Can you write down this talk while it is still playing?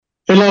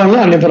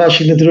எல்லாரும்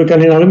அன்னைபராசக்தி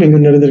திருக்கண்ணினாலும் இங்கு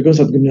நிறைந்திருக்கும்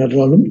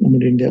சத்குருநாளும்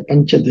நம்முடைய இந்த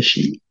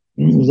பஞ்சதசி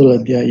முதல்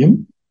அத்தியாயம்.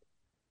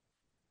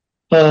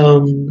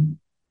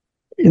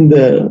 இந்த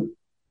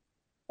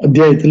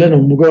அத்தியாயத்துல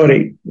நம்ம முகவரை,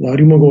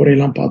 அறிமுக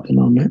உரையெல்லாம் பார்த்தோம்.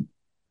 நாம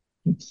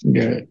இங்க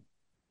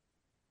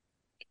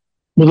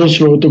முதல்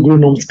ஸ்லோகத்துக்கு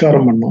குரு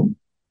நமஸ்காரம் பண்ணோம்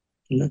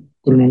இல்ல,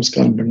 குரு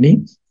நமஸ்காரம் பண்ணி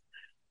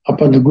அப்ப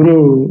அந்த குரு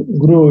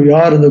குரு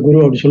யார் அந்த குரு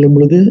அப்படி சொல்லும்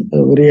பொழுது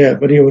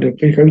பெரிய ஒரு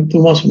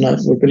கழுத்துமா சொன்னார்.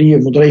 ஒரு பெரிய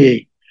முதலையை,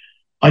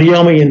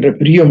 அறியாமை என்ற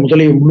பெரிய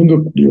முதலையை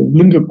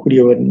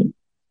விழுங்கக்கூடியவர்.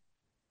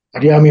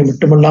 அறியாமை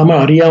மட்டுமல்லாம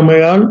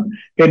அறியாமையால்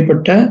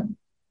ஏற்பட்ட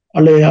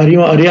அல்லது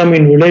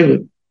அறியாமையின் விளைவு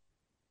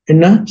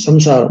என்ன,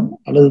 சம்சாரம்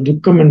அல்லது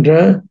துக்கம் என்ற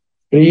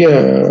பெரிய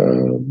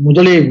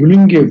முதலையை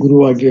விழுங்கிய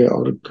குருவாகிய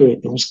அவருக்கு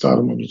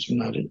நமஸ்காரம் அப்படின்னு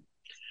சொன்னாரு.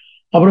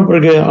 அப்புறம்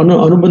பிறகு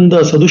அனுபந்த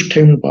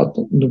சதுஷ்டயம்னு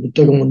பார்த்தோம். இந்த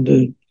புத்தகம்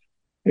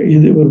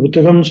இது ஒரு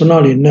புத்தகம்னு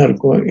சொன்னால் என்ன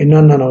இருக்கும்,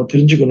 என்னன்னு நம்ம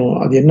தெரிஞ்சுக்கணும்,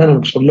 அது என்ன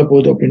நமக்கு சொல்ல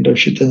போகுது அப்படின்ற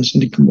விஷயத்த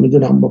சிந்திக்கும் பொழுது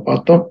நம்ம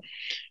பார்த்தோம்.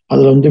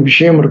 அதுல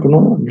விஷயம்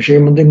இருக்கணும்.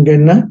 விஷயம் இங்க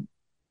என்ன,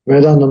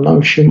 வேதாந்தம் தான்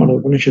விஷயம், அல்லது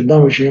உபனிஷத்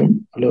தான் விஷயம்,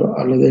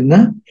 அல்லது என்ன,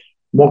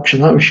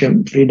 மோட்சம் தான் விஷயம்,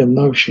 ஃப்ரீடம்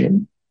தான் விஷயம்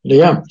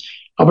இல்லையா.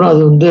 அப்புறம்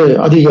அது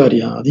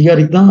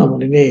அதிகாரிக்கு தான்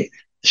உடனே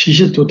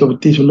சிஷ்யத்துவத்தை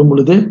பத்தி சொல்லும்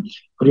பொழுது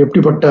அவர்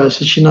எப்படிப்பட்ட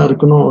சிஷ்யனா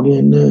இருக்கணும்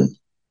அப்படின்னு,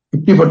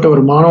 எப்படிப்பட்ட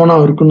ஒரு மாணவனா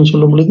இருக்கணும்னு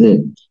சொல்லும் பொழுது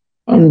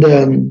அந்த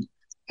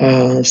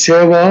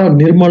சேவா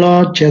நிர்மலா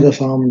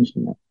சேதசாம்னு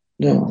சொன்னார்.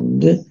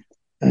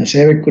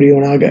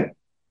 சேவைக்குரியவனாக,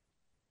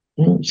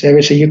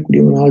 சேவை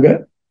செய்யக்கூடியவனாக.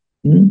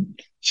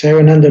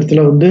 சேவைனா இந்த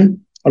இடத்துல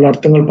பல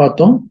அர்த்தங்கள்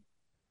பார்த்தோம்.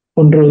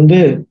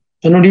 ஒன்று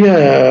தன்னுடைய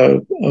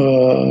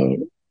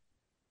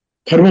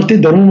கர்மத்தை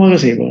தர்மமாக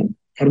செய்வான்.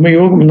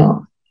 கர்மயோகம் தான்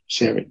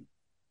சேவை.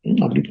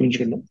 அப்படி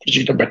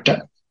புரிஞ்சுக்கிட்டா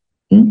பெட்டர்.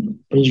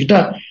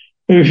 புரிஞ்சுக்கிட்டா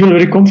feel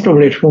very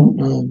comfortable at home.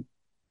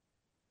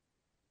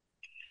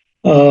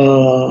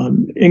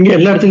 எங்க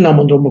எல்லா இடத்துலையும்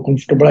நாம ரொம்ப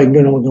கம்ஃபர்டபுளா,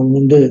 எங்க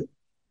நமக்கு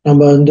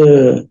நம்ம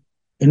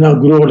என்ன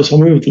குருவோட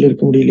சமீபத்தில்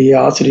இருக்க முடியலையே,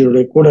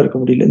 ஆசிரியருடைய கூட இருக்க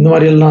முடியல, இந்த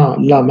மாதிரி எல்லாம்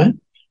இல்லாம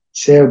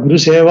குரு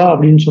சேவா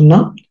அப்படின்னு சொன்னா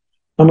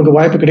நமக்கு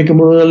வாய்ப்பு கிடைக்கும்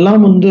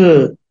பொழுதெல்லாம்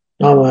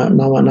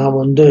நாம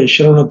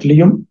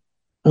சிரவணத்திலையும்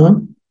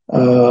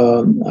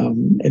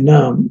என்ன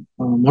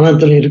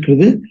மனத்திலையும்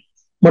இருக்கிறது.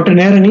 மற்ற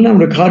நேரங்கள்ல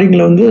நம்முடைய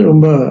காரியங்களை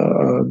ரொம்ப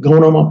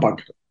கவனமா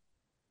பார்க்கறது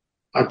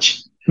ஆச்சு.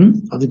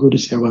 அது குரு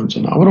சேவான்னு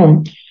சொன்னா.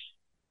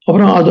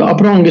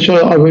 அப்புறம் அங்க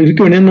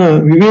இருக்க வேண்டிய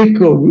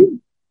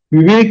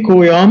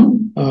விவேகோயாம்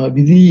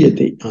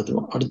விதீயத்தை. அது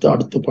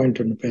அடுத்த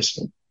பாயிண்ட் ஒன்று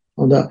பேசணும்.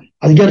 அந்த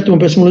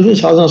அதிகாரத்துவம் பேசும்பொழுது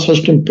சாதனா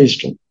சஷ்டம்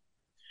பேசிட்டோம்.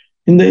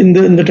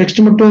 இந்த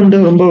டெக்ஸ்ட் மட்டும்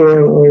ரொம்ப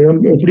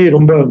எப்படி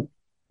ரொம்ப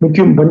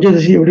முக்கியம்,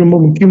 பஞ்சதசி எப்படி ரொம்ப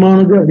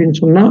முக்கியமானது அப்படின்னு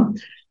சொன்னா,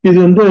 இது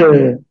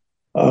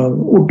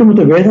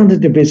ஒட்டுமொத்த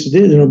வேதாந்தத்தை பேசுது.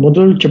 இது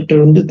முதல்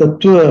சாப்டர்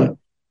தத்துவ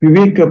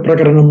விவேக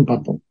பிரகரணம்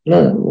பார்த்தோம் இல்ல.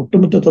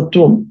 ஒட்டுமொத்த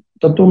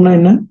தத்துவம்னா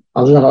என்ன,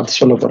 அதுதான்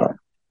அர்த்தம் சொல்ல போறாரு.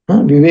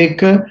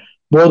 விவேக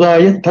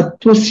போதாய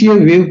தத்துவசிய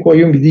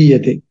விவேகோயம்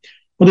விதீயத்தை.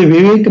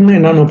 விவேகம்னா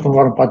என்னன்னு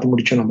பார்த்து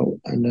முடிச்சோம். நம்ம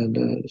அந்த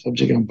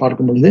சப்ஜெக்ட் நம்ம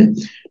பார்க்கும் பொழுது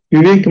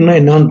விவேகம்னா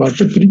என்னன்னு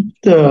பார்த்து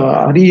பிரித்த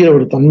அறிகிற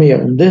ஒரு தன்மையை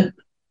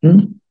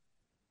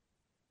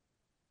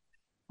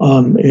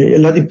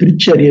எல்லாத்தையும்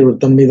பிரிச்சு அறிகிற ஒரு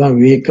தன்மை தான்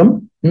விவேகம்.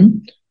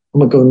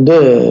 நமக்கு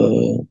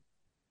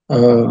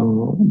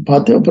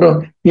பார்த்து அப்புறம்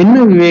என்ன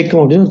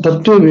விவேகம் அப்படின்னு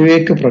தத்துவ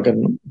விவேக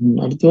பிரகரணம்.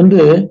 அடுத்து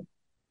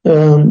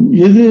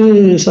எது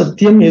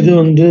சத்தியம், எது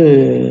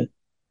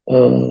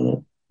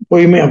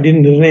பொய்மை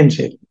அப்படின்னு நிர்ணயம்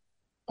செய்யுது.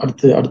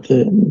 அடுத்து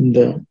இந்த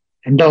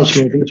 2வது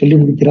ஸ்லோகத்துல சொல்லி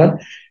முடிக்கிறார்.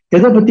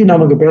 எதை பத்தி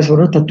நமக்கு பேச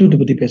போறோம், தத்துவத்தை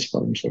பத்தி பேச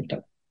போறோம்னு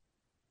சொல்லிட்டார்.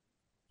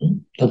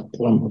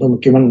 தத்துவம் அது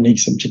முக்கியமான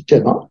இன்னைக்கு சப்ஜெக்டே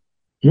தான்.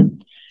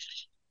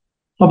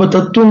 அப்ப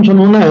தத்துவம்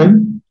சொன்னோன்னா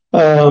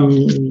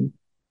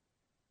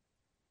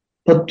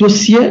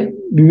தத்துவசிய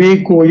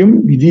விவேகோயம்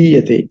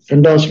விதீயத்தை.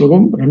 2வது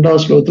ஸ்லோகம்.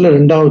 2வது ஸ்லோகத்துல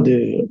 2வது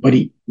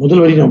வரி,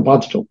 முதல் வரி நம்ம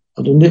பார்த்துட்டோம்.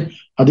 அது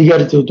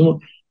அதிகாரத்துவம்.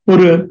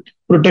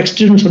 ஒரு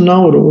டெக்ஸ்ட்னு சொன்னா,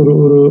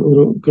 ஒரு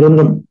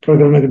கிரந்தம்,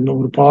 பிரகரண கிரந்தம்,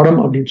 ஒரு பாடம்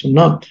அப்படின்னு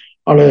சொன்னா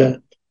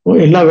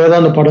எல்லா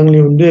வேதாந்த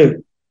பாடங்களையும்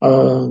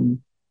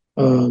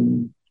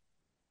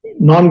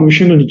 4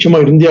 விஷயங்கள்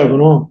நிச்சயமா இருந்தே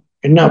ஆகணும்.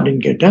 என்ன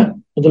அப்படின்னு கேட்டா,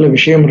 முதல்ல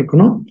விஷயம்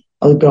இருக்கணும்,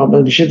 அதுக்கு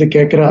அந்த விஷயத்தை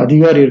கேட்கிற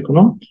அதிகாரி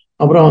இருக்கணும்,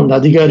 அப்புறம் அந்த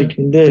அதிகாரிக்கு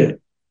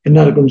என்ன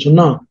இருக்குன்னு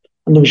சொன்னா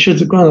அந்த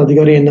விஷயத்துக்கும் அந்த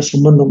அதிகாரி என்ன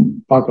சம்பந்தம்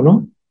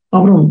பார்க்கணும்,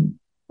 அப்புறம்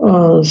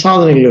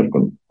சாதனைகள்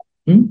இருக்கணும்.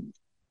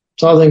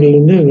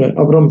 சாதனைகள்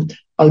அப்புறம்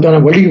அதுக்கான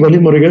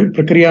வழிமுறைகள்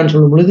பிரக்கிரியான்னு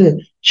சொல்லும் பொழுது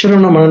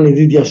சிரவண மன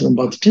நிதித்தியாசனம்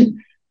பார்த்துட்டு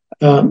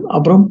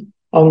அப்புறம்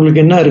அவங்களுக்கு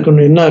என்ன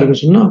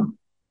இருக்குன்னு சொன்னா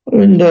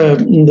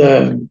இந்த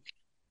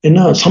என்ன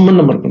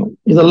சம்பந்தம் இருக்கணும்.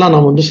 இதெல்லாம்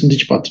நாம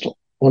சிந்திச்சு பார்த்துட்டோம்.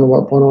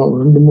 போன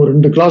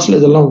 2 கிளாஸ்ல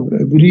இதெல்லாம்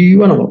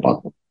விரிவா நம்ம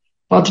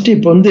பார்த்துட்டு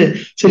இப்ப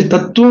சரி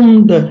தத்துவம்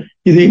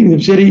இது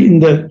சரி,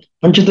 இந்த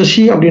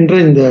பஞ்சதசி அப்படின்ற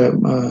இந்த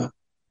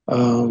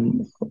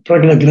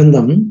பிரகடன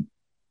கிரந்தம்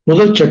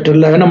முதல்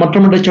சாப்டர்ல, ஏன்னா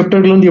மற்ற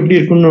சாப்டர்கள் எப்படி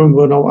இருக்குன்னு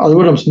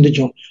அதுவும் நம்ம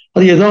சிந்திச்சோம்.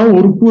 அது ஏதாவது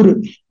ஒரு கூறு,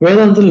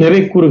 வேதாந்தத்தில்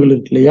நிறைய கூறுகள்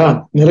இருக்கு இல்லையா,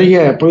 நிறைய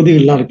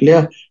பகுதிகள்லாம் இருக்கு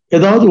இல்லையா,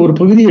 ஏதாவது ஒரு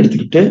பகுதியை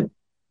எடுத்துக்கிட்டு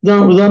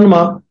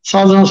உதாரணமா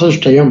சாதனா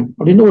சதுஷ்டயம்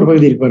அப்படின்னு ஒரு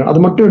பகுதி இருப்பாரு, அதை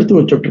மட்டும் எடுத்து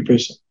ஒரு சாப்டர்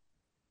பேசும்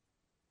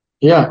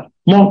இல்லையா.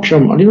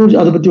 மோட்சம்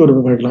அப்படின்னு அதை பத்தி ஒரு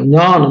பேசலாம்,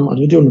 ஞானம் அதை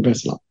பத்தி ஒண்ணு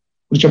பேசலாம்,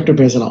 ஒரு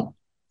சாப்டர் பேசலாம்.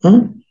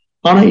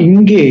 ஆனா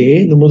இங்கே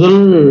இந்த முதல்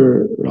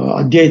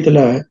அத்தியாயத்துல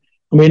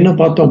நம்ம என்ன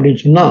பார்த்தோம்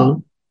அப்படின்னு சொன்னா,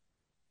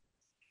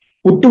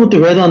 ஒட்டுமொத்த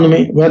வேதாந்தமே,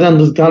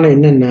 வேதாந்தத்துக்கான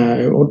என்னென்ன,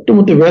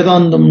 ஒட்டுமொத்த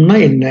வேதாந்தம்னா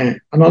என்ன,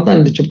 அதனாலதான்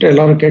இந்த சாப்டர்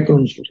எல்லாரும்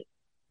கேட்கணும்னு சொல்றேன்.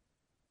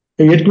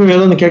 ஏற்கனவே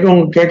வேதாந்தம்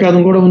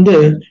கேட்காதவங்க கூட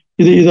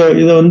இதை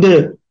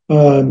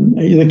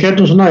இதை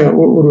கேட்டோம்னு சொன்னா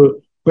ஒரு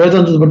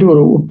வேதாந்தத்தை பற்றி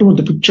ஒரு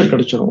ஒட்டுமொத்த பிக்சர்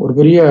கிடைச்சிடும், ஒரு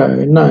பெரிய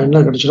என்ன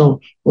என்ன கிடைச்சிடும்,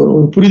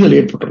 ஒரு புரிதல்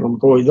ஏற்பட்டுரும்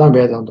நமக்கு. இதுதான்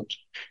வேதாந்தம்.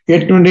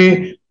 ஏற்கனவே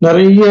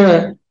நிறைய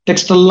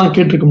டெக்ஸ்ட் எல்லாம்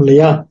கேட்டிருக்கோம்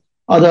இல்லையா,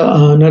 அத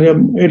நிறைய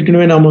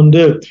ஏற்கனவே நாம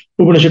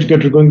உபனிஷத்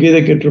கேட்டிருக்கோம்,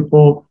 கீதை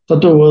கேட்டிருப்போம்,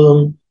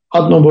 தத்துவபோதம்,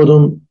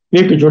 ஆத்மபோதம்,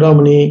 விவேக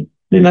சூடாமணி,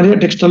 நிறைய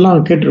டெக்ஸ்ட்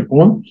எல்லாம்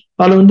கேட்டிருப்போம்.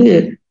 அதுல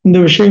இந்த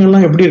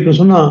விஷயங்கள்லாம் எப்படி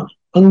இருக்குன்னு சொன்னா,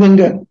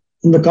 அங்கங்க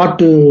இந்த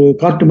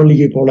காட்டு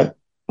மல்லிகை போல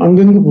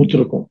அங்கங்க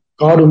பூத்திருக்கும்,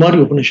 காடு மாதிரி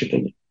உபனிஷத்து.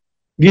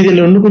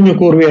 கீதையில கொஞ்சம்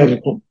கோர்வையா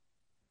இருக்கும்.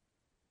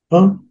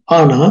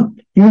 ஆனா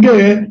இங்க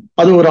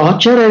அது ஒரு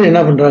ஆச்சாரியர் என்ன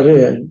பண்றாரு,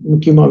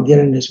 முக்கியமா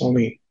வித்யானந்த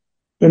சுவாமி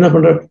என்ன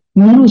பண்றாரு,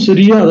 இன்னும்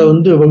சரியா அதை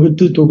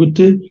வகுத்து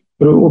தொகுத்து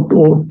ஒரு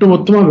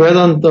ஒட்டுமொத்தமா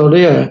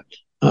வேதாந்தோடைய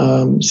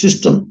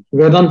சிஸ்டம்,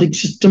 வேதாந்திக்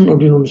சிஸ்டம்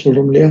அப்படின்னு ஒண்ணு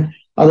சொல்றோம் இல்லையா,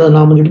 அதை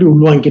நாம எப்படி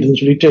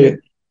உள்வாங்கிக்கிறதுன்னு சொல்லிட்டு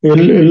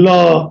எல்லா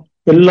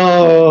எல்லா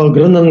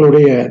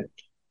கிரந்தங்களுடைய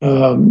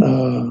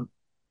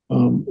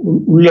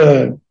உள்ள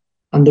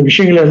அந்த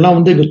விஷயங்களை எல்லாம்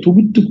இங்க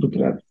தொகுத்து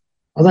கொடுக்குறாரு.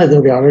 அதான்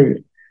இதனுடைய அழகு.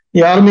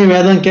 யாருமே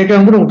வேதம்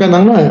கேட்காம கூட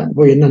உட்கார்ந்தாங்கன்னா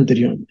இப்போ என்னன்னு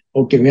தெரியும்.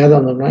 ஓகே,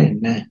 வேதாந்தம்னா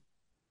என்ன.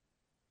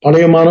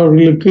 பழைய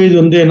மாணவர்களுக்கு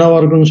இது என்னவா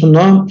இருக்குன்னு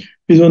சொன்னா,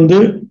 இது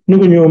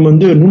இன்னும்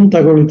கொஞ்சம் நுண்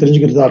தகவல்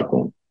தெரிஞ்சுக்கிறதா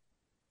இருக்கும்.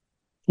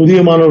 புதிய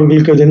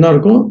மாணவர்களுக்கு அது என்ன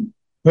இருக்கும்,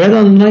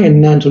 வேதாந்தம்னா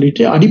என்னன்னு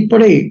சொல்லிட்டு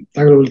அடிப்படை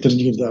தகவல்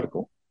தெரிஞ்சுக்கிறதா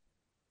இருக்கும்.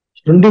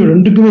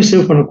 ரெண்டுக்குமே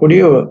சேவ்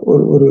பண்ணக்கூடிய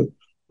ஒரு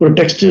ஒரு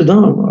டெக்ஸ்ட்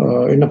தான்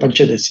என்ன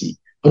பஞ்சதசி.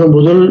 அது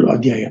முதல்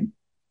அத்தியாயம்.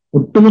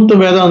 ஒட்டுமொத்த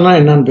வேதாந்தம்னா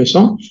என்னன்னு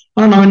பேசும்.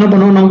 ஆனா நம்ம என்ன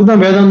பண்ணுவோம், நமக்கு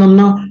தான்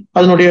வேதாந்தம்னா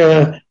அதனுடைய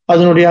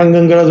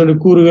அங்கங்கள், அதனுடைய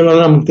கூறுகள்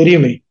அதெல்லாம் நமக்கு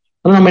தெரியுமே.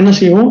 ஆனா நம்ம என்ன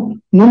செய்வோம்,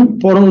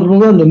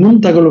 போக அந்த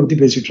நுண் தகவலை பத்தி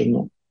பேசிட்டு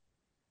இருந்தோம்.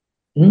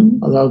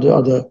 அதாவது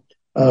அது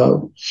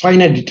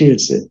ஃபைனர்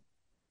டீட்டெயில்ஸ்,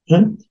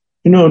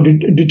 இன்னும்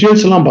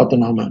டீட்டெயில்ஸ் எல்லாம்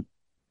பார்த்தோம் நாம.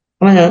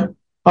 ஆனா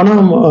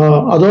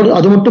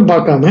அது மட்டும்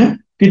பார்க்காம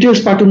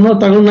டீட்டெயில்ஸ் பார்த்தோம்னா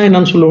தகவல்னா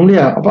என்னன்னு சொல்லுவோம்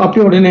இல்லையா,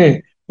 அப்பயே உடனே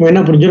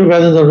என்ன புரிஞ்சிடும்,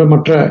 வேதாந்தோட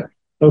மற்ற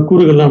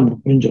கூறுகள்லாம்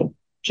புரிஞ்சிடும்.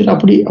 சரி,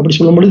 அப்படி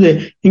சொல்லும் பொழுது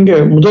இங்க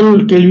முதல்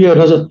கேள்வியா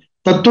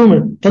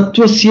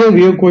தத்துவசிய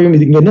வியக்கோயம்,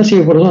 இது இங்க என்ன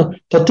செய்ய போறதும்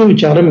தத்துவ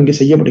விசாரம் இங்க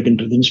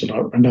செய்யப்படுகின்றதுன்னு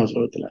சொல்றாரு. 2வது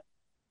ஸ்லோகத்துல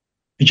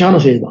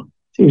விசாரம் செய்யலாம்.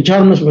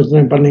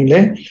 விசாரம்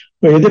பண்ணீங்களே,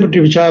 எதை பற்றி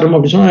விசாரம்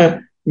அப்படி சொன்னா,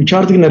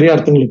 விசாரத்துக்கு நிறைய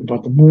அர்த்தங்களுக்கு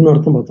பார்த்தோம். 3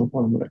 அர்த்தம் பார்த்தோம்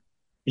போன முறை.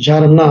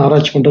 விசாரம்னா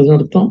ஆராய்ச்சி பண்றதுன்னு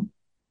அர்த்தம்.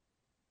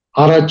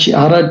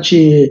 ஆராய்ச்சி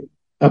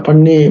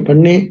பண்ணி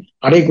பண்ணி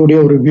அடையக்கூடிய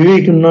ஒரு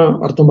விவேகம்னா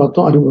அர்த்தம்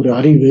பார்த்தோம். ஒரு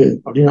அறிவு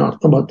அப்படின்னு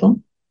அர்த்தம் பார்த்தோம்.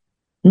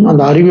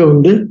 அந்த அறிவை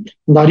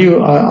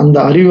அந்த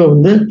அறிவை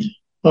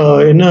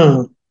என்ன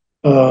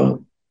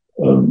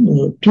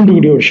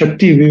தூண்டக்கூடிய ஒரு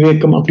சக்தி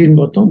விவேகம் அப்படின்னு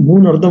பார்த்தோம்.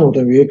 3 அர்த்தம்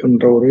பார்த்தோம்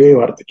விவேகம்ன்ற ஒரே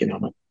வார்த்தைக்கு.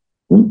 நாம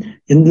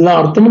எல்லா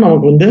அர்த்தமும்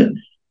நமக்கு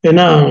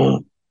ஏன்னா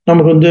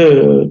நமக்கு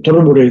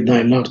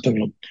தொடர்புடையதுதான் எல்லா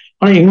அர்த்தங்களும்.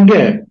 ஆனா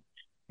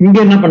இங்க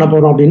என்ன பண்ண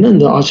போறோம் அப்படின்னு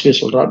இந்த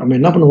ஆசிரியர் சொல்றார். நம்ம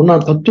என்ன பண்ணுவோம்னா,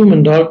 தத்துவம்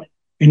என்றால்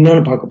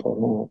என்னன்னு பார்க்க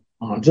போறோம்.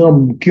 அதுதான்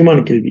முக்கியமான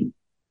கேள்வி.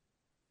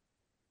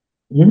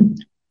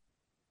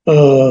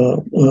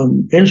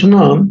 ஏன்னு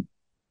சொன்னா,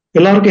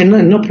 எல்லாருக்கும்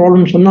என்ன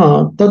ப்ராப்ளம் சொன்னா,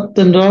 தத்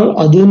என்றால்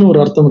அதுன்னு ஒரு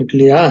அர்த்தம் இருக்கு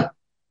இல்லையா,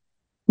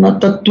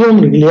 தத்துவம்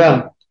இருக்கு இல்லையா.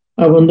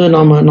 அது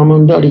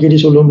நம்ம அடிக்கடி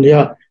சொல்லுவோம்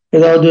இல்லையா,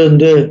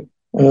 ஏதாவது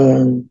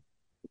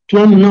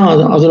துவம்னா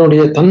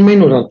அதனுடைய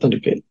தன்மைன்னு ஒரு அர்த்தம்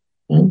இருக்கு.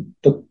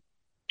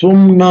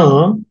 துவம்னா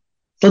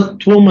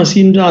தத்துவம்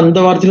அசின்ற அந்த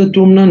வார்த்தையில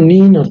துவம்னா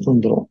நீன்னு அர்த்தம்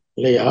வந்துடும்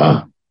இல்லையா.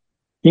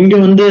 இங்க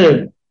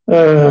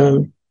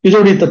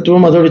இதோடைய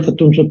தத்துவம் அதோடைய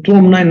தத்துவம்,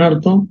 தத்துவம்னா என்ன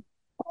அர்த்தம்,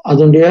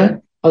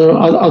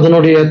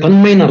 அதனுடைய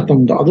தன்மைன்னு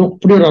அர்த்தம் தான். அதுவும்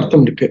அப்படி ஒரு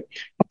அர்த்தம் இருக்கு.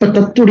 அப்ப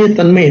தத்துடைய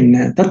தன்மை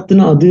என்ன,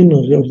 தத்துனா அதுன்னு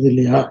வருது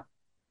இல்லையா,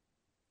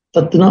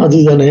 தத்துனா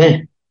அதுதானே.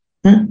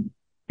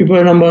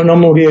 இப்ப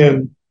நம்முடைய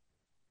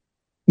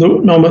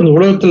இந்த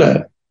உலகத்துல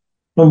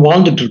நம்ம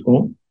வாழ்ந்துட்டு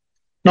இருக்கோம்.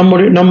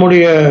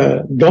 நம்முடைய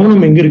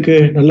கவனம் எங்க இருக்கு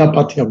நல்லா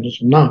பாத்தீங்க அப்படின்னு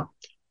சொன்னா,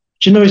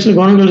 சின்ன வயசுல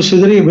கவனங்கள்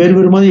சிதறி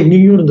வேறு மாதிரி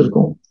எங்கேயும்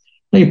இருந்திருக்கும்.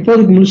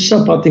 இப்போதைக்கு முழுசா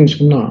பாத்தீங்கன்னு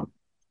சொன்னா,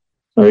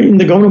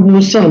 இந்த கவனம்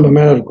முழுசா நம்ம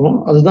மேல இருக்கும்.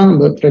 அதுதான்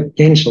நம்ம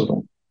பிரக்ஞைன்னு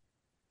சொல்றோம்,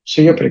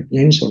 சுய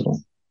பிரக்ஞைன்னு சொல்றோம்,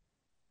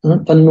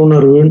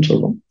 தன்னுணர்வுன்னு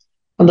சொல்றோம்.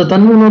 அந்த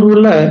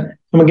தன்னுணர்வுல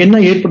நமக்கு என்ன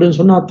ஏற்படுதுன்னு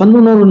சொன்னா,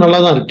 தன்னுணர்வு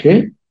நல்லாதான் இருக்கு,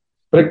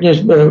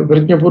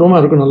 பிரக்ஞபூர்வமா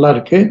இருக்கு, நல்லா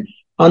இருக்கு.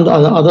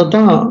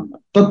 அதைத்தான்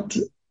தத்.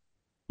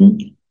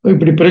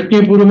 இப்படி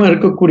பிரக்ஞபூர்வமா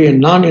இருக்கக்கூடிய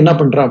நான் என்ன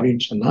பண்றேன்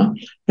அப்படின்னு சொன்னா,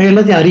 நான்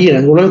எல்லாத்தையும்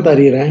அறிகிறேன், உலகத்தை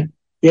அறிகிறேன்,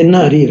 என்ன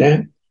அறிகிறேன்.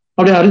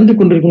 அப்படி அறிந்து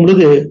கொண்டிருக்கும்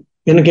பொழுது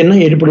எனக்கு என்ன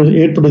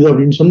ஏற்படுது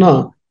அப்படின்னு சொன்னா,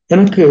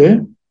 எனக்கு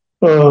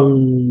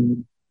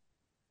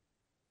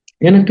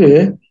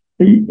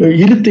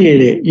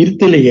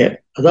இருத்திலேயே,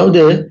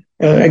 அதாவது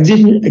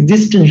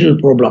எக்ஸிஸ்டென்ஷியல்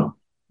ப்ராப்ளம்.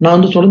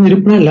 நான் தொடர்ந்து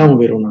இருப்பேனா இல்லாம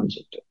போயிடும் நான்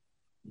சொல்லிட்டு.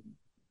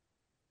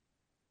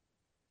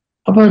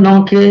 அப்ப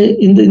நமக்கு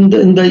இந்த இந்த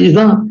இந்த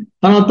இதுதான்.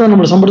 அதனால்தான்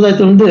நம்ம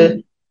சம்பிரதாயத்துல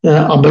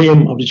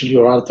அபயம் அப்படின்னு சொல்லி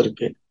ஒரு வார்த்தை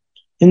இருக்கு.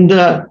 இந்த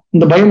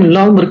இந்த பயம்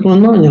இல்லாம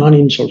இருக்கணும் தான்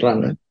ஞானின்னு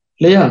சொல்றாங்க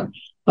இல்லையா?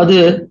 அது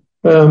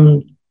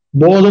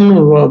போதம்னு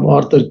ஒரு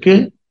வார்த்தை இருக்கு,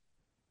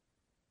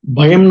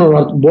 பயம்னு ஒரு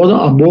வார்த்தை,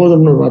 போதம்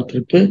அபோதம்னு ஒரு வார்த்தை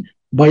இருக்கு,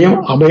 பயம்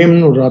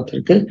அபயம்னு ஒரு வார்த்தை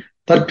இருக்கு,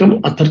 தர்க்கம்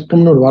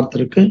அதர்க்கம்னு ஒரு வார்த்தை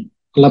இருக்கு.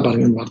 நல்லா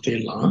பாருங்க இந்த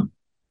வார்த்தைகள்லாம்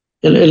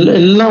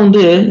எல்லாம்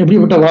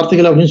எப்படிப்பட்ட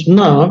வார்த்தைகள் அப்படின்னு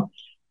சொன்னா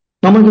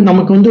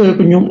நமக்கு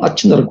கொஞ்சம்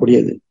அச்சம்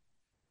தரக்கூடியது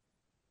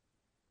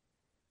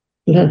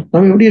இல்ல.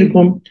 நம்ம எப்படி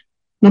இருக்கோம்,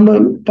 நம்ம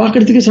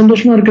பாக்குறதுக்கு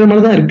சந்தோஷமா இருக்கிற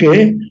மாதிரிதான் இருக்கு,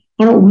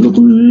 ஆனா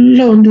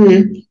உள்ளுக்குள்ள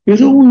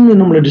ஏதோ ஒண்ணு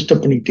நம்மளை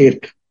டிஸ்டர்ப் பண்ணிக்கிட்டே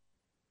இருக்கு.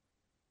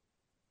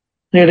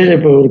 நான் இடையில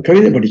இப்ப ஒரு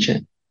கவிதை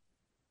படிச்சேன்.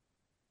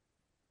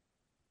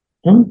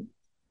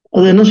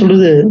 அது என்ன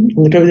சொல்றது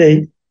அந்த கவிதை,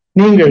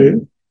 நீங்கள்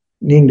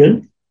நீங்கள்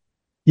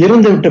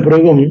இறந்து விட்ட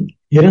பிறகும்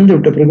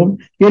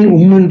ஏன்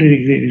உம்மென்று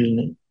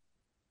இருக்கிறீர்கள்.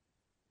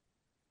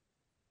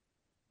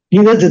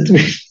 நீதான்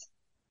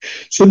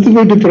செத்து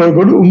போயிட்ட பிறகு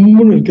கூட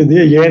உம்முன்னு இருக்குது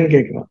ஏன்னு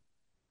கேட்கலாம்.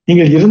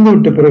 நீங்கள் இறந்து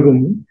விட்ட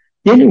பிறகும்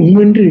ஏன்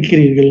உம்மென்று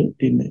இருக்கிறீர்கள்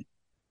அப்படின்னு.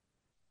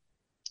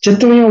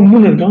 செத்தவையா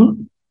உம்முன்னு இருக்கான்.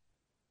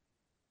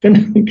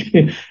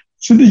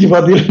 சிந்திச்சு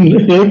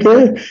பாத்தீங்கன்னா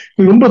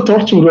ரொம்ப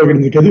தோற்றம்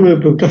உருவாக்கிடுது.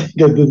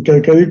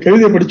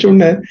 கவிதை படிச்ச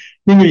உடனே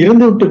நீங்கள்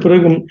இறந்து விட்ட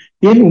பிறகும்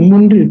ஏன்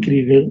உம்முன்று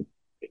இருக்கிறீர்கள்.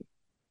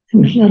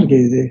 நல்லா இருக்கு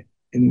இது.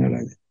 என்னடா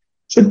இது,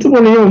 செத்து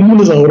போனையே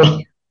உம்முன்னு சாகுறான்.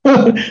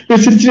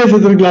 சிரிச்சிலே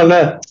செத்துருக்கலாம்ல,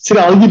 சரி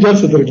அழுகிட்டா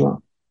செத்துருக்கலாம்.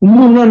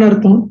 உம்முன்னா என்ன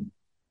அர்த்தம்,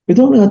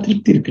 ஏதோ ஒரு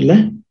அதிருப்தி இருக்குல்ல,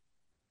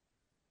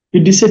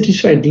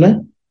 டிசாட்டிஸ்ஃபைட்ல.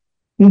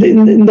 இந்த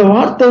இந்த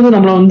வார்த்தை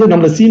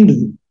நம்மளை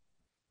சீண்டுது.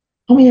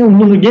 அவன் ஏன்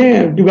உம்முன்னு, ஏன்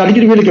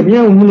அடிக்கடி வேலைக்கு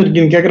ஏன் உம்முன்னு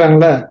இருக்கீங்கன்னு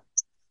கேட்கறாங்களே,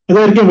 ஏதோ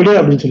இருக்கேன் விடு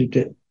அப்படின்னு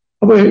சொல்லிட்டு.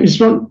 அப்போ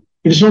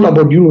it's not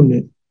about you,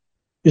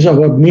 it's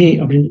about me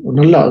அப்படின்னு.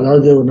 நல்ல,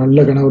 அதாவது ஒரு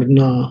நல்ல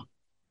கணவர்னா,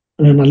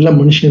 நல்ல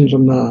மனுஷன்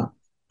சொன்னா,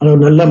 அது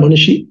ஒரு நல்ல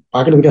மனுஷி,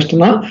 பாக்குறது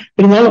கஷ்டம்னா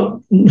இருந்தாலும்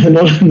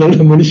நல்ல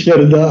மனுஷியா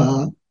இருந்தா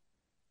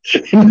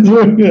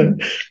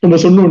நம்ம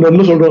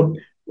சொல்றோம்,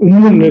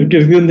 உண்மை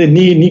இருக்கிறது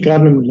நீ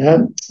காரணம் இல்ல,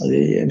 அது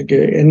எனக்கு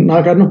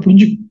நான் காரணம்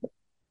புரிஞ்சு,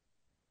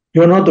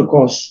 you are not the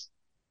cause,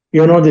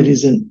 you are not the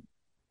reason,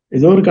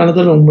 ஏதோ ஒரு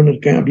காரணத்துல உண்மை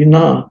இருக்கேன்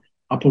அப்படின்னா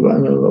அப்போ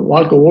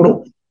வாழ்க்கை ஓடும்.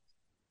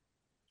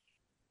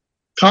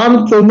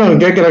 காரணத்தை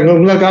அவங்க கேட்கறாங்க,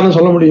 உங்களா காரணம்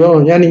சொல்ல முடியும்,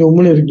 ஏன் நீங்க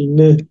உண்மைன்னு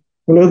இருக்கீங்கன்னு.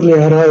 உலகத்துல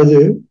யாராவது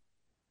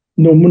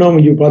இந்த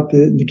உண்மைனாமைக்கு பார்த்து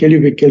இந்த கேள்வி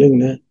போய்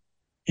கேளுங்க,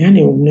 ஏன்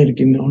நீ உண்மை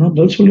இருக்கீங்க, ஆனா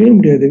பதில் சொல்லவே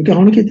முடியாது,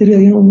 அவனுக்கே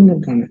தெரியாது ஏன் உண்மை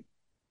இருக்காங்க.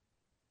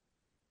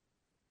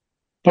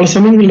 பல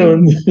சமயங்கள்ல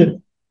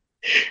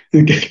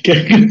இது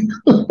கேட்கறதுக்கு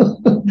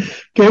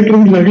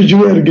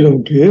நகைச்சுவையா இருக்கு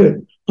நமக்கு,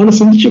 ஆனா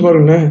சிந்திச்சு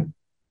பாருங்க.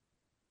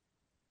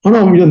 ஆனா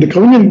அவங்க அந்த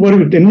கவிஞருக்கு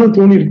பாருங்க என்ன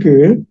தோணி இருக்கு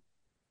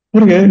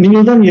பாருங்க,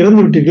 நீங்கள் தான்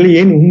இறந்து விட்டீர்கள்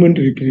ஏன்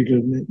உண்மைன்று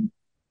இருக்கிறீர்கள்.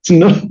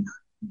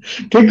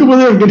 கேட்கும்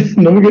போதே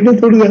நமக்கு என்ன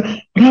தோணுது,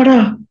 அடாடா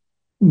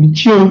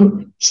நிச்சயம்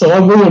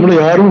சாகும்போது நம்மள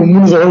யாரும்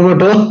உண்மைன்னு சொல்ல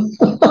மாட்டோம்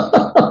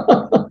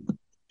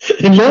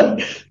இல்ல,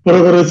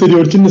 வர சரி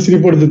ஒரு சின்ன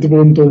சிரிப்போடு செத்து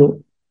போகணும்னு தோணும்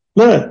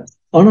இல்ல.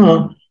 ஆனா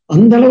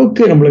அந்த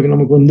அளவுக்கு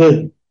நமக்கு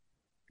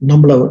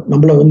நம்மள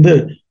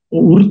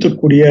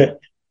உறுத்தக்கூடிய,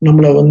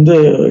 நம்மள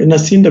என்ன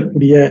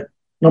சீண்டக்கூடிய,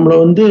 நம்மள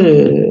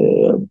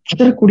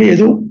பதறக்கூடிய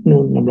எதுவும்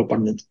நம்மள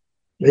பண்ணுது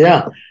இல்லையா.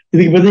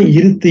 இதுக்கு பார்த்தா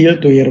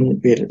இருத்தியல் துயரம்னு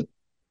பேரு.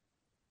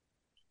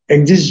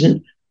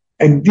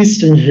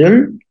 எக்ஸிஸ்டென்ஷியல்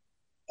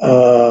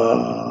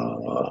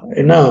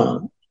என்ன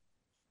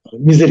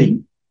மிசரி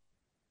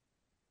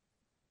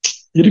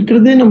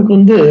இருக்கிறதே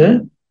நமக்கு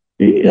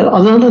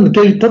அதனால அந்த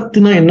கேள்வி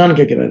தத்துனா என்னன்னு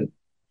கேட்கிறாரு.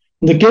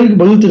 இந்த கேள்விக்கு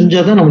பதில்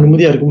தெரிஞ்சாதான் நம்ம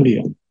நிம்மதியா இருக்க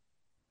முடியும்.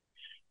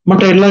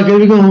 மற்ற எல்லா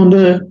கேள்விக்கும்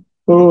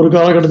ஒரு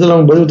காலகட்டத்தில்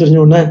அவங்க பதில் தெரிஞ்ச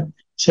உடனே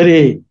சரி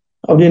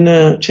அப்படின்னு,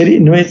 சரி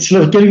இனிமேல்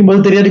சில கேள்விக்கு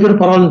பதில் தெரியாத கூட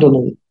பரவாயில்லன்னு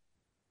தோணுது.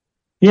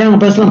 ஏன் அவங்க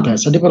பேசலாம்,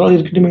 பேசாட்டி பரவாயில்ல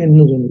இருக்கட்டுமே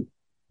என்ன தோணுது.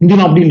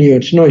 இந்தியா அப்படி இல்லையோ,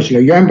 சின்ன வயசுல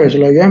ஏன்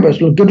பேசல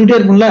கேட்டுட்டே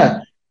இருக்கும்ல.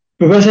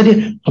 இப்ப பேசாட்டி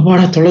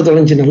அப்பாடா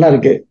தொலைஞ்சு நல்லா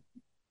இருக்கு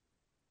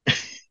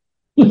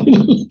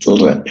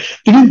சொல்றேன்.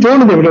 திடீர்னு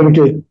தோணுது அப்படி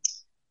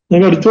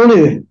எனக்கு அப்படி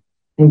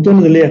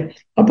தோணுது இல்லையா.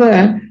 அப்ப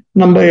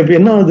நம்ம இப்ப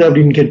என்ன ஆகுது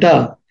அப்படின்னு கேட்டா,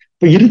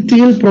 இப்ப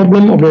இருத்தியல்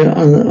ப்ராப்ளம் அப்படி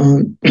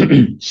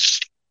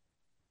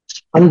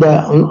அந்த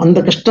அந்த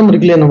கஷ்டம்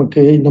இருக்கு இல்லையா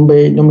நமக்கு.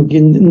 நமக்கு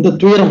இந்த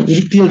துயரம்,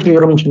 இருத்தியல்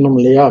துயரம் சொன்னோம்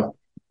இல்லையா,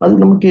 அது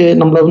நமக்கு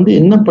நம்மள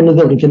என்ன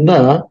பண்ணுது அப்படின்னு சொன்னா,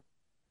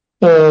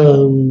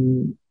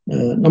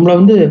 நம்மள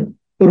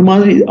ஒரு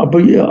மாதிரி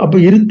அப்ப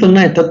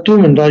இருத்தல்னா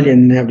தத்துவம் என்றால்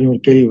என்ன அப்படின்னு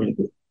ஒரு கேள்வி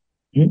வருது.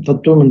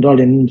 தத்துவம்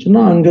என்றால் என்னன்னு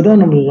சொன்னா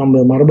அங்கதான்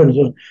நம்ம மரபு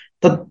சொல்ல.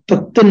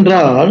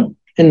 தத்தென்றால்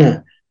என்ன,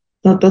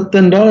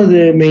 தத்தென்றால் அது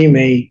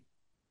மெய்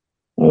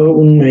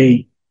உண்மை,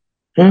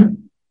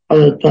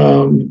 அது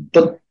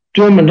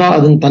தத்துவம் என்றால்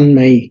அதன்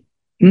தன்மை.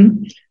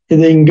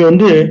 இது இங்க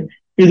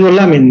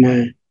இதுவெல்லாம் என்ன,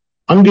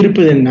 அங்க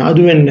இருப்பது என்ன,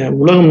 அது என்ன,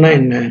 உலகம்னா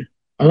என்ன.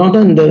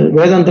 அதனால்தான் இந்த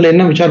வேதாந்தத்துல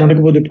என்ன விசாரம்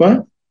நடக்கும் போது, இப்ப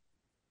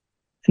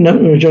என்ன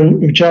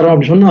விசாரம்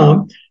அப்படி சொன்னா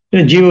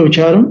ஜீவ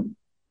விசாரம்,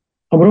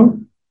 அப்புறம்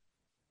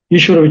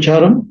ஈஸ்வர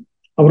விசாரம்,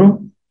 அப்புறம்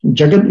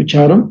ஜெகத்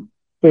விசாரம்,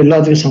 இப்ப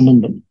எல்லாத்துக்கும்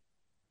சம்பந்தம்.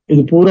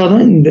 இது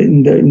பூராதான் இந்த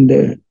இந்த இந்த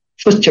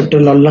ஃபர்ஸ்ட்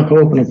சாப்டர்ல எல்லாம்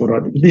கவர் பண்ண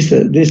போறாரு.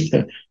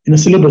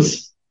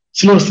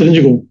 சிலபஸ்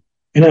தெரிஞ்சுக்கும்.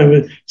 ஏன்னா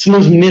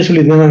சிலபஸ் முன்னே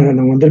சொல்லியிருந்தா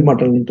நாங்கள் வந்துட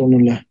மாட்டோம்னு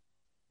தோணும்ல.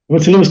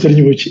 சிலபஸ்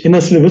தெரிஞ்சு போச்சு. என்ன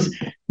சிலபஸ்?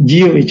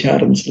 ஜீவ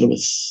விசாரம்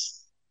சிலபஸ்,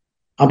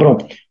 அப்புறம்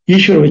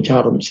ஈஸ்வர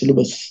விசாரம்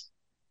சிலபஸ்,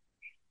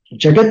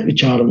 ஜெகத்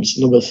விசாரம்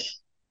சிலபஸ்,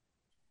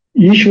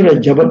 ஈஸ்வர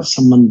ஜபத்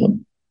சம்பந்தம்,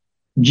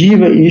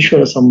 ஜீவ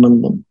ஈஸ்வர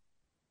சம்பந்தம்,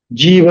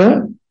 ஜீவ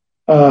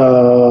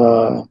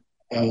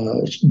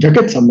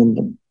ஜெகத்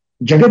சம்பந்தம்,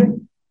 ஜெகத்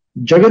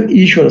ஜெகத்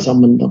ஈஸ்வர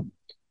சம்பந்தம்,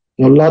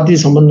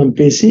 எல்லாத்தையும் சம்பந்தம்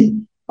பேசி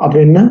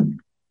அப்புறம் என்ன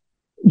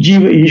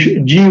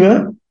ஜீவ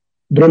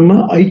பிரம்ம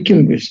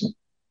ஐக்கியம் பேசணும்.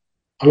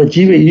 அல்ல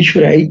ஜீவ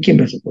ஈஸ்வர ஐக்கியம்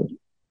பேச போகுது.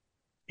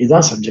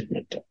 இதுதான் சப்ஜெக்ட்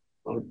மேட்டர்.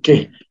 ஓகே,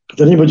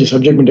 தெரிஞ்சு போச்சு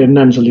சப்ஜெக்ட் மேட்டர்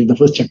என்னன்னு சொல்லி இந்த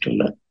ஃபர்ஸ்ட்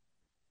சாப்டர்ல.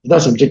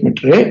 இதுதான் சப்ஜெக்ட்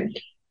மேட்டரு.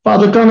 இப்போ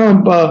அதுக்கான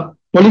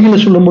வழிகளை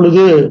சொல்லும்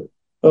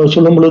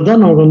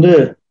பொழுதுதான் நமக்கு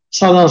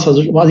சாதாரண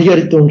சதுஷ்டம்,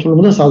 அதிகாரித்துவம்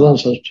சொல்லும்போது சாதாரண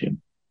சதுஷ்டம்.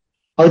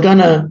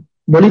 அதுக்கான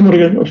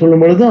வழிமுறைகள்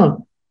சொல்லும் பொழுதுதான்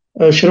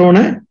சிரவண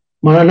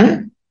மனன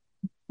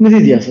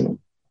நிதித்தியாசனம்.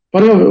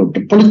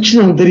 பழிச்சு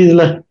நமக்கு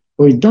தெரியுதுல்ல, ஓ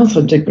இதுதான்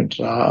சப்ஜெக்ட்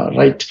மேட்டரா,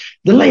 ரைட்.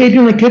 இதெல்லாம்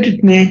ஏற்கனவே நான்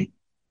கேட்டுட்டேனே,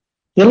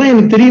 இதெல்லாம்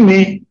எனக்கு தெரியுமே.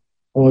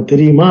 ஓ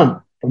தெரியுமா,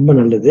 ரொம்ப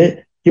நல்லது.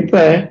 இப்ப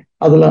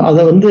அதை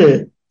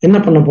என்ன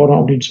பண்ண போறோம்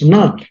அப்படின்னு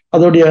சொன்னா,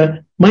 அதோடைய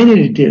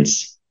மைனர் டீட்டெயில்ஸ்,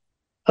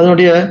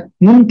 அதனுடைய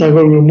நுண்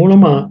தகவல்கள்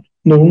மூலமா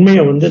இந்த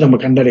உண்மையை நம்ம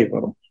கண்டறிய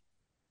போறோம்.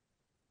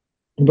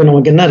 இப்ப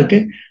நமக்கு என்ன இருக்கு,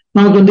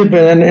 நமக்கு இப்ப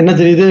என்ன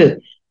தெரியுது,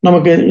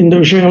 நமக்கு இந்த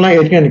விஷயங்கள்லாம்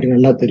ஏற்கனவே எனக்கு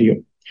நல்லா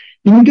தெரியும்.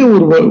 இங்க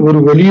ஒரு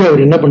வழியா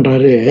அவர் என்ன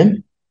பண்றாரு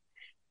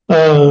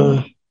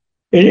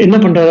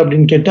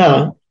அப்படின்னு கேட்டா,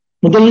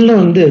 முதல்ல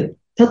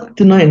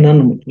தத்துனா என்னன்னு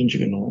நம்ம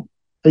புரிஞ்சுக்கணும்.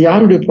 அது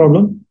யாருடைய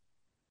ப்ராப்ளம்?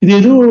 இது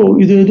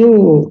ஏதோ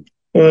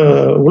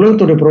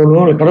உலகத்துடைய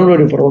ப்ராப்ளம்,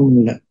 கடவுளுடைய ப்ராப்ளம்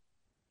இல்லை.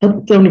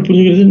 தத்து அப்படி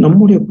புரிஞ்சுக்கிறது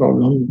நம்முடைய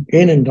ப்ராப்ளம்.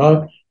 ஏனென்றால்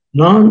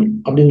நான்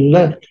அப்படின்னு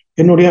இல்லை,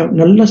 என்னுடைய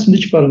நல்லா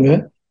சிந்திச்சு பாருங்க,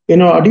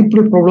 என்னோட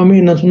அடிப்படை ப்ராப்ளமே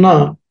என்ன சொன்னா,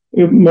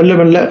 மெல்ல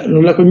மெல்ல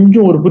நல்லா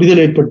கொஞ்சம் ஒரு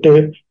புரிதல் ஏற்பட்டு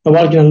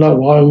வாழ்க்கை நல்லா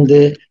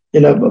வாழ்ந்து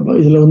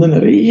இதுல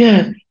நிறைய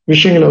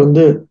விஷயங்களை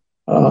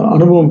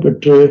அனுபவம்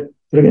பெற்று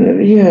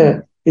நிறைய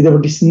இதை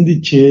பற்றி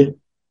சிந்திச்சு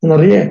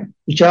நிறைய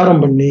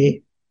விசாரம் பண்ணி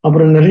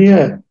அப்புறம் நிறைய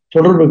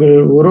தொடர்புகள்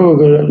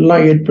உறவுகள்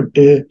எல்லாம்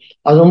ஏற்பட்டு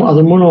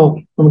அது மூலம்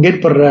நமக்கு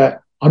ஏற்படுற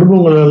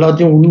அனுபவங்கள்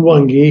எல்லாத்தையும்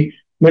உள்வாங்கி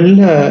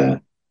மெல்ல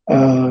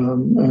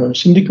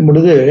சிந்திக்கும்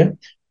பொழுது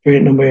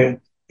நம்ம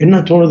என்ன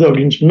தோணுது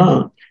அப்படின்னு சொன்னா,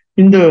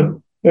 இந்த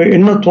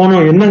என்ன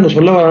தோணும், என்ன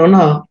சொல்ல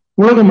வராங்கன்னா,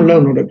 உலகம் இல்ல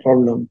உன்னோட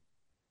ப்ராப்ளம்,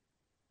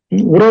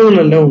 உறவுகள்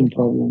இல்ல உன்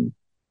ப்ராப்ளம்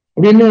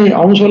அப்படின்னு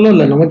அவங்க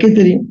சொல்லல, நமக்கே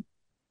தெரியும்.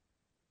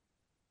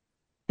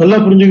 நல்லா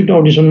புரிஞ்சுக்கிட்டோம்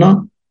அப்படின்னு சொன்னா,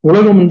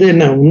 உலகம்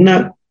என்ன உன்னை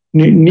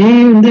நீ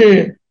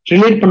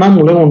ரிலேட் பண்ணாம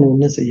உலகம்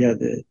ஒண்ணு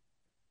செய்யாது.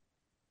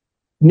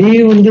 நீ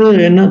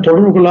என்ன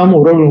தொடர்பு கொள்ளாம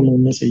உறவு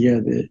ஒண்ணு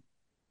செய்யாது.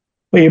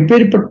 இப்ப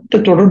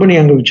எப்பேற்பட்ட தொடர்பு நீ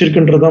அங்க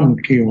வச்சிருக்கின்றதான்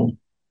முக்கியம்.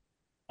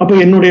 அப்ப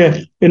என்னுடைய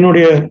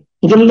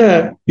முதல்ல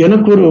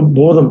எனக்கு ஒரு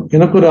போதம்,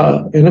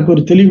 எனக்கு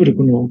ஒரு தெளிவு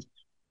இருக்கணும்.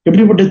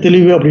 எப்படிப்பட்ட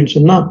தெளிவு அப்படின்னு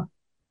சொன்னா,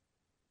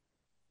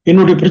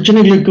 என்னுடைய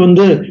பிரச்சனைகளுக்கு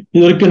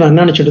இது வரைக்கும் நான்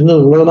என்ன நினைச்சிட்டு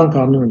இருந்தேன், உலகதான்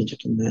காரணம்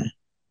நினைச்சிட்டு இருந்தேன்.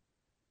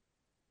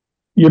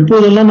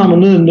 எப்போதெல்லாம் நாம்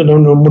இந்த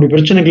நம்முடைய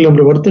பிரச்சனைகள்,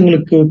 நம்முடைய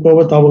வருத்தங்களுக்கு,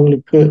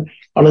 கோபத்தாபங்களுக்கு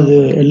அல்லது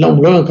எல்லாம்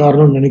உலகம்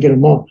காரணம்னு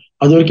நினைக்கிறோமோ,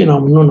 அது வரைக்கும்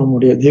நாம் இன்னும்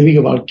நம்முடைய தெய்வீக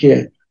வாழ்க்கையை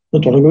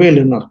தொடங்கவே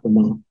இல்லைன்னு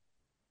அர்த்தமா.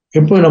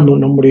 எப்போ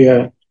நம்முடைய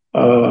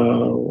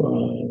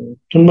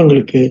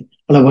துன்பங்களுக்கு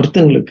அல்ல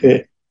வருத்தங்களுக்கு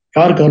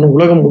யார் காரணம்,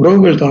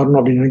 உறவுகள் காரணம்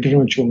அப்படின்னு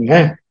நினைக்கிறோம்னு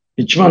வச்சுக்கோங்களேன்,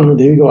 நிச்சயமா நம்ம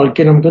தெய்வீக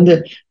வாழ்க்கையை நமக்கு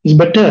இஸ்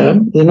பெட்டர்.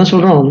 என்ன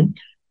சொல்றோம்,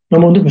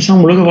 நம்ம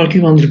பேசாம உலக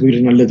வாழ்க்கையை வாழ்ந்துட்டு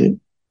போயிடு நல்லது.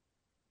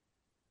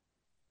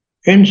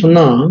 ஏன்னு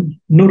சொன்னா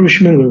இன்னொரு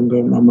விஷயம்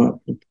நம்ம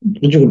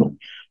புரிஞ்சுக்கணும்.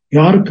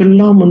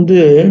 யாருக்கெல்லாம்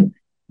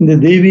இந்த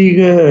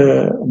தெய்வீக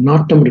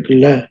நாட்டம்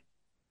இருக்குல்ல,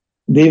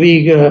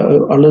 தெய்வீக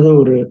அல்லது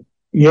ஒரு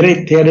இறை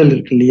தேடல்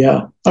இருக்கு இல்லையா,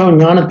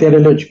 ஞான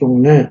தேடல்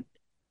வச்சுக்கோங்களேன்,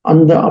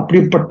 அந்த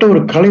அப்படிப்பட்ட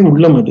ஒரு கலை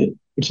உள்ளம் அது.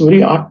 இட்ஸ் வெரி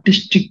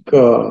ஆர்டிஸ்டிக்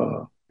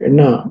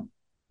என்ன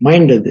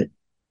மைண்ட் அது.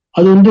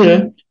 அது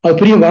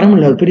பெரிய வரம்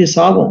இல்லை, அது பெரிய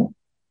சாபம்.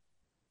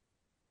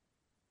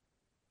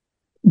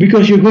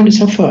 Because you going to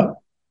suffer.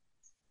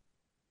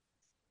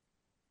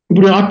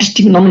 இப்படி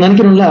ஆர்டிஸ்டிக் நம்ம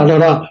நினைக்கிறோம்ல,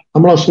 அடடா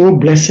நம்மளா சோ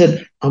பிளஸட்,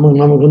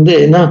 நமக்கு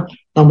என்ன,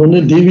 நம்ம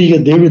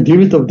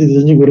தெய்வத்தை பத்தி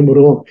தெரிஞ்சு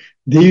விரும்புறோம்,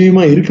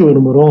 தெய்வீகமா இருக்க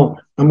விரும்புறோம்,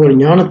 நம்ம ஒரு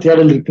ஞான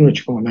தேடல் இருக்குன்னு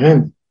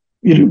வச்சுக்கோங்களேன்.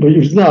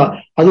 இருந்தா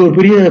அது ஒரு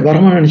பெரிய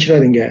வரமா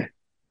நினைச்சிடாதீங்க.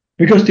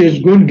 Because it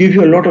is going to give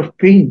you a lot of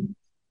pain.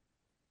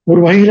 ஒரு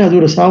வகையில அது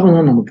ஒரு சாபம்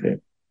தான் நமக்கு.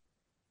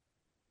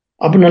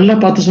 அப்ப நல்லா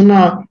பார்த்து சொன்னா,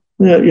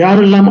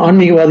 யாரெல்லாம்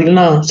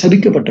ஆன்மீகவாதிகள்னா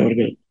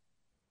சபிக்கப்பட்டவர்கள்.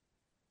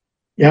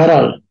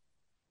 யாரால்?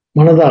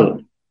 மனதால்.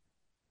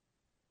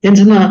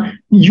 ஏன்னு சொன்னா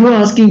you are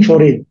asking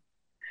for it.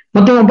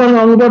 மற்றவங்க பாருங்க,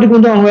 அவங்க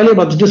பாட்டுக்கு அவங்க வேலையை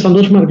பார்த்துட்டு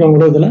சந்தோஷமா இருக்காங்க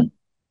உலகத்துல.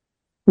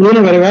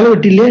 வேற வேலை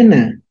வெட்டி இல்லையா என்ன?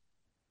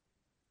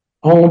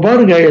 அவங்க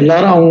பாருங்க,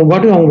 எல்லாரும் அவங்க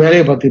பாட்டுக்கு அவங்க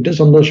வேலையை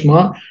பார்த்துக்கிட்டு சந்தோஷமா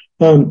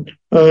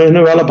என்ன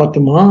வேலை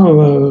பார்த்தோமா,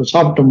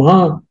 சாப்பிட்டோமா,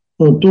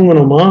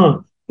 தூங்கணுமா,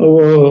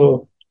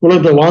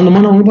 உலகத்தை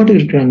வாழ்ந்தோமான்னு அவங்க பாட்டுக்கு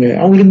இருக்கிறாங்க.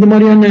 அவங்களுக்கு இந்த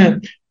மாதிரியான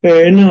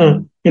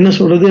என்ன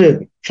சொல்றது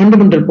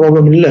ஃபண்டமெண்டல்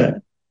ப்ராப்ளம் இல்லை.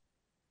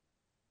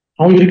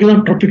 அவங்க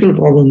இருக்கலாம் ட்ராபிக்கல்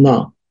ப்ராப்ளம்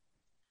தான்.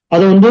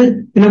 அதை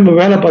நம்ம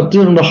வேலை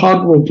பார்த்து நம்ம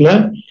ஹார்ட் ஒர்க்ல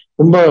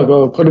ரொம்ப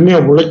கடுமையா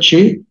உழைச்சி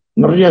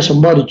நிறைய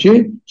சம்பாதிச்சு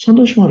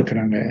சந்தோஷமா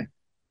இருக்கிறாங்க.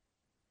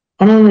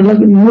 ஆனா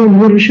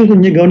இன்னொரு விஷயம்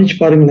கொஞ்சம் கவனிச்சு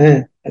பாருங்களேன்.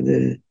 அது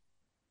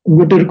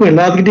உங்ககிட்ட இருக்கும்,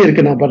 எல்லாத்துக்கிட்டே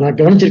இருக்கு. நான்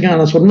கவனிச்சிருக்கேன்.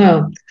 ஆனா சொன்னா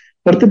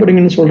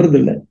வருத்தப்படுங்கன்னு சொல்றது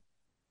இல்லை.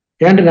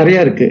 ஏன்ட்டு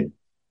நிறைய இருக்கு.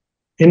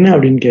 என்ன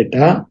அப்படின்னு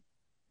கேட்டா,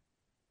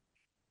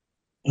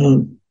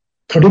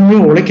 கடுமையா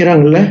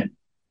உழைக்கிறாங்கல்ல,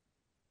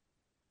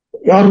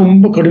 யார்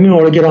ரொம்ப கடுமையா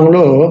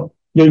உழைக்கிறாங்களோ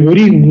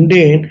வெரி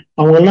முண்டேன்,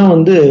 அவங்க எல்லாம்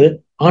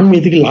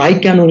ஆன்மீகத்துக்கு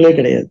லாய்க்கானவங்களே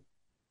கிடையாது.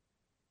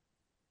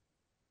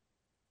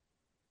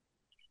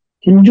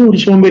 கொஞ்சம் ஒரு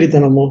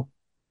சோம்பேறித்தனமோ,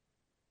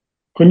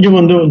 கொஞ்சம்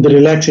இந்த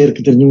ரிலாக்ஸ்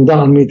இருக்கு தெரிஞ்சவங்க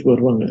தான் ஆன்மீகத்துக்கு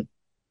வருவாங்க.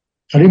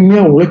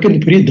 கடுமையா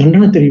உழைக்கிறது பெரிய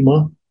தண்டனை தெரியுமா?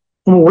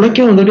 நம்ம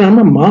உழைக்க வந்துட்டு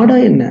நம்ம மாடா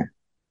என்ன?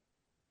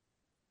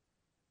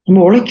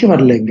 நம்ம உழைக்க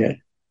வரல. இங்க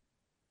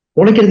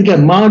உழைக்கிறதுக்கு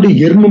மாடு,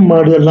 எருமம்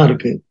மாடு எல்லாம்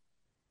இருக்கு.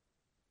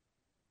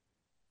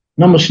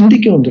 நம்ம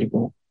சிந்திக்க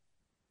வந்திருக்கோம்.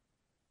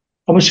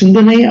 அப்ப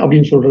சிந்தனை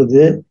அப்படின்னு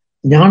சொல்றது,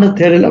 ஞான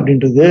தேடல்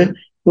அப்படின்றது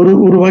ஒரு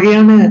ஒரு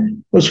வகையான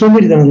ஒரு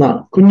சோம்பேறித்தனம் தான்.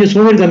 கொஞ்சம்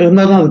சோம்பேறித்தனம்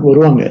இருந்தா தான் அதுக்கு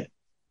வருவாங்க.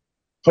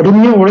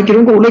 கடுமையா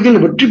உழைக்கிறவங்க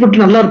உலகில் வெற்றி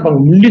பெற்று நல்லா இருப்பாங்க,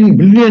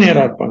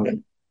 பில்லியனேரா இருப்பாங்க.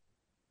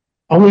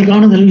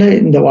 அவங்களுக்கானதல்ல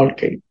இந்த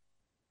வாழ்க்கை.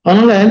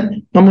 அதனால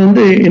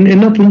நம்ம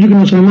என்ன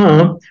புரிஞ்சுக்கணும் சொன்னா,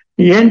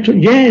 ஏன்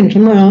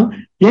சொன்னா,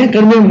 ஏன்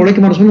கடுமையா உழைக்க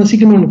மாட்டோம் சொன்னா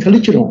சீக்கிரமா நம்ம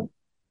கழிச்சிடும்.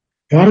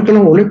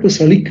 யாருக்கெல்லாம் உழைப்பு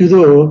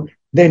சலிக்குதோ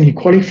then he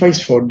qualifies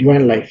for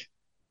divine life.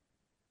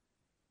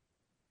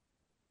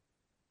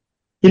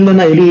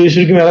 இல்லைன்னா 70 வயசு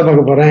வரைக்கும் வேலை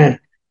பார்க்க போறேன்,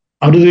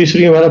 60 வயசு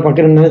வரைக்கும் வேலை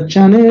பார்க்கறேன்னு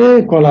நினைச்சானே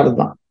கோளாறு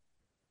தான்.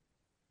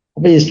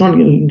 அப்ப is not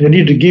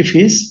ready to give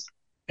his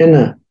என்ன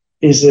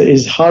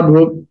is hard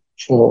work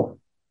for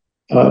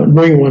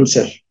knowing one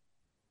self.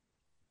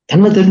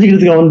 தன்னை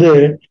தெரிஞ்சுக்கிறதுக்கு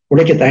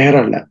உழைக்க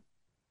தயாரா இல்லை.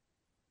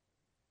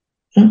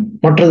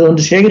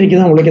 மற்றதை சேகரிக்க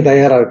தான் உழைக்க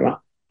தயாரா இருக்கலாம்.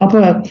 அப்ப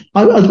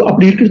அது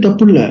அப்படி இருக்கிறது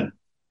தப்பு இல்லை.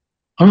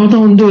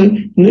 ஆனால்தான்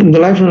இந்த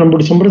லைஃப்ல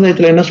நம்மளுடைய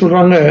சம்பிரதாயத்துல என்ன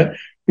சொல்றாங்க,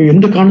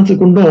 எந்த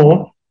காரணத்துக்கு கொண்டும்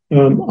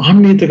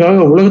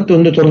ஆன்மீகத்துக்காக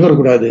உலகத்தை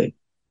தொடரக்கூடாது.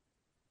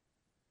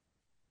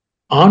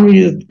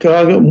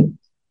 ஆன்மீகத்துக்காக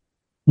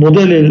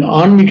முதலில்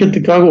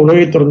ஆன்மீகத்துக்காக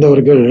உலகை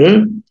திறந்தவர்கள்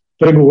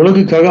பிறகு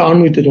உலகுக்காக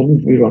ஆன்மீகத்தை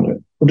தொடர்ந்து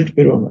விட்டுட்டு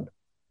போயிடுவாங்க.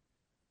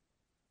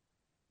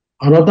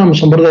 அதனால்தான்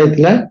நம்ம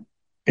சம்பிரதாயத்துல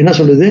என்ன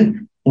சொல்லுது,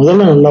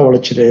 முதல்ல நல்லா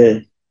உழைச்சிரு,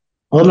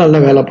 முதல்ல நல்லா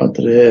வேலை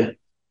பார்த்துரு,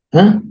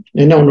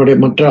 என்ன உன்னுடைய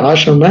மற்ற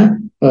ஆசிரம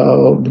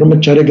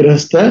பிரம்மச்சாரி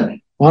கிரகஸ்த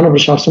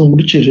வானபிரச ஆசிரமம்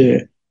முடிச்சிரு,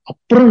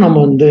 அப்புறம்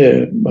நம்ம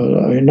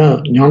என்ன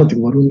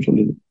ஞானத்துக்கு வரும்னு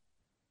சொல்லுது.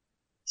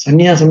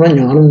 சன்னியாசம்னா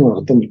ஞானம்னு ஒரு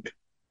அர்த்தம் இருக்கு.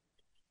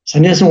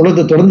 சன்னியாசம்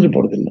உலகத்தை தொடர்ந்துட்டு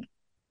போறது இல்லை,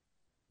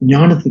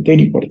 ஞானத்தை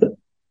தேடி போறது.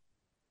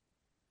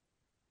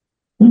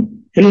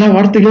 எல்லா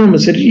வார்த்தைகளும்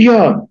நம்ம சரியா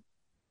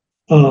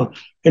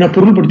என்ன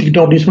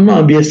பொருள்படுத்திக்கிட்டோம் அப்படின்னு சொன்னா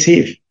we are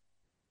safe.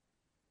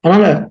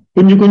 அதனால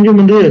கொஞ்சம் கொஞ்சம்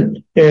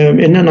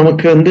என்ன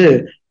நமக்கு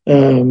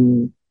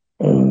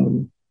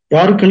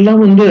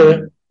யாருக்கெல்லாம்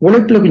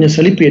உழைப்புல கொஞ்சம்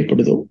சலிப்பு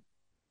ஏற்படுதோ,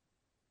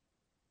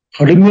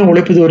 கடுமையா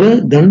உழைப்பது ஒரு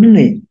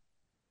தண்டனை.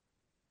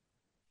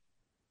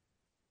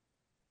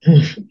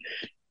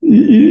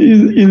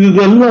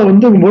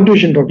 இதெல்லாம்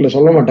மோட்டிவேஷன் டாக்ல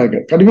சொல்ல மாட்டாங்க,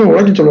 கடுமையா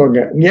உழைக்க சொல்லுவாங்க.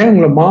 ஏன்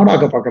உங்களை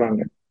மாடாக்க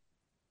பாக்குறாங்க?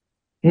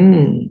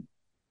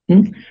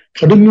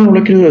 கடுமையா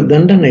உழைக்கிறது ஒரு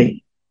தண்டனை,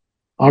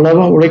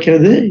 அளவா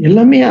உழைக்கிறது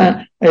எல்லாமே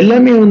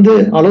எல்லாமே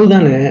அளவு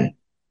தானே,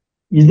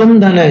 இதம்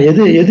தானே.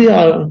 எது எது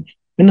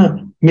என்ன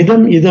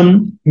மிதம், இதம்,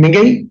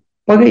 மிகை,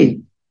 பகை.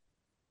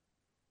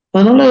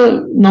 அதனால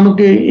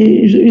நமக்கு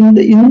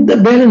இந்த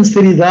பேலன்ஸ்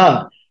தெரியுதா,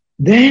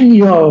 then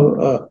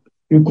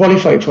you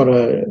qualify for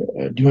a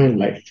divine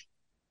life.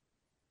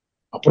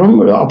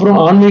 அப்புறம்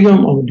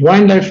ஆன்மீகம்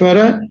டிவைன் லைஃப் வேற,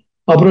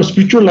 அப்புறம்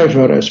ஸ்பிரிச்சுவல் லைஃப்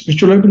வேற.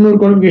 ஸ்பிரிச்சுவல் லைஃப்னு ஒரு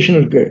குவாலிஃபிகேஷன்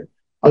இருக்கு.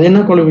 அது என்ன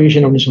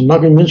குவாலிஃபிகேஷன் அப்படின்னு சொன்னா,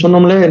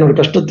 சொன்னோம்ல, என்னோட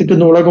கஷ்டத்துக்கு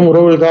இந்த உலகம்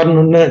உறவுகள்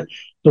காரணம்னு.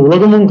 இந்த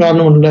உலகமும்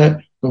காரணம் இல்லை,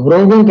 இந்த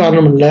உறவுகளும்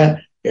காரணம் இல்லை.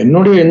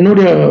 என்னுடைய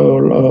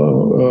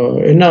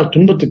என்ன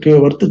துன்பத்துக்கு,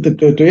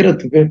 வருத்தத்துக்கு,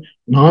 துயரத்துக்கு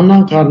நான்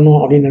தான் காரணம்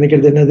அப்படின்னு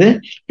நினைக்கிறது என்னது,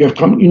 you have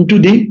come into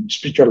the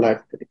spiritual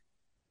life.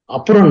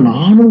 அப்புறம்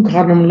நானும்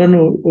காரணம் இல்லைன்னு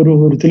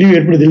ஒரு தெளிவு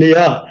ஏற்படுது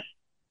இல்லையா,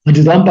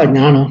 அதுதான்ப்பா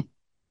ஞானம்.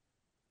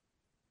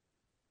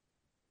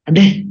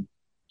 அடே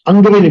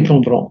அங்கவே நிற்போம்.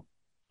 அப்புறம்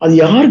அது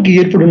யாருக்கு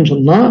ஏற்படும்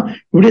சொன்னா,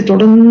 இப்படியே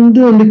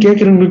தொடர்ந்து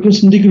கேட்கிறவங்களுக்கும்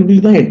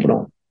சிந்திக்கிறவங்களுக்கு தான்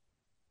ஏற்படும்.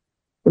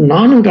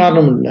 நானும்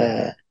காரணம் இல்லை.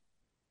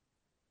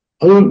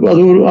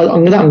 அது ஒரு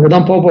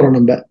அங்கதான் போறோம்.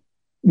 நம்ம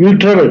வில்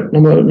டிராவல்,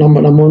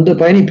 நம்ம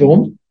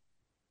பயணிப்போம்.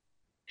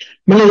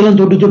 மேல இதெல்லாம்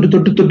தொட்டு தொட்டு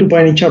தொட்டு தொட்டு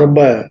பயணிச்சா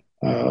ரொம்ப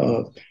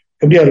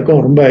எப்படியா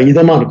இருக்கும், ரொம்ப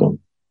இதமா இருக்கும்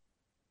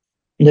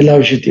எல்லா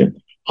விஷயத்தையும்.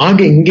 ஆக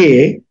இங்கே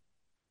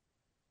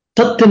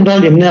தத்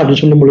என்றால் என்ன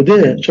அப்படின்னு சொல்லும் பொழுது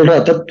சொல்ற,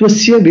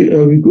 தத்துவசிய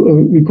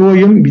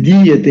விகோயம்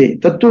விதீயத்தை.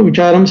 தத்துவ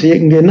விசாரம் செய்ய,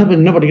 இங்க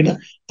என்ன படிக்கிற,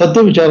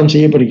 தத்துவ விசாரம்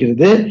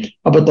செய்யப்படுகிறது.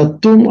 அப்ப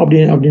தத்துவம்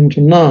அப்படின்னு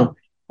சொன்னா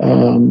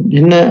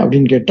என்ன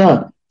அப்படின்னு கேட்டா,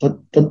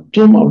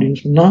 தத்துவம் அப்படின்னு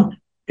சொன்னா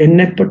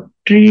என்னை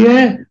பற்றிய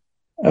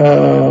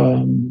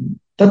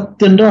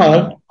தத்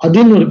என்றால்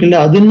அதுன்னு இருக்குல்ல,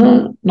 அதுன்னா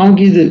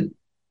நமக்கு இது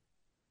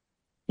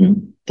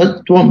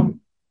தத்துவம்.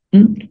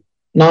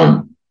 நான்,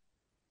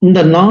 இந்த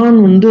நான்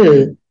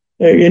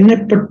என்னை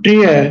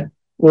பற்றிய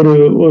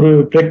ஒரு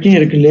பிரச்சனை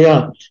இருக்கு இல்லையா,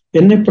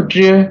 என்னை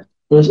பற்றிய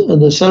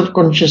அந்த செல்ஃப்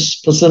கான்சியஸ்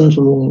பர்சன்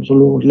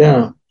சொல்லுவோம் இல்லையா,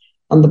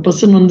 அந்த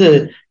பர்சன் வந்து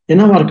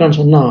என்னவா இருக்கான்னு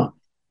சொன்னா,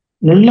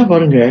 நல்லா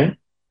பாருங்க,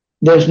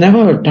 there's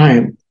never a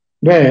time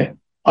where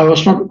I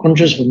was not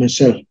conscious of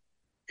myself.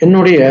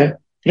 என்னுடைய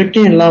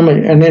பிரச்சனை இல்லாம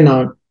என்னை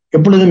நான்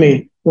எப்பொழுதுமே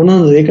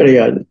உணர்ந்ததே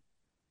கிடையாது.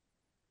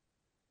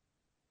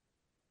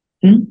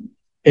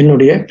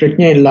 என்னுடைய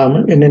பிரச்சனை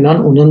இல்லாமல் என்னை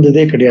நான்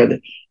உணர்ந்ததே கிடையாது.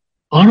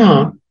 ஆனா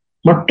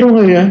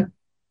மற்றவங்க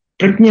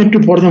பிரச்சனையற்று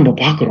போறதை நம்ம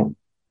பாக்குறோம்.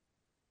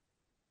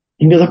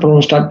 இங்கதான்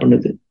ப்ராப்ளம் ஸ்டார்ட்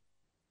பண்ணுது.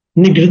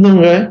 இன்னைக்கு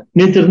இருந்தவங்க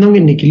நேற்று இருந்தவங்க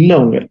இன்னைக்கு இல்லை.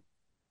 அவங்க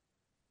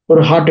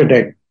ஒரு ஹார்ட்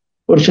அட்டாக்,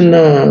 ஒரு சின்ன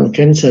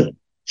கேன்சர்,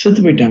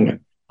 செத்து போயிட்டாங்க.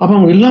 அப்ப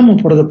அவங்க இல்லாம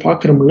போறதை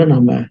பாக்குறோம்ல,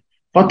 நாம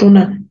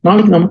பார்த்தோன்னே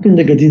நாளைக்கு நமக்கு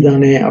இந்த கதி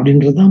தானே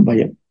அப்படின்றதுதான்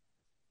பயம்.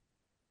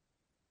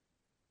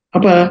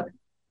 அப்ப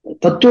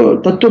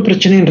தத்துவ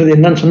பிரச்சனைன்றது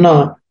என்னன்னு சொன்னா,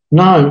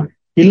 நான்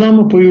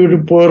இல்லாம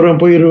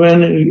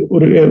போயிடுவேன்னு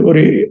ஒரு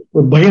ஒரு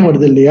பயம்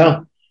வருது இல்லையா,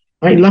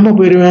 நான் இல்லாம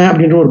போயிடுவேன்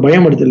அப்படின்ற ஒரு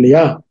பயம் வருது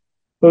இல்லையா.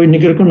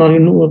 இன்னைக்கு இருக்கும் நான்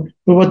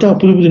இன்னும் பார்த்தா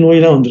புது புது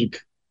நோயெல்லாம் வந்திருக்கு.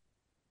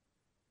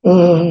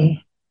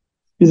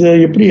 இதை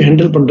எப்படி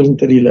ஹேண்டில்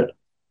பண்றதுன்னு தெரியல.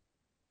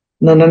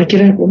 நான்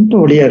நினைக்கிறேன் ரொம்ப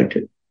வழியா இருக்கு.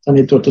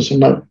 தனித்துவத்தை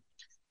சொன்னார்.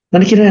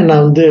 நினைக்கிறேன்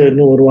நான் வந்து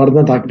இன்னும் ஒரு வாரம்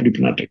தான் தாக்கு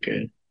பிடிப்பினாட்டு இருக்கு.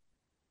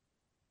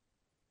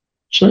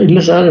 இல்ல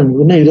சார்,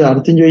 என்ன இது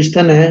 65 வயசு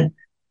தானே.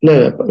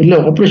 இல்ல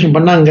ஆப்ரேஷன்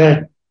பண்ணாங்க,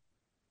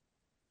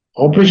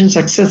 ஆப்ரேஷன்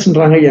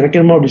சக்சஸ்ன்றாங்க. எனக்கு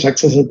என்னமோ அப்படி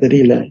சக்சஸ்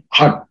தெரியல.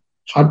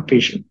 ஹார்ட்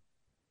பேஷண்ட்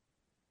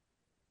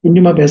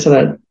இன்னுமா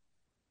பேசுறாரு.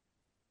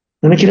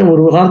 நினைக்கிறேன்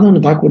ஒரு வாரம்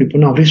தான் தாக்கு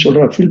பிடிப்புன்னு அப்படியே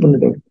சொல்றாரு. ஃபீல்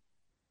பண்ணுது.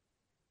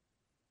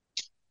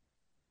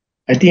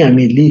 I think I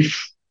May leave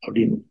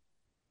அப்படின்னு.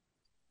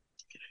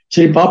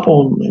 சரி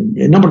பார்ப்போம்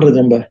என்ன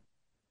பண்றது.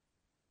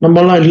 நம்ம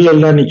எல்லாம்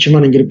இல்ல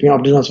நிச்சயமா நீங்க இருப்பீங்க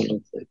அப்படிதான்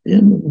சொல்றது.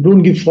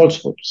 Don't give false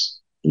hopes.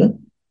 இல்ல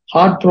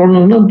ஹார்ட்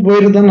ப்ராப்ளம்னா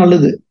போயிருந்தா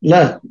நல்லது இல்ல.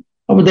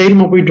 அப்ப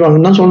தைரியமா போயிட்டு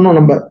வாங்கன்னு தான் சொல்லணும்.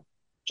 நம்ம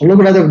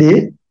சொல்லக்கூடாது அப்படி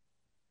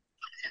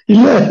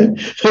இல்ல.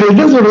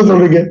 என்ன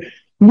சொல்றீங்க,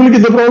 உங்களுக்கு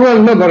இந்த ப்ராப்ளம்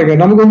இல்ல பாருங்க.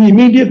 நமக்கு வந்து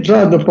இமீடியட்டா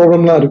அந்த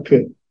ப்ராப்ளம்லாம் இருக்கு.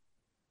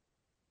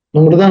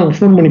 நம்மகிட்ட தான்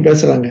ஃபோன் பண்ணி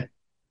பேசுறாங்க,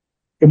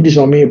 எப்படி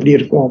சுவாமி எப்படி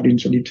இருக்கும்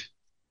அப்படின்னு சொல்லிட்டு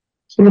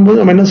சொல்லும்போது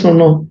நம்ம என்ன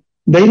சொன்னோம்,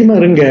 தைரியமா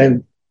இருங்க.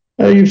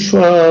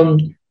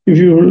 if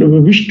you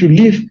wish to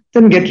leave,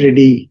 then get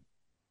ready.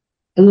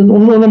 அது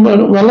ஒன்றும் நம்ம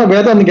நல்லா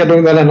வேதாந்தம்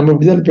கேட்டவங்க தானே, நம்ம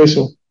இப்படிதான்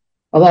பேசுவோம்.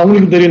 அதான்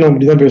அவங்களுக்கு தெரியும் நம்ம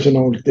இப்படிதான் பேசணும்,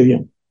 அவங்களுக்கு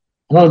தெரியும்.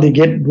 அதனால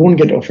don't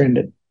get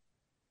offended.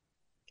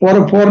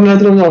 போற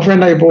நேரத்துல வந்து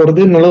அஃபெண்ட் ஆகி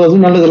போறது நல்லது,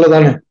 அதுவும் நல்லது இல்லை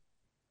தானே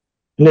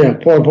இல்லையா.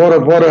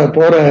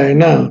 போற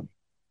என்ன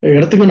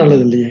இடத்துக்கும்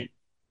நல்லது இல்லையே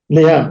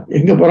இல்லையா.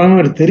 எங்க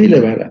போறாங்கன்னு தெரியல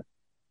வேற.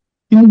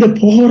 இந்த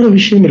போற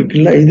விஷயம்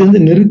இருக்குல்ல, இது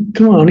வந்து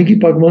நெருக்கமா அணுகி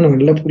பார்க்கும்போது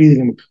நமக்கு நல்லா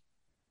புரியுது நமக்கு.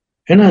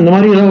 ஏன்னா இந்த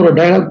மாதிரி ஏதாவது ஒரு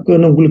டயலாக்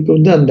உங்களுக்கு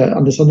வந்து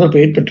அந்த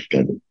சந்தர்ப்பம்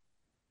ஏற்பட்டிருக்காது.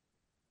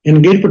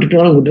 எனக்கு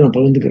ஏற்பட்டுட்டாலும் உங்கள்கிட்ட நான்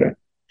பகிர்ந்துக்கிறேன்.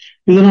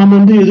 இதை நாம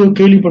வந்து ஏதோ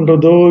கேள்வி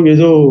பண்றதோ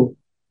ஏதோ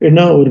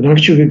என்ன ஒரு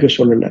நகைச்சுவைக்கு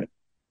சொல்லல.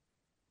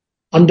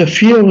 அந்த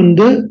ஃபியர்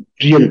வந்து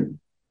ரியல்.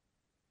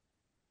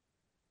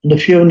 அந்த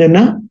ஃபியர் வந்து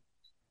என்ன,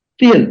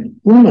 ரியல்,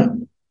 உண்மை,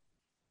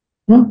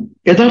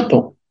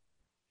 யதார்த்தம்.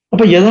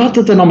 அப்ப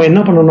யதார்த்தத்தை நம்ம என்ன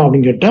பண்ணணும்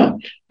அப்படின்னு கேட்டா,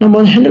 நம்ம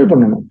வந்து ஹேண்டில்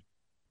பண்ணணும்.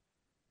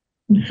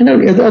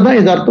 அதான்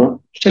யதார்த்தம்,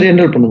 சரி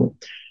ஹேண்டில் பண்ணுவோம்.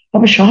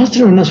 அப்ப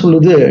சாஸ்திரம் என்ன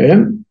சொல்லுது,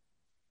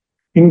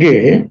 இங்கே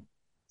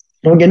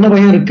நமக்கு என்ன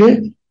பயம் இருக்கு,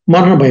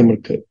 மரண பயம்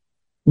இருக்கு.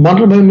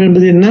 மரண பயம்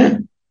என்பது என்ன,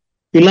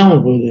 இல்லாம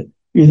போகுது.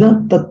 இதுதான்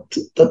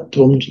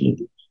தத்துவம்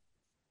சொல்லுது.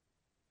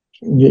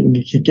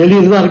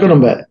 கேள்விதான் இருக்கும்.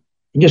 நம்ம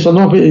இங்க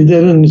சொன்னோம் இது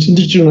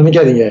சிந்திச்சு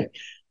நினைக்காதீங்க.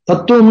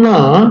 தத்துவம்னா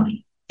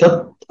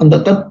அந்த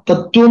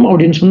தத்துவம்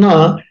அப்படின்னு சொன்னா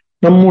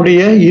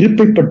நம்முடைய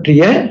இருப்பை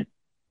பற்றிய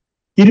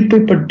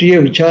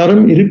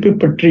விசாரம், இருப்பை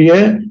பற்றிய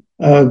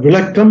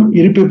விளக்கம்,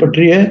 இருப்பை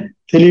பற்றிய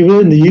தெளிவு.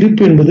 இந்த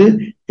இருப்பு என்பது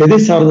எதை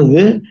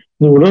சார்ந்தது,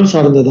 இந்த உடல்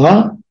சார்ந்ததா,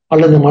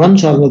 அல்லது மனம்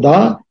சார்ந்ததா,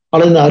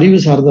 அல்லது அறிவு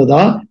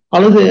சார்ந்ததா,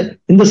 அல்லது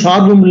இந்த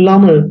சார்பும்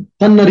இல்லாமல்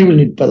தன்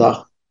அறிவில் நிற்பதா.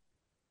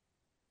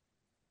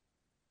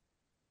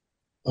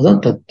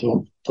 அதான்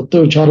தத்துவம்.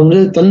 தத்துவ விசாரம்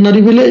தன்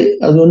அறிவிலே.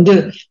 அது வந்து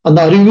அந்த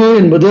அறிவு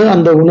என்பது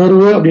அந்த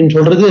உணர்வு அப்படின்னு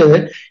சொல்றது,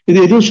 இது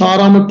எதுவும்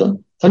சாராம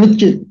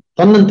தனிச்சு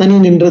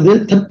தன்னன் நின்றது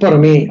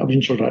தற்பரமே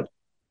அப்படின்னு சொல்றாரு.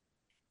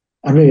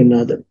 அணு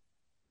என்னது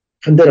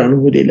அந்த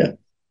அனுபூதியில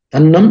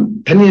தன்னம்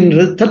தனி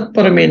என்றது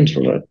தற்பரமேன்னு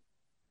சொல்றாரு.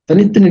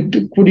 தனித்து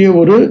நிற்கக்கூடிய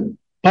ஒரு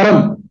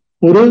பரம்,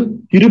 ஒரு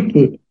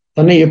இருப்பு,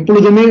 தன்னை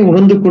எப்பொழுதுமே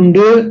உணர்ந்து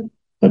கொண்டு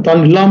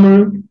தான்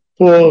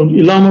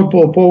இல்லாமல்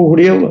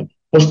போகக்கூடிய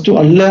வஸ்து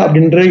அல்ல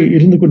அப்படின்ற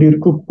இருந்து கொண்டு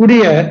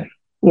இருக்கக்கூடிய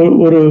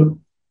ஒரு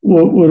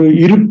ஒரு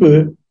இருப்பு,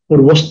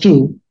 ஒரு வஸ்து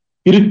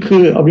இருக்கு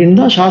அப்படின்னு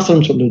தான்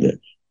சாஸ்திரம் சொல்லுது.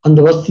 அந்த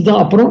வஸ்து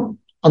தான் அப்புறம்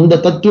அந்த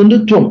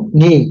தத்துவம்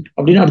நீ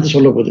அப்படின்னு அடுத்து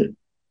சொல்ல போகுது.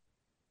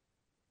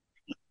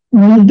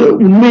 இந்த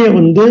உண்மையை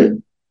வந்து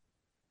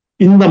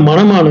இந்த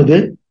மனமானது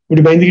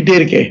இப்படி பயந்துகிட்டே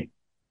இருக்கே,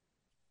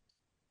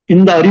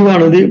 இந்த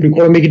அறிவானது இப்படி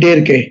குழம்பிக்கிட்டே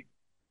இருக்கே,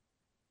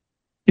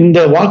 இந்த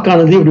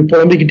வாக்கானது இப்படி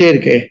புலம்பிக்கிட்டே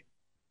இருக்கே,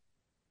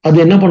 அது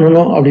என்ன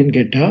பண்ணணும் அப்படின்னு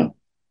கேட்டா,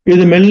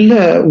 இது மெல்ல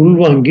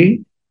உள்வாங்கி,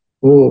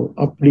 ஓ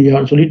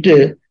அப்படியான்னு சொல்லிட்டு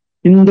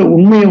இந்த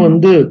உண்மையை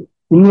வந்து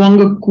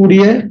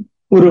உள்வாங்கக்கூடிய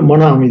ஒரு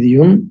மன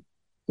அமைதியும்,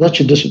 அதான்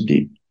சித்த சுத்தி,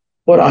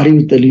 ஒரு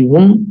அறிவு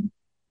தெளிவும்,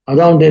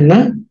 அதான் வந்து என்ன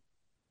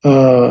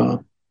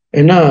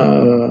என்ன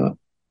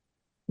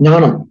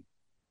ஞானம்.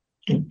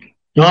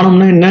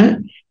 ஞானம்னா என்ன?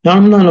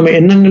 ஞானம்னா நம்ம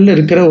எண்ணங்கள்ல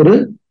இருக்கிற ஒரு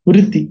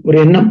விருத்தி, ஒரு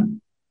எண்ணம்,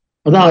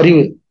 அதான்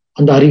அறிவு.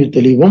 அந்த அறிவு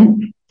தெளிவும்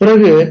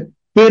பிறகு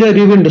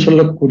பேரறிவு என்று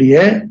சொல்லக்கூடிய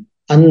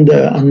அந்த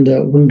அந்த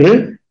ஒன்று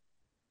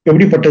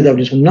எப்படிப்பட்டது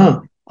அப்படின்னு சொன்னா,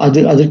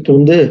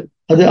 அதற்கு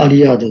அது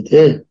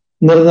அழியாதது,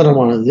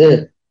 நிரந்தரமானது,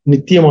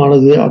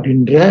 நித்தியமானது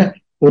அப்படின்ற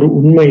ஒரு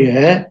உண்மைய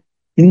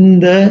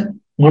இந்த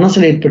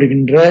மனசுல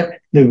ஏற்படுகின்ற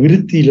இந்த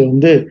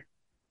விருத்தியில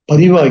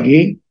பதிவாகி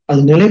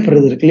அது நிலை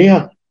பெறது இருக்கு இல்லையா,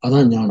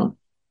 அதான் ஞானம்.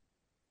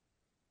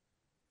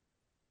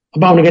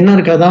 அப்ப அவனுக்கு என்ன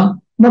இருக்காதான்?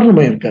 மரண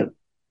பயம் இருக்காது,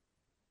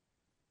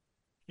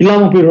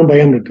 இல்லாம போயிடும்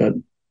பயம் இருக்காது.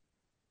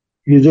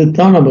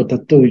 இதுதான் நம்ம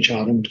தத்துவ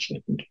விசாரம்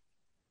சொல்கின்றோம்.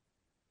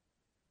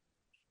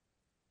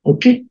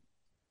 ஓகே,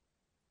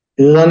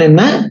 இதுதான்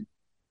என்ன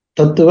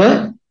தத்துவ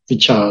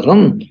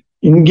விசாரம்.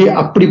 இங்கே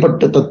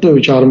அப்படிப்பட்ட தத்துவ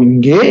விசாரம்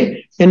இங்கே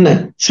என்ன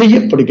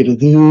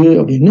செய்யப்படுகிறது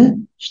அப்படின்னு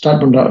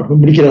ஸ்டார்ட் பண்றார்,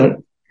 முடிக்கிறார்.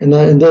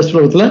 என்ன, எந்த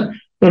ஸ்லோகத்துல?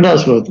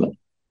 2வது ஸ்லோகத்துல.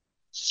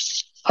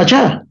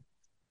 ஆச்சா?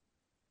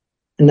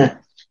 என்ன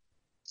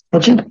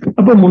ஆச்சு?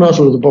 அப்ப 3வது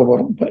ஸ்லோகத்துக்கு போக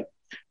போறோம்.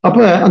 அப்ப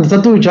அந்த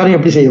தத்துவ விசாரம்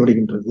எப்படி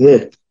செய்யப்படுகின்றது?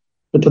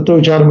 தத்துவ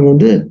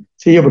விசாரம்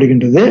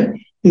செய்யப்படுகின்றது.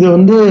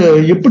 இது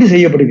எப்படி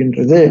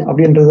செய்யப்படுகின்றது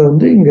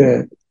அப்படின்றத இங்க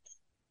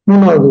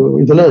 3வது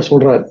இதுல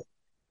சொல்றாரு.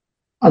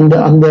 அந்த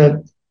அந்த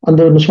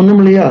அந்த சொன்னோம்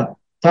இல்லையா,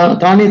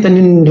 தானே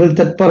தன்னின்றது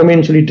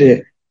தற்பரமேன்னு சொல்லிட்டு,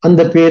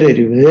 அந்த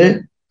பேரறிவு,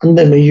 அந்த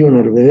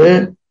மெய்யுணர்வு,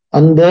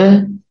 அந்த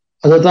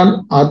அதைத்தான்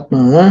ஆத்ம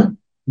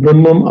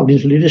பிரம்மம்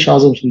அப்படின்னு சொல்லிட்டு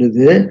சாசம்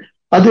சொல்லுது.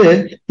 அது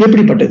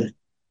எப்படிப்பட்டது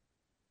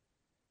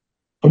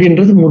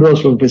அப்படின்றது 3வது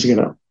ஸ்லோகம்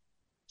பேசுகிறார்.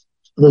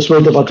 அந்த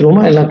ஸ்லோகத்தை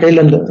பார்த்துருவோமா? எல்லாம்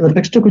கையில அந்த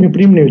டெக்ஸ்ட்டை கொஞ்சம்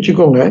ப்ரீம் பண்ணி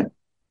வச்சுக்கோங்க.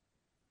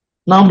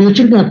 நான் அப்படி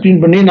வச்சிருக்கேன்,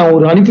 ப்ரீம் பண்ணி நான்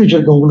ஒரு அனுப்பி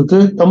வச்சிருக்கேன் உங்களுக்கு.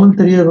 தமிழ்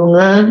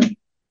தெரியறவங்க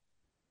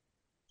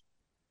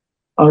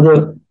அது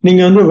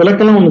நீங்க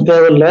விளக்கலாம் ஒண்ணு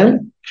தேவையில்லை.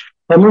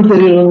 தமிழ்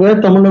தெரியறவங்க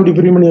தமிழ் அப்படி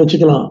ப்ரீம் பண்ணி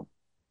வச்சுக்கலாம்.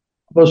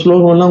 அப்போ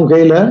ஸ்லோகம் எல்லாம் உங்க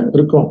கையில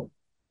இருக்கும்.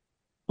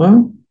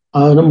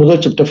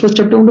 முதல் சாப்டர், ஃபர்ஸ்ட்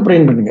சாப்டர்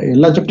ப்ரைன் பண்ணுங்க.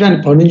 எல்லா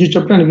சாப்டரும் 15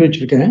 சாப்டர் அனுப்பி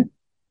வச்சிருக்கேன்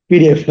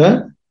பிடிஎஃப்ல.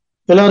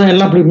 எல்லாரும்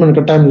எல்லாம் ப்ரீம் பண்ண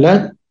கட்டாயம் இல்லை,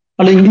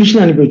 அதில்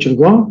இங்கிலீஷ்ல அனுப்பி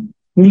வச்சிருக்கோம்.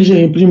 இங்கிலீஷ்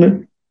ப்ரீம்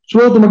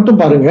ஸ்லோகத்தை மட்டும்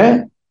பாருங்க,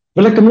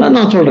 விளக்கம்லாம்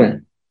நான் சொல்றேன்.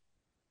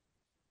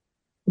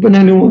 இப்ப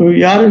நான்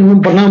யாரும்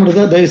இன்னும் பண்ணாம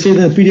இருந்தா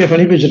தயவுசெய்து பிடிஎஃப்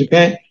அனுப்பி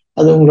வச்சிருக்கேன்,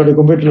 அது உங்களுடைய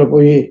கம்ப்யூட்டர்ல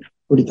போய்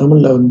இப்படி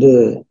தமிழ்ல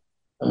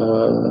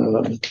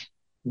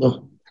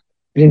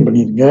கிளீன்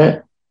பண்ணிருங்க.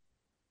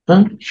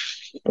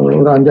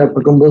 ஒரு 5-6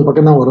 பக்கம் 9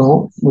 பக்கம் தான் வரும்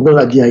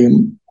முதல் அத்தியாயம்.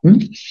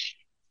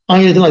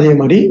 ஆங்கிலத்துல அதே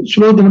மாதிரி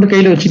ஸ்லோகத்தை மட்டும்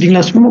கையில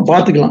வச்சுட்டீங்களா, சும்மா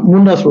பாத்துக்கலாம்.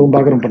 3வது ஸ்லோகம்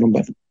பாக்குறோம்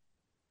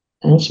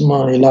நம்ம, சும்மா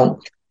எல்லாம்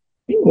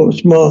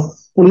சும்மா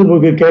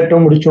பொழுதுபோக்கு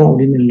கேட்டோம் முடிச்சோம்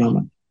அப்படின்னு இல்லாம.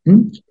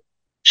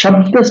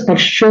 சப்த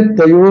ஸ்பர்ஷ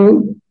தயோ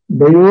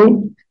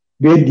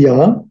வேத்யா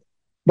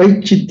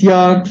வைச்சித்யா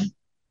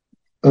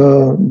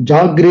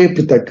ஜாக்ரே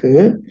பிருத்தக்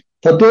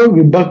தத்தோ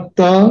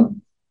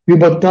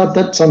விபக்தா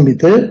தத்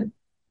சம்வித்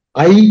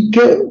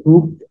ஐக்கிய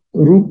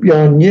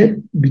ரூப்யான்ய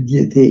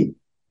வித்யதே.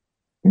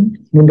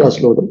 3வது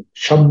ஸ்லோகம்.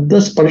 சப்த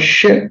ஸ்பர்ஷ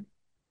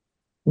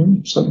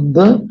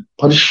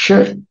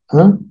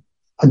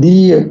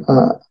அதீய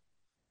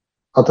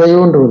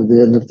அதையோன்ற வருது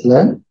அந்த இடத்துல.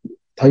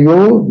 தயோ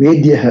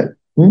வேத்யக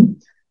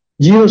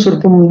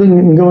ஜீவஸ்வரூபம்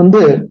இங்க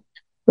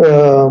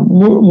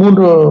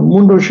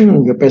மூன்று விஷயம்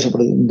இங்க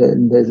பேசப்படுது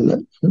இந்த இதுல.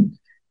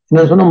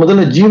 என்ன சொன்னா,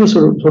 முதல்ல ஜீவ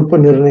சொற்ப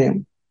நிர்ணயம்,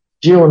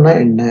 ஜீவன்னா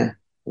என்ன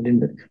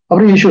அப்படின்ட்டு.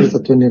 அப்புறம் ஈஸ்வர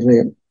தத்துவ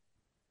நிர்ணயம்,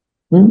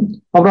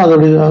 அப்புறம்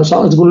அதோடைய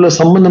அதுக்குள்ள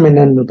சம்பந்தம்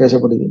என்னன்னு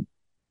பேசப்படுது.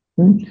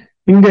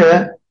 இங்க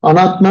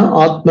அனாத்ம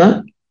ஆத்ம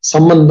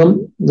சம்பந்தம்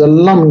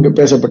இதெல்லாம் இங்க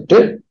பேசப்பட்டு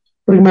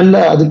மெல்ல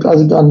அதுக்கு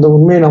அந்த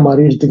உண்மையை நாம்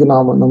அறியறதுக்கு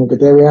நமக்கு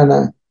தேவையான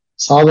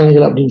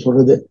சாதனைகள் அப்படின்னு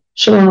சொல்றது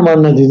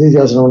சிரவணமான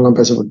நிதித்தியாசனம் எல்லாம்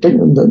பேசப்பட்டு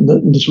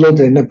இந்த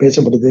ஸ்லோகத்துல என்ன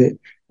பேசப்படுது,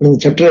 இந்த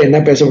சாப்டர்ல என்ன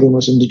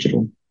பேசப்படுமோ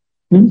சிந்திச்சிருவோம்.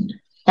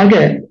 ஆக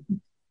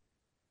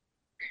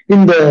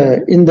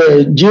இந்த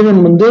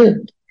ஜீவன்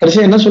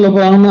கடைசியா என்ன சொல்ல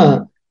போறாங்கன்னா,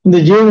 இந்த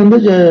ஜீவன்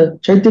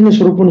சைத்தன்ய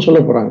சுரூப்புன்னு சொல்ல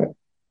போறாங்க,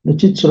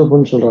 சித்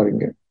சுரூப்புன்னு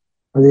சொல்றாங்க.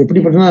 அது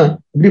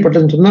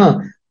எப்படிப்பட்டதுன்னு சொன்னா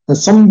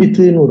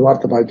சம்பித்துன்னு ஒரு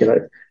வார்த்தை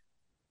பார்க்கிறாரு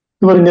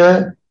இவருங்க.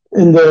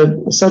 இந்த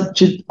சத்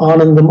சித்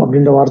ஆனந்தம்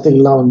அப்படின்ற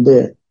வார்த்தைகள்லாம்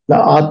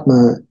ஆத்ம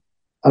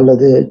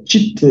அல்லது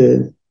சித்து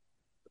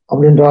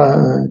அப்படின்ற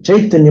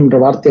சைத்தன்யம்ன்ற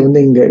வார்த்தை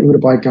இங்க இவர்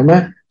பார்க்காம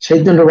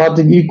சைத்தன்ய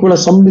வார்த்தைக்கு ஈக்குவலா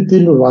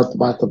சம்பித்துன்னு ஒரு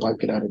வார்த்தை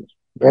பார்க்கிறாரு,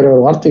 வேற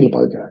ஒரு வார்த்தைகள்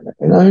பார்க்கிறாங்க.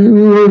 ஏன்னா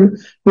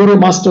ஒரு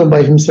மாஸ்டர்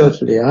பை ஹிம்செல்ஃப்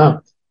இல்லையா,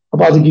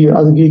 அப்ப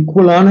அதுக்கு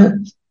ஈக்குவலான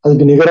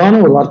அதுக்கு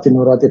நிகரான ஒரு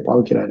வார்த்தையை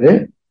பார்க்கிறாரு.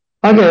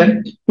 ஆக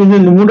இந்த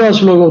 3வது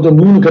ஸ்லோகத்துல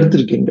 3 கருத்து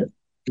இருக்குங்க.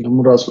 இந்த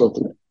 3வது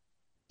ஸ்லோகத்துல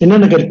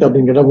என்னென்ன கருத்து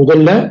அப்படின்னு கேட்டா,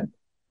 முதல்ல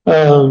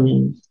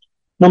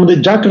நமது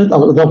ஜாக்கிரதை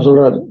அவர்தான்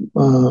சொல்றாரு,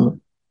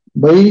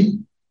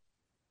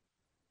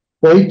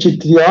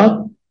 வைச்சித்யா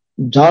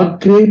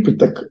ஜாக்ரே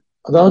பித்தக்.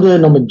 அதாவது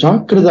நம்ம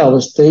ஜாக்கிரத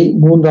அவஸ்தை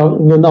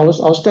 3வது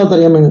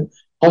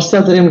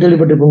அவஸ்தாத்திரியம்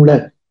கேள்விப்பட்டிருப்போம்ல,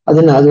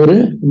 அது ஒரு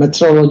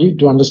methodology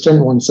to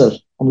understand one self.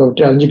 நம்மளை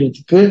விட்டு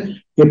அறிஞ்சுக்கிறதுக்கு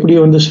எப்படி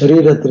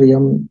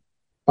சரீரத்திரியம்,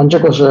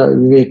 பஞ்சகோஷ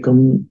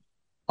விவேகம்,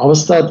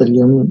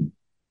 அவஸ்தாத்திரியம்,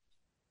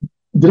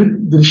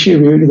 திருஷ்ய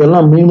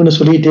இதெல்லாம் மீன்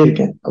சொல்லிட்டே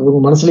இருக்கேன். அது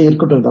உங்க மனசுல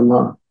இருக்கட்டும்.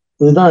 இதெல்லாம்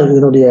இதுதான்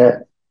இதனுடைய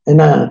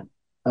என்ன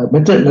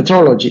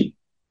methodology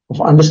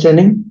of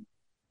understanding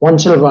one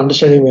self,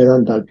 understanding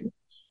வேதாந்தாக்கு.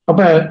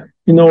 அப்ப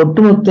இந்த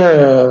ஒட்டுமொத்த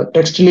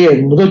டெக்ஸ்ட்லயே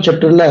முதல்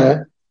சாப்டர்ல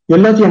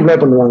எல்லாத்தையும் அப்ளை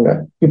பண்ணுவாங்க.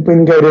 இப்ப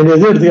இங்க ரெண்டு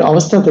இது எடுத்து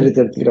அவஸ்தா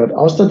தெரிவித்து எடுத்துக்கிறார்.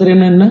 அவஸ்தா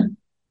தெரியும் என்ன?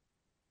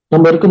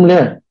 நம்ம இருக்கும்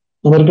இல்லையா,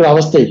 நம்ம இருக்கிற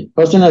அவஸ்தை.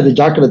 அவஸ்தைன்னா அது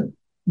ஜாக்கிரத்,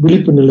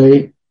 விழிப்பு நிலை,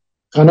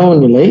 கனவு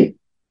நிலை,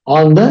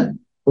 ஆழ்ந்த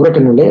உறக்க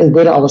நிலை. அது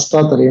பேரு அவஸ்தா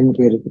தரையன்னு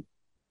பேரு.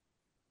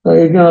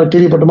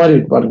 கேள்விப்பட்ட மாதிரி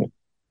இருக்கு பாருங்க.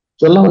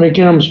 இதெல்லாம்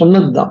நம்ம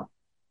சொன்னதுதான்.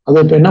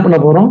 அதை இப்ப என்ன பண்ண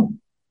போறோம்,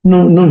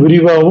 இன்னும்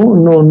விரிவாகவும்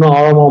இன்னும்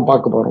ஆழமாவும்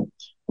பார்க்க போறோம்.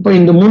 அப்ப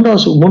இந்த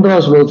மூன்றாவது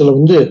ஸ்லோகத்துல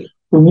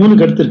ஒரு 3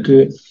 கருத்து இருக்கு.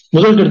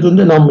 முதல்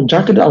கருத்து நாம்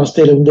ஜாக்கிரத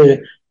அவஸ்தையில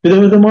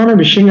விதவிதமான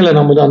விஷயங்களை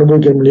நாம்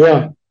அனுபவிக்கிறோம் இல்லையா,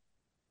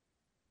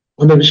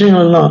 அந்த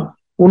விஷயங்கள் எல்லாம்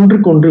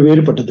ஒன்றுக்கு ஒன்று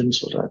வேறுபட்டதுன்னு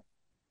சொல்றாரு.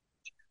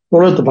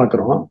 உலகத்தை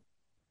பார்க்கிறோம்,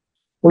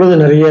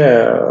 உலகம் நிறைய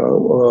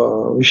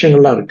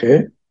விஷயங்கள்லாம் இருக்கு,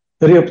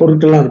 நிறைய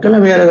பொருட்கள்லாம் இருக்கு,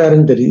 எல்லாம் வேற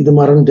வேறன்னு தெரியுது. இது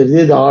மரம்னு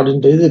தெரியுது, இது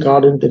ஆடுன்னு தெரியுது, இது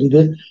காடுன்னு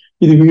தெரியுது,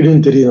 இது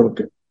வீடுன்னு தெரியுது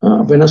நமக்கு.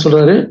 அப்ப என்ன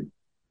சொல்றாரு,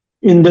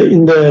 இந்த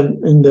இந்த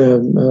இந்த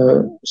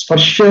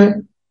ஸ்பர்ஷ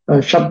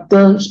சப்த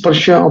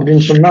ஸ்பர்ஷம்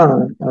அப்படின்னு சொன்னா,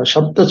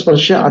 சப்த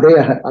ஸ்பர்ஷ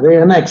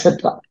அதேனா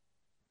எக்ஸெட்ரா,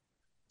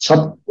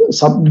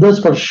 சப்த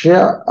ஸ்பர்ஷ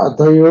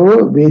அதயோ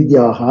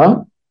வேத்யாக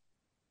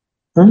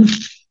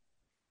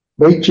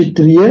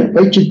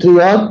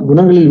வைச்சித்ரியா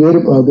குணங்களில் வேறு.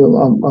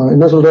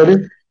 என்ன சொல்றாரு,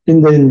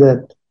 இந்த இந்த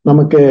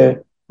நமக்கு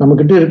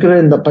கிட்ட இருக்கிற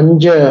இந்த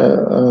பஞ்ச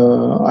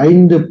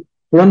 5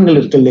 புலன்கள்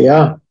இருக்கு இல்லையா,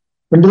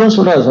 2 தான்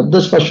சொல்றாரு.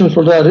 சப்த ஸ்பர்ஷம்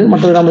சொல்றாரு,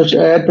 மற்றது நம்ம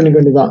ஆட் பண்ணிக்க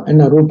வேண்டியதுதான்.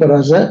 என்ன,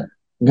 ரூபரச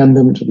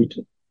கந்தம்னு சொல்லிட்டு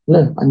இல்ல,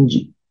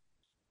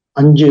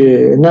 5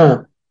 என்ன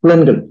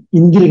புலன்கள்,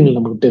 இந்திரியங்கள்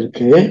நம்ம கிட்ட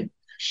இருக்கு.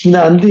 இந்த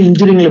 5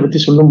 இந்திரியங்களை பத்தி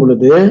சொல்லும்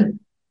பொழுது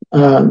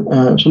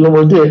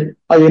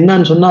அது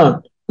என்னன்னு சொன்னா,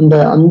 அந்த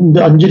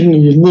 5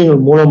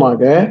 இந்திரியங்கள்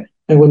மூலமாக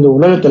எனக்கு இந்த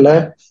உலகத்துல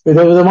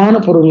விதவிதமான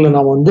பொருள்களை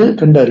நாம்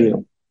கண்டு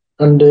அறிகிறோம்.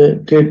 கண்டு,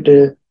 கேட்டு,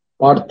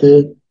 பார்த்து,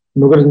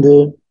 நுகர்ந்து,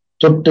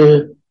 தொட்டு,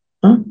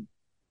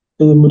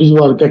 இது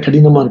மிருதுவா இருக்கா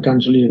கடினமா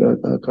இருக்கான்னு சொல்லி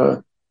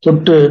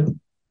தொட்டு,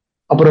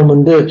 அப்புறம்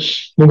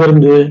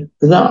நுகர்ந்து,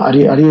 இதுதான்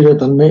அறிகிற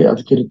தன்மை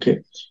அதுக்கு இருக்கு,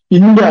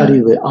 இந்த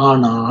அறிவு.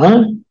 ஆனா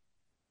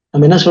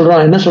நம்ம என்ன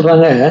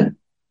சொல்றாங்க,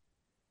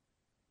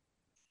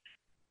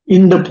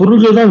 இந்த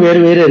பொருள்கள் தான் வேறு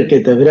வேற இருக்கே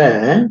தவிர,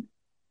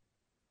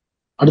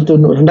 அடுத்து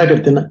 2வது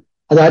கருத்து என்ன,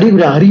 அது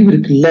அறிவு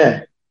இருக்குல்ல,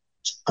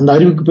 அந்த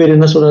அறிவுக்கு பேர்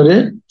என்ன சொல்றாரு,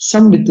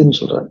 சம்பித்துன்னு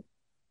சொல்றாரு.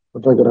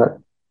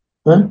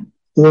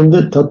 இது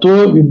தத்துவ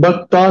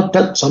விபக்தா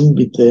தத்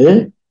சம்பித்து.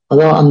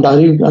 அதான்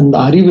அந்த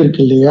அறிவு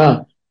இருக்கு இல்லையா,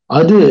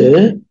 அது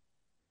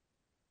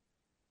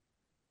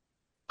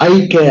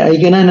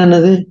ஐக்கியனா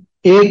என்னது,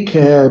 ஏக்க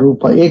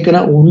ரூபா,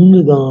 ஏக்கனா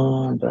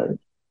ஒண்ணுதான்.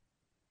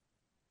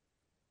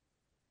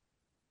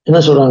 என்ன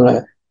சொல்றாங்க,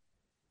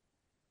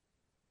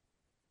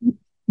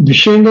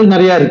 விஷயங்கள்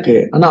நிறைய இருக்கு,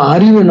 ஆனா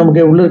அறிவு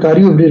நமக்கு உள்ள இருக்க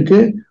அறிவு எப்படி இருக்கு,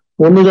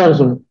 ஒண்ணுதான்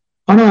சொல்லணும்.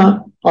 ஆனா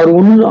அவர்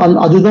ஒண்ணு,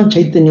 அதுதான்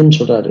சைத்தன்யம்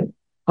சொல்றாரு.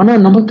 ஆனா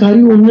நமக்கு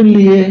அறிவு ஒண்ணு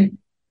இல்லையே,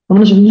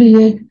 நம்ம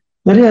சொல்லியே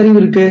நிறைய அறிவு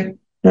இருக்கு.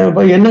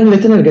 எண்ணங்கள்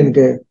எத்தனை இருக்கு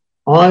எனக்கு,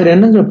 1000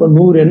 எண்ணங்கள், இப்ப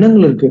 100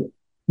 எண்ணங்கள் இருக்கு,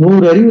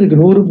 100 அறிவு இருக்கு,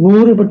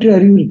 100 பற்றி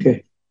அறிவு இருக்கு.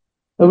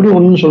 எப்படி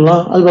ஒண்ணுன்னு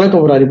சொல்லலாம், அது விளக்க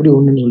போறாரு எப்படி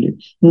ஒண்ணுன்னு சொல்லி.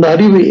 இந்த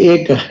அறிவு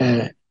ஏக்கக,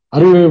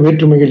 அறிவு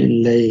வேற்றுமைகள்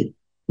இல்லை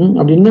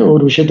அப்படின்னு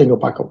ஒரு விஷயத்தை இங்க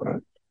பார்க்க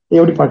போறாரு.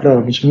 எப்படி பார்க்கிறாரு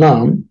அப்படின்னு சொன்னா,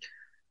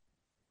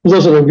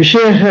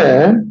 விஷய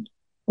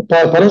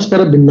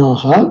பரஸ்பர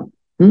பின்னாக,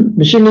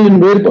 விஷயங்களின்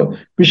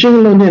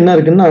விஷயங்கள்ல என்ன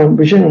இருக்குன்னா,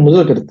 விஷயங்கள்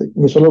முதல் கருத்து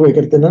இங்க சொல்லக்கூடிய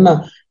கருத்து என்னன்னா,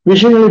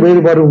 விஷயங்களில்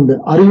வேறுபாடு உண்டு,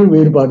 அறிவு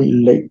வேறுபாடு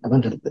இல்லை,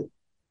 அதான் கருத்து.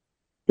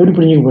 எப்படி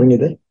புரிஞ்சுக்க போறீங்க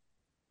இது,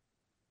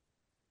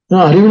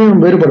 அறிவுல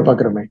நம்ம வேறுபாடு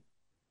பாக்குறோமே.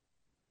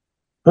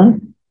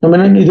 நம்ம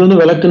என்ன,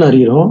 இது விளக்குன்னு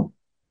அறிகிறோம்,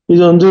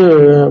 இது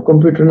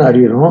கம்ப்யூட்டர்னு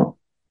அறிகிறோம்,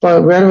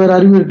 வேற வேற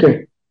அறிவு இருக்கு,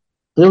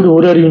 அது எப்படி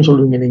ஒரு அறிவுன்னு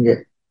சொல்றீங்க நீங்க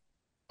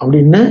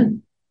அப்படின்னு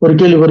ஒரு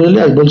கேள்வி வருது.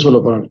 அது பதில் சொல்ல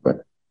போறாங்க இப்ப.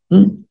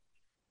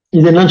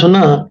 இது என்னன்னு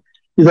சொன்னா,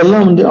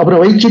 இதெல்லாம்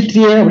அப்புறம்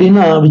வைச்சித்திரிய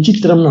அப்படின்னா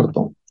விசித்திரம்னு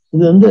அர்த்தம்.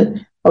 இது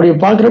அப்படி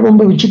பாக்குறப்ப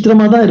ரொம்ப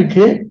விசித்திரமா தான்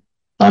இருக்கு,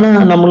 ஆனா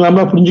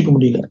நம்மளால புரிஞ்சுக்க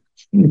முடியல,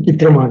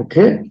 விசித்திரமா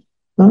இருக்கு.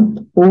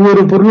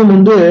 ஒவ்வொரு பொருளும்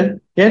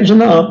ஏன்னு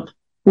சொன்னா,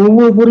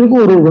 ஒவ்வொரு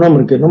பொருளுக்கும் ஒரு குணம்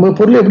இருக்கு. நம்ம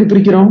பொருளை எப்படி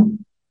பிரிக்கிறோம்,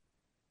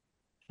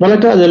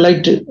 விளக்கா அது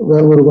லைட்டு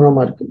ஒரு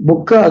குணமா இருக்கு,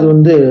 புக்கா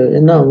அது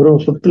என்ன ஒரு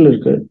சொற்கள்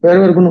இருக்கு, வேற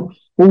வேற குணம்.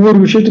 ஒவ்வொரு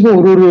விஷயத்துக்கும்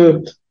ஒரு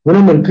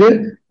குணம் இருக்கு.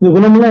 இந்த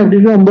குணம்லாம்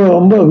எப்படின்னா ரொம்ப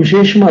ரொம்ப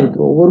விசேஷமா இருக்கு.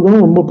 ஒவ்வொரு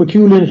குணம் ரொம்ப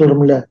பெக்யூலியர்னு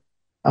சொல்றோம்ல,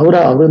 அவர்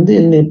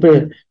என்ன இப்ப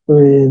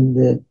இந்த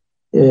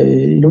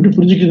எப்படி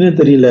புரிஞ்சுக்கிறதுன்னு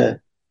தெரியல.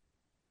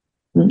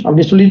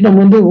 அப்படி சொல்லிட்டு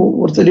நம்ம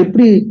ஒருத்தர்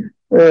எப்படி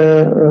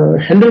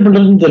ஹேண்டில்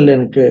பண்றதுன்னு தெரியல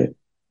எனக்கு,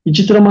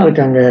 விசித்திரமா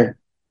இருக்காங்க.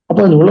 அப்ப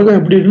அந்த உலகம்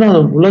எப்படி இருக்குன்னா,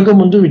 அந்த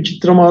உலகம்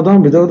விசித்திரமா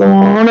தான்,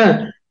 விதவிதமான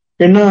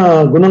என்ன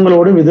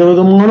குணங்களோட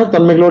விதவிதமான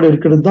தன்மைகளோடு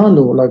இருக்கிறது தான்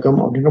அந்த உலகம்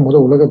அப்படின்ற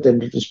உலகத்தை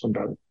இன்ட்ரடியூஸ்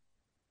பண்றாரு.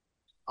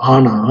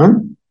 ஆனா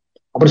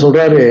அப்படி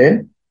சொல்றாரு,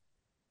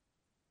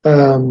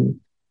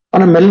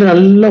 ஆனா மெல்ல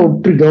நல்லா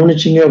உற்று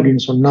கவனிச்சிங்க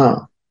அப்படின்னு சொன்னா,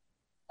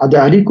 அது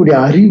அறியக்கூடிய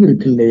அறிவு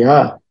இருக்கு இல்லையா,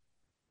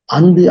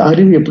 அந்த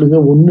அறிவு எப்படிங்க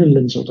ஒண்ணு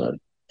இல்லைன்னு சொல்றாரு.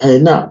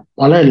 என்ன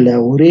பல இல்லை,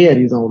 ஒரே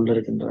அறிவு தான் உள்ள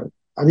இருக்கின்றாரு.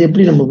 அது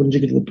எப்படி நம்ம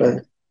புரிஞ்சுக்கிறது? இப்ப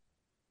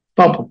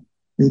பார்ப்போம்.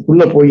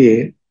 இதுக்குள்ள போய்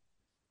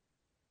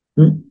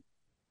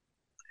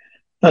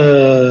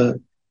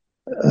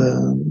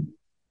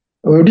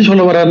எப்படி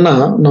சொல்ல வர்றாருன்னா,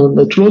 நம்ம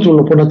இந்த ஸ்லோஸ்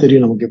உள்ள போனா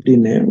தெரியும் நமக்கு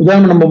எப்படின்னு.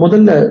 உதாரணம் நம்ம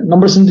முதல்ல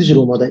நம்ம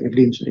சிந்திச்சிருவோம்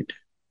எப்படின்னு சொல்லிட்டு.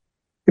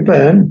 இப்ப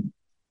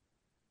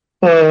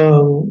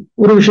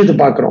ஒரு விஷயத்தை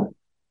பாக்குறோம்.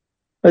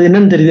 அது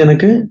என்னன்னு தெரியுது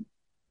எனக்கு.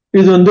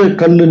 இது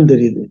கல்லுன்னு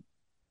தெரியுது,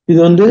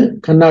 இது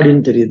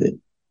கண்ணாடின்னு தெரியுது,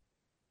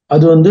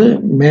 அது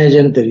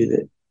மேஜன்னு தெரியுது.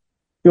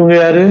 இவங்க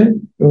யாரு?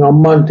 இவங்க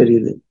அம்மான்னு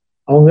தெரியுது,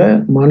 அவங்க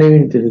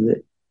மனைவின்னு தெரியுது,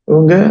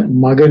 இவங்க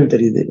மகன்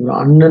தெரியுது, இவங்க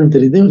அண்ணன்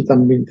தெரியுது, ஒரு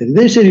தம்பின்னு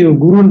தெரியுது. சரி,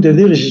 இவங்க குருன்னு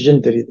தெரியுது, ஒரு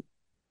சிஷ்யன் தெரியுது.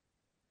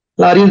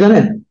 அறிவு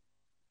தானே?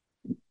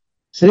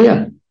 சரியா?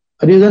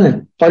 அறிவு தானே?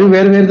 அறிவு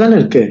வேற வேறு தானே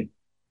இருக்கு.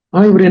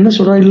 ஆனா இவர் என்ன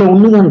சொல்றாரு? இல்ல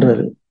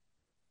ஒண்ணுதான்றாரு.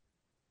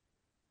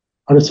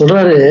 அவர்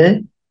சொல்றாரு,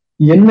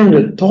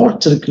 எண்ணங்கள்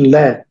தாட்ஸ் இருக்குல்ல,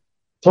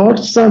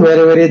 தாட்ஸ் தான் வேற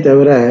வேறே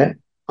தவிர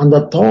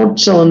அந்த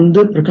தாட்ஸை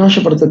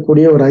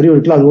பிரகாசப்படுத்தக்கூடிய ஒரு அறிவு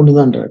இருக்குல்ல, அது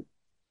ஒண்ணுதான்றாரு.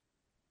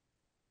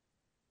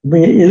 இப்ப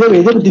எதை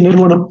பத்தி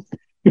நிறுவனம்?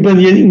 இப்ப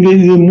இங்க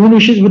இது 3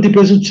 விஷயத்தை பத்தி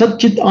பேசும்.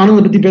 சச்சித்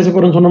ஆனந்த பத்தி பேச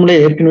போறோம்னு சொன்னோம்லே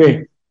ஏற்கனவே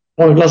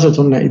போன கிளாஸ்ல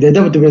சொன்னேன். இது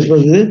எதை பத்தி பேச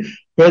போகுது?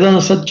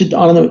 வேதாந்த சச்சித்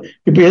ஆனந்தம்.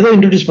 இப்ப எதை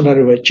இன்ட்ரடியூஸ் பண்றாரு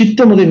இவர்?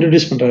 சித்தம்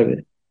இன்ட்ரடியூஸ் பண்றாரு.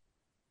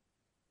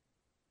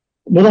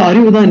 முதல்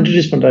அறிவு தான்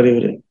இன்ட்ரடியூஸ் பண்றாரு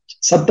இவரு.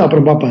 சத்து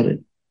அப்புறம் பார்ப்பாரு.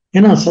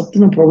 ஏன்னா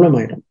சத்துன்னு ப்ராப்ளம்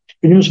ஆயிடும்.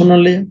 இன்னும் சொன்னோம்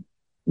இல்லையா,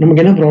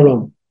 நமக்கு என்ன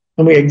ப்ராப்ளம்?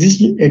 நமக்கு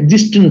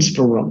எக்ஸிஸ்டன்ஸ்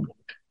ப்ராப்ளம்.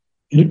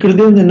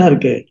 இருக்கிறதே என்ன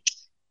இருக்கு?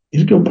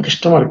 இருக்கு, ரொம்ப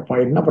கஷ்டமா இருக்குப்பா,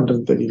 என்ன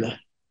பண்றது தெரியல,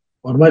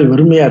 ஒரு மாதிரி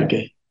வறுமையா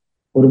இருக்கு,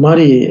 ஒரு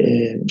மாதிரி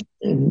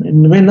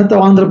இனிமே என்னத்த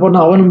வாழ்ந்துட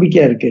போனா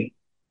அவநம்பிக்கையா இருக்கு.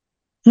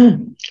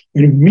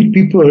 மீட்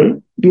பீப்புள்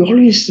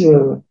ஆல்வேஸ்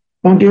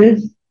நமக்கு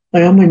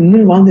ஆமா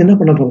இன்னும் வாழ்ந்து என்ன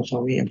பண்ண போறோம்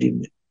சுவாமி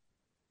அப்படின்னு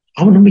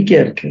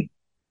அவநம்பிக்கையா இருக்கு.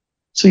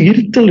 ஸோ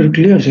இருத்தல் இருக்கு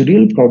இல்லையா,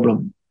 ரியல்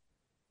ப்ராப்ளம்.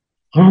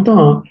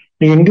 ஆனாதான்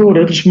நீங்க எங்கேயோ ஒரு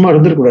இடத்துல சும்மா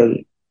இருந்துடக்கூடாது.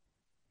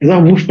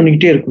 ஏதாவது மூவ்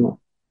பண்ணிக்கிட்டே இருக்கணும்,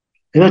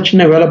 ஏதாவது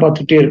சின்ன வேலை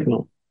பார்த்துக்கிட்டே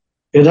இருக்கணும்,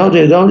 ஏதாவது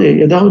ஏதாவது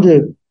ஏதாவது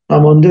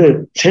நாம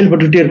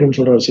செயல்பட்டுட்டே இருக்கணும்னு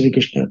சொல்றாரு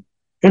ஸ்ரீகிருஷ்ணர்.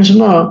 ஏன்னு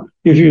சொன்னா,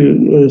 இஃப் யூ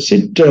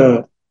சிட்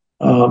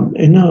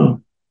என்ன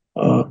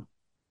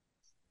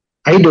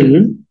ஐடல்,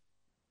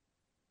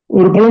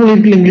 ஒரு பழமொழி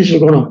இருக்குல்ல இங்கிலீஷ்ல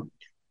இருக்கணும்,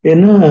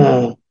 என்ன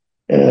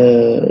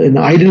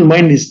ஐடல்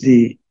மைண்ட் இஸ் தி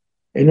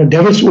என்ன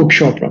டெவல்ஸ் ஒர்க்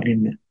ஷாப்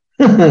அப்படின்னு.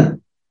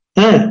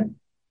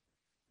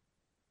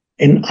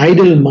 An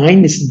idle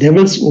mind is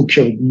devil's work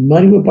shop. இந்த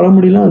மாதிரி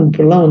பழமொழிலாம்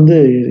இப்பெல்லாம்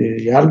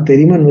யாருக்கு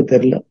தெரியுமா எனக்கு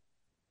தெரியல.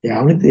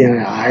 யாருக்கு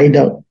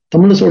ஐடா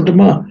தமிழ்ல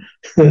சொல்லட்டுமா?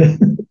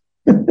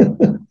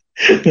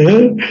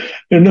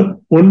 என்ன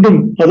ஒன்றும்,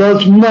 அதாவது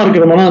சும்மா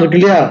இருக்கிற மனம் இருக்கு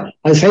இல்லையா,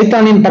 அது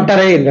சைத்தானின்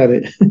பட்டறை என்றாரு.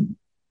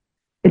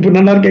 இப்ப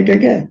நல்லா இருக்க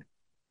கேட்க.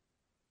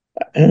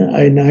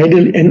 an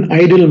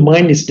idle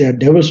mind is the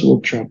devil's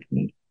workshop.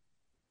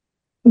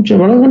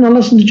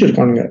 நல்லா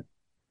சிந்திச்சிருக்காங்க.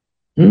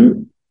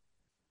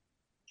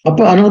 அப்ப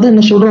அதனாலதான்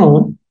என்ன சொல்றோம்,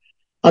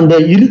 அந்த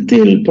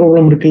இருத்தியல்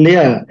ப்ராப்ளம் இருக்கு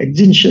இல்லையா,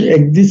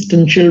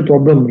 எக்ஸிஸ்டென்ஷியல்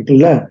ப்ராப்ளம்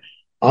இருக்குல்ல,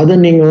 அதை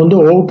நீங்க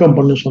ஓவர் கம்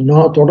பண்ண சொன்னா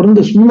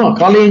தொடர்ந்து சும்மா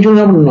காலையை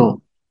என்ன பண்ணணும்,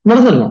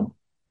 நடந்துடணும்.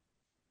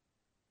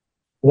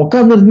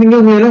 உட்கார்ந்து இருந்தீங்க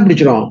உங்க என்ன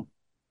பிடிச்சிடும்?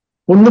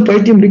 ஒண்ணு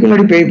பைத்தியம் பிடிக்கும்,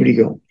 இல்லாட்டி பேய்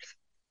பிடிக்கும்.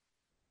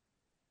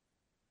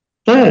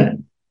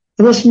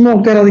 அதான் சும்மா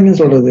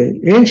உட்காராதீங்கன்னு சொல்றது.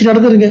 ஏஞ்சி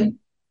நடந்துருங்க,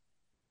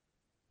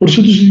 ஒரு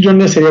சுத்தி சுத்தி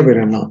சொன்னா சரியா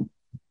போயிடலாம்.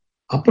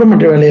 அப்புறம்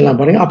மற்ற வேலையெல்லாம்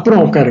பாருங்க,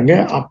 அப்புறம் உட்காருங்க,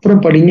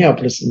 அப்புறம் படிங்க,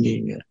 அப்புறம்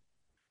செஞ்சீங்க.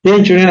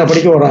 ஏன் சொல்லி நான்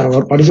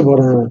படிக்க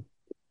போறேன்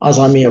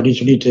ஆசாமி அப்படின்னு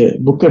சொல்லிட்டு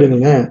புக்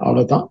எடுங்க,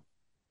 அவ்வளவுதான்.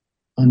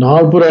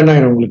 நாலு பூரா என்ன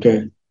ஆயிரும் உங்களுக்கு?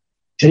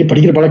 சரி,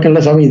 படிக்கிற பழக்கம்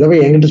இல்ல சாமி,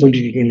 இதவே என்கிட்ட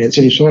சொல்லிட்டு இருக்கீங்களே,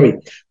 சரி சாரி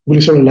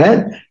உங்களுக்கு சொல்லல.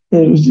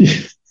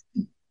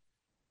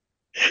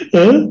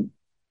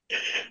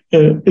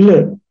 இல்ல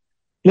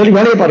இல்லாட்டி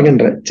வேலையை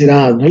பாருங்கன்ற. சரி,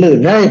 நல்லது,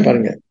 வேலையை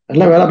பாருங்க,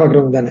 நல்லா வேலை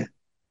பார்க்குறவங்க தானே.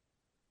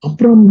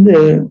 அப்புறம்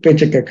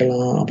பேச்சை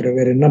கேட்கலாம், அப்புறம்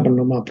வேற என்ன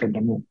பண்ணணுமோ அப்புறம்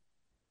பண்ணுவோம்.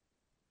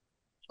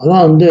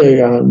 அதான்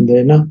இந்த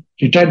என்ன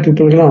ரிட்டையர்ட்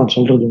பீப்புளுக்கெல்லாம்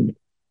சொல்றது உண்டு,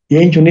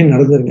 ஏன் சொன்னி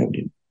நடந்துருங்க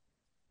அப்படின்னு.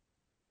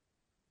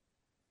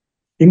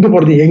 எங்க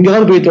போறது?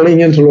 எங்கதான் போய்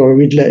தொலைங்கன்னு சொல்லுவாங்க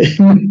வீட்டுல.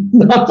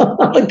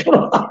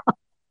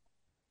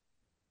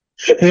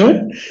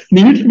 நீ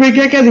வீட்டுக்கு போய்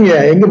கேட்காதீங்க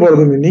எங்க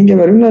போறதுன்னு, நீங்க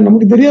வருவீங்களா,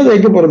 நமக்கு தெரியாது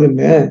எங்க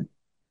போறதுன்னு.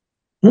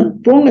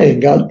 போங்க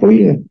எங்காவது போய்.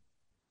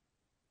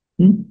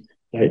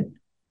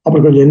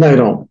 அப்புறம் கொஞ்சம் என்ன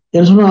ஆயிரும்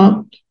என்ன சொன்னா,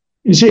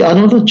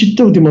 அதனாலதான் சித்த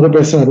பத்தி முதல்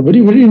பேசுறாரு. வெரி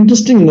வெரி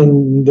இன்ட்ரெஸ்டிங்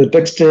இந்த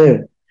டெக்ஸ்ட்.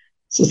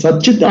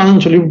 சச்சித்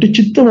ஆனந்த் சொல்லிவிட்டு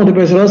சித்த முத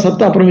பேசுறாரு,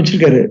 சத்த அப்புறம்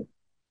வச்சிருக்காரு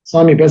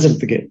சாமி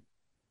பேசுறதுக்கு.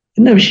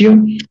 என்ன விஷயம்?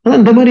 ஆனா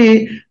இந்த மாதிரி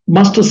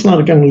மாஸ்டர்ஸ் எல்லாம்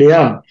இருக்காங்க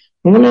இல்லையா,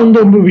 இவங்கெல்லாம்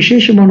ரொம்ப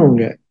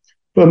விசேஷமானவங்க.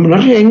 இப்ப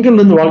நிறைய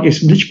எங்கள்ல இருந்து வாழ்க்கையை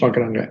சிந்திச்சு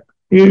பாக்குறாங்க.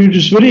 இட்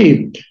இஸ் வெரி,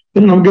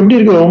 நமக்கு எப்படி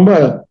இருக்கு, ரொம்ப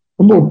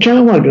ரொம்ப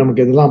உற்சாகமா இருக்கு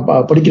நமக்கு இதெல்லாம்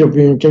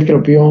படிக்கிறப்பையும்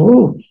கேட்கிறப்பையும்.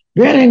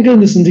 வேற எங்க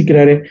இருந்து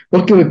சிந்திக்கிறாரு,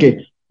 ஓகே ஓகே,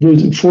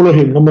 ஃபாலோ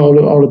ஹிம், நம்ம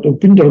அவளுக்கு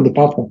பின்தொடர்ந்து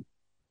பார்ப்போம்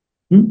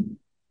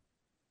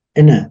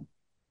என்ன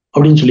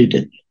அப்படின்னு சொல்லிட்டு.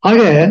 ஆக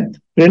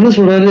என்ன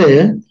சொல்றாரு,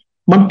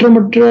 மற்ற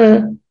மற்ற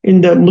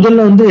இந்த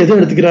முதல்ல எதை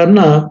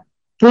எடுத்துக்கிறாருன்னா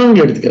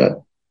புலன்களை எடுத்துக்கிறார்.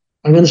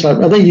 அங்க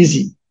ஸ்டார்ட், அதான்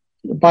ஈஸி,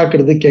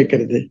 பாக்குறது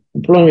கேட்கறது,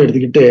 புலன்களை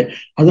எடுத்துக்கிட்டு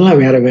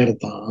அதெல்லாம் வேற வேற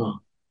தான்,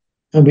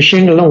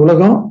 விஷயங்கள்லாம்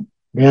உலகம்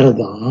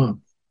வேறதான்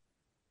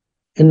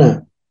என்ன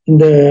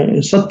இந்த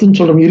சத்துன்னு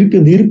சொல்றோம் இருக்கு,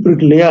 இந்த இருப்பு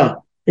இருக்கு இல்லையா,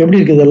 எப்படி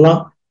இருக்கு இதெல்லாம்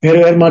வேற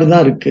வேற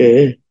மாதிரிதான் இருக்கு.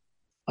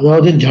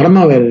 அதாவது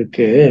ஜடமா வேற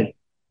இருக்கு.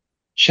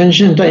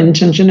 சென்ஷன் தான்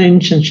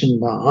இன்சென்ஷன்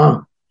தான்.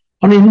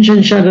 ஆனா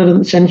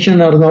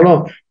சென்ஷனா இருந்தாலும்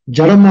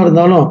ஜடமா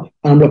இருந்தாலும்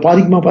நம்மளை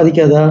பாதிக்குமா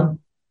பாதிக்காதா?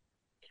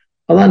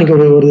 அதான் இன்னைக்கு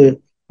ஒரு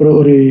ஒரு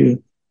ஒரு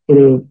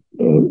ஒரு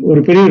ஒரு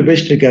பெரியவர்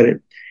பேசிட்டு இருக்காரு.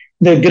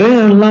 இந்த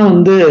கிரகங்கள்லாம்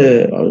வந்து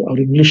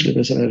அவர் இங்கிலீஷ்ல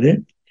பேசுறாரு.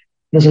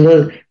 என்ன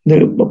சொல்றாரு, இந்த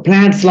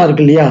பிளானட்ஸ் எல்லாம்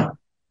இருக்கு இல்லையா,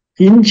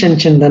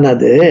 இன்சென்ஷன் தானே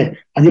அது,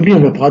 அது எப்படி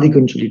நம்மளை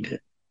பாதிக்கும்னு சொல்லிட்டு.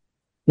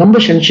 நம்ம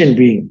சென்ஷன்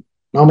பீயிங்,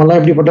 நாமெல்லாம்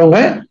எப்படிப்பட்டவங்க,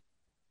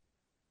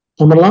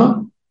 நம்மெல்லாம்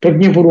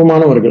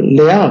பிரஜ்ஞபூர்வமானவர்கள்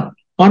இல்லையா.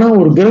 ஆனா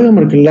ஒரு கிரகம்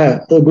இருக்குல்ல,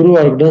 அது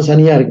குருவா இருக்கட்டும்,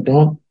 சனியா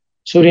இருக்கட்டும்,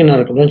 சூரியனா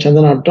இருக்கட்டும்,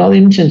 சந்திரனா இருக்கட்டும்,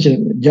 அது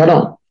இன்சென்ஷன்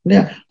ஜடம்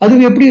இல்லையா.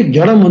 அதுக்கு எப்படி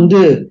ஜடம்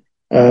வந்து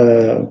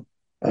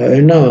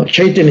என்ன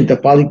சைத்தன்யத்தை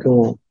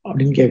பாதிக்கும்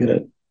அப்படின்னு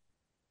கேட்கிறாரு.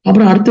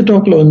 அப்புறம் அடுத்த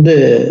டாக்ல வந்து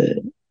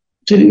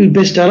சரி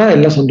பேசிட்டாரா,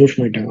 எல்லாம்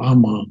சந்தோஷமாயிட்டாங்க.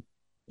 ஆமா,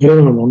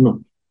 கிரகணம் ஒண்ணும்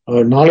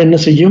நாள் என்ன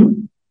செய்யும்,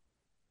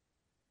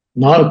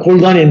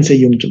 கோள் தான் என்ன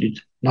செய்யும்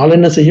சொல்லிட்டு, நாள்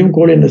என்ன செய்யும்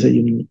கோள் என்ன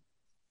செய்யும்,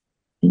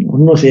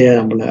 ஒன்னும் செய்ய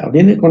நம்மள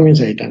அப்படின்னு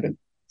கன்வின்ஸ் ஆயிட்டாங்க.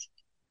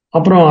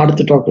 அப்புறம்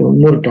அடுத்த டாக்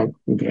இன்னொரு டாக்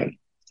கொடுக்குறாரு.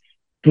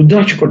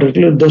 ருத்ராட்சி கொட்டை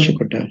இருக்குல்ல, ருத்ராட்சி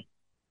கொட்டை,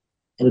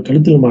 அது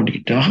கழுத்துல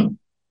மாட்டிக்கிட்டா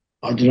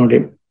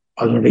அதனுடைய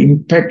அதனுடைய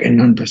இம்பாக்ட்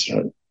என்னன்னு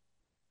பேசுறாரு.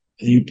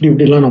 அது இப்படி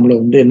இப்படி எல்லாம் நம்மள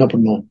வந்து என்ன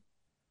பண்ணும்,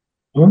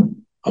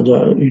 அது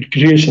இட்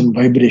கிரியேட்ஸ் சம்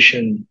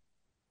வைப்ரேஷன்,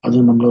 அது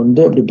நம்மள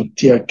வந்து அப்படி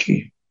பக்தியாக்கி,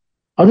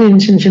 அது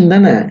இன்சென்ஷன்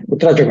தானே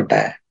ருத்ராட்சி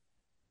கொட்டை.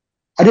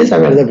 அதே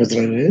சாமியார் தான்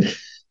பேசுறாரு.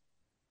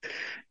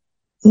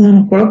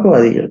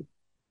 குழப்பவாதிகள்.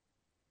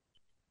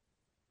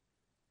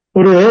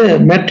 ஒரு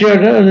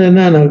மெட்ரியாட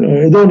என்ன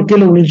ஏதோ ஒரு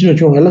கீழே விழுந்துச்சுன்னு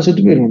வச்சுக்கோங்க, எல்லாம்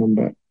செத்து போயிருவோம்.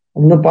 நம்ம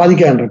ஒன்னும்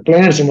பாதிக்கான்ற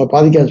பிளானட்ஸ் நம்ம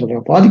பாதிக்காது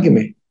சொல்றோம்,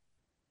 பாதிக்குமே.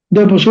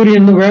 இந்த இப்ப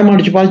சூரியன் வேகமா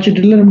அடிச்சு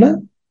பாதிச்சுட்டு இல்லை நம்மள,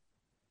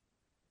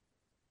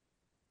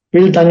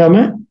 வெயில் தாங்காம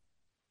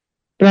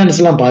பிளானட்ஸ்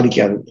எல்லாம்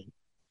பாதிக்காது.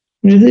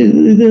 இது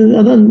இது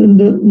அதான்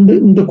இந்த இந்த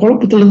இந்த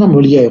குழப்பத்துல தான்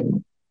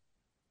வெளியாயிடணும்.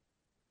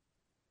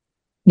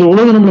 இந்த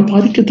உலகம் நம்மளை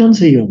பாதிக்கத்தான்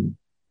செய்யும்,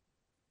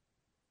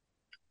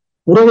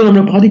 உறவு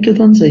நம்மளை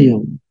பாதிக்கத்தான்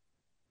செய்யும்.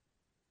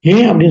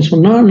 ஏன் அப்படின்னு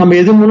சொன்னா, நம்ம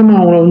எது மூலமா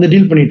அவங்கள வந்து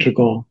டீல் பண்ணிட்டு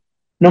இருக்கோம்,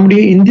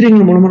 நம்முடைய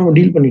இந்திரியங்கள் மூலமா நம்ம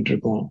டீல் பண்ணிட்டு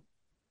இருக்கோம்,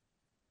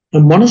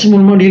 நம்ம மனசு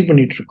மூலமா டீல்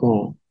பண்ணிட்டு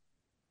இருக்கோம்.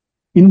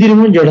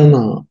 இந்திரியமும் ஜடம்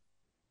தான்,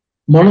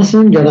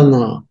 மனசும் ஜடம்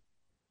தான்.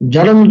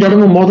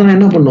 ஜடமும் மோதனா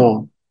என்ன பண்ணும்,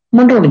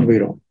 மண்டை உடைஞ்சு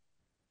போயிடும்.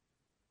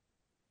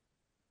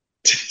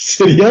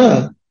 சரியா?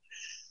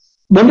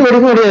 மண்டை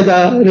உடைக்க உடையாதா?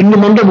 ரெண்டு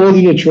மண்டை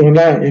மோதின்னு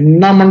வச்சுக்கோங்களேன்,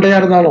 என்ன மண்டையா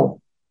இருந்தாலும்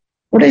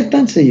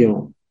உடையத்தான்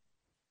செய்யும்.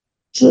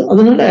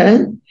 அதனால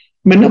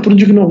நம்ம என்ன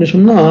புரிஞ்சுக்கணும் அப்படின்னு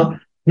சொன்னா,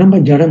 நம்ம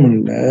ஜடம்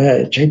இல்ல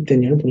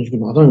சைத்தன்யம்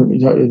புரிஞ்சுக்கணும். அதான்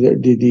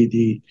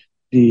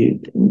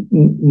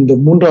இந்த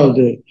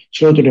மூன்றாவது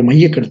ஸ்லோகத்துடைய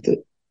மைய கருத்து,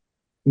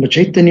 நம்ம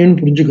சைத்தன்யம்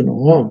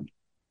புரிஞ்சுக்கணும்.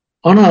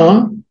 ஆனா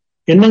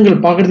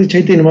எண்ணங்கள் பாக்குறது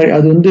சைத்தன்யம் மாதிரி,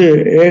 அது வந்து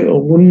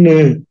ஒண்ணு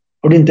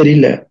அப்படின்னு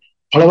தெரியல,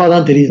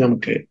 பலவாதான் தெரியுது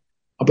நமக்கு.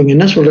 அப்ப இங்க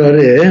என்ன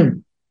சொல்றாரு,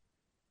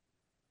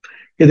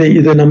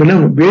 இதை நம்ம என்ன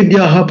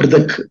வேத்யாக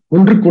பிரதக்,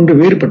 ஒன்றுக்கொன்று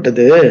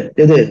வேறுபட்டது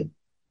எது,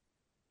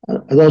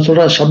 அதாவது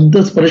சொல்ற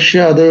சப்த ஸ்பர்ஷ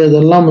அது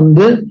இதெல்லாம்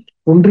வந்து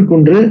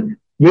ஒன்றுக்கொன்று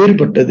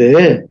வேறுபட்டது.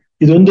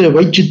 இது வந்து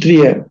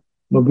வைச்சித்ரிய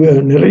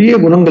நிறைய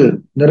குணங்கள்,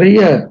 நிறைய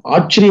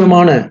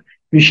ஆச்சரியமான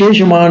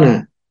விசேஷமான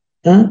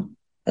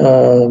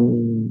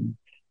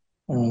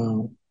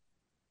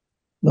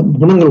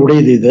குணங்கள்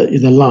உடையது.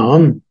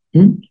 இதெல்லாம்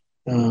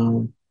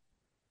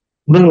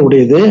குணங்கள்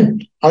உடையது,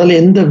 அதுல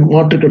எந்த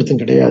மாற்று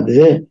கருத்தும் கிடையாது.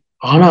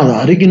 ஆனா அது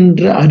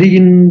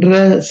அறிகின்ற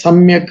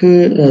சம்யக்கு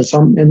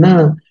என்ன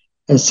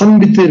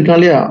சம்பித்து இருக்கா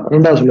இல்லையா,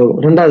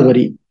 ரெண்டாவது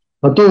வரி,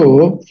 அதோ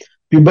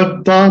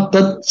விபக்தா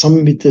தத்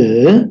சம்பித்து,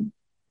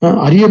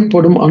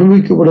 அறியப்படும்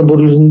அனுபவிக்கப்படும்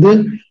பொருள் இருந்து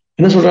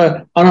என்ன சொல்ற,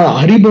 ஆனா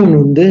அறிபவன்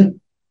வந்து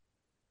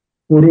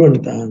ஒருவன்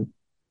தான்,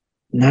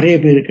 நிறைய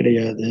பேர்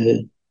கிடையாது.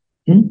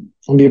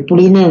 நம்ம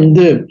எப்பொழுதுமே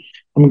வந்து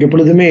நமக்கு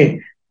எப்பொழுதுமே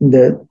இந்த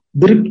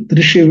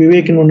திருஷ்ய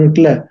விவேகம்னு ஒண்ணு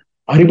இருக்குல்ல,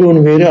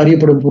 அறிபவன் வேறு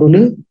அறியப்படும் பொருள்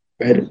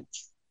வேறு.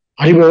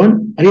 அறிபவன்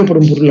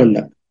அறியப்படும் பொருள் அல்ல,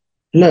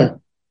 இல்ல,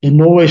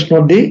 knower is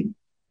not the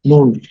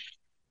known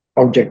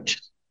object.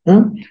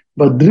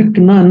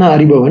 திருக்குன்னா என்ன,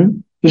 அறிபவன்,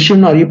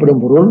 திருஷ்யம்னா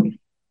அறியப்படும் பொருள்.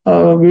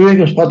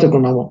 விவேகம்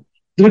பார்த்துக்கணும் நாம,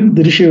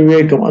 திருஷ்ய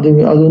விவேகம் அது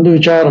அது வந்து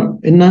விசாரம்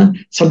என்ன,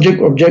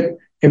 சப்ஜெக்ட் ஆப்ஜெக்ட்.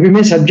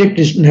 எப்பயுமே subject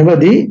is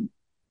never the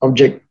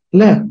object.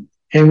 இல்ல,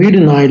 என் வீடு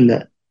நான் இல்லை,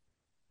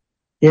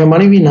 என்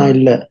மனைவி நான்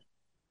இல்லை,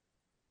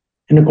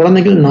 என்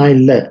குழந்தைகள் நான்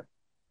இல்லை.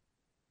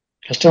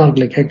 கஷ்டமா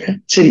இருக்குல்ல கேட்க.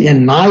 சரி,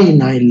 என் நாய்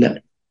நான் இல்லை,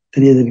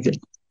 தெரியாது இருக்கு.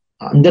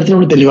 அந்த இடத்துல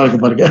ஒண்ணு தெளிவா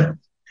இருக்கு பாருங்க.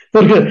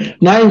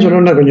 நாயின்னு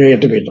சொன்னா கொஞ்சம்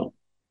எட்டு போயிட்டோம்.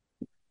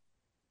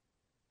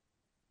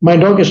 My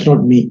dog is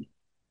not me,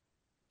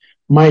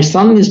 my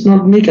son is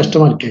not me,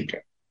 கஷ்டமா இருக்கு கேட்க.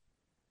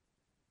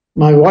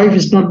 My wife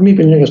is not me,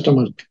 கொஞ்சம்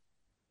கஷ்டமா இருக்கு.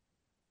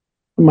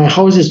 My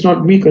house is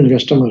not me, கொஞ்சம்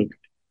கஷ்டமா இருக்கு.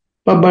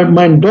 But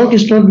my dog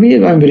is not me,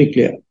 I am very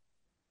clear,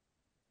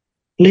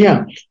 இல்லையா?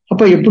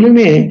 அப்ப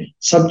எப்படியுமே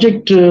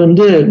சப்ஜெக்ட்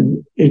வந்து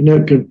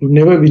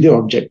நெவர் வித்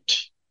ஆப்ஜெக்ட்,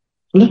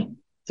 இல்ல,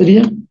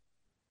 சரியா?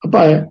 அப்ப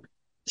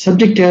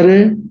சப்ஜெக்ட் யாரு,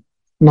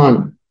 நான்.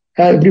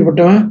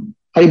 எப்படிப்பட்டவன்,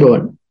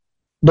 அறிபவன்.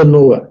 the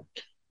knower.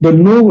 The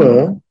knower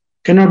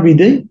cannot be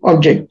the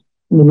object.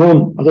 இந்த known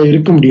அதை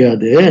இருக்க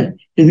முடியாது.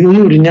 இது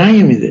வந்து ஒரு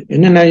நியாயம். இது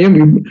என்ன நியாயம்?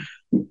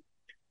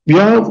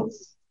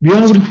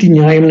 வியாவிருத்தி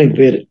நியாயம்னு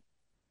பேரு.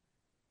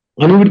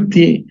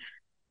 அனுவர்த்தி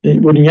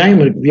ஒரு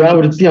நியாயம் இருக்கு,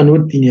 வியாவிருத்தி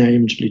அனுவர்த்தி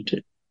நியாயம் சொல்லிட்டு.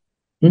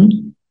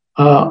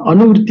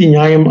 அனுவர்த்தி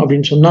நியாயம்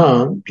அப்படின்னு சொன்னா,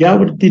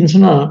 வியாவிருத்தின்னு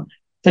சொன்னா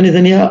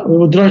தனித்தனியா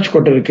ருத்ராட்ச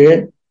கொட்டை இருக்கு,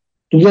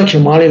 ருத்ராட்ச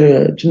மாலையில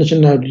சின்ன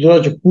சின்ன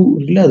ருத்ராட்ச பூ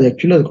இருக்குல்ல, அது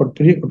ஆக்சுவலா அது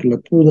பெரிய கொட்டையில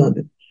பூ தான்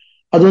அது.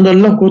 அது வந்து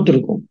எல்லாம்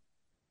கோத்திருக்கும்.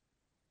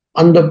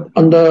 அந்த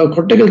அந்த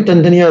கொட்டைகள்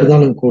தனித்தனியா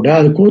இருந்தாலும் கூட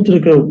அது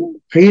கோத்திருக்கிற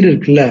கயிறு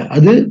இருக்குல்ல,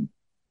 அது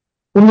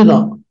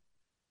ஒண்ணுதான்.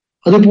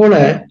 அது போல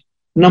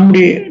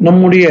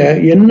நம்முடைய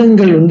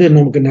எண்ணங்கள் வந்து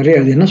நமக்கு நிறைய,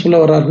 அது என்ன சொல்ல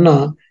வர்றாருன்னா,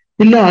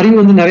 இல்ல அறிவு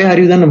வந்து நிறைய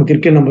அறிவு தான் நமக்கு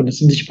இருக்கு, நம்ம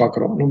சிந்திச்சு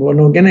பாக்குறோம்.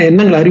 நமக்கு என்ன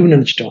எண்ணங்கள் அறிவு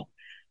நினைச்சிட்டோம்.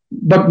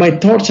 But my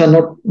thoughts are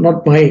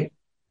not my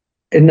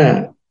என்ன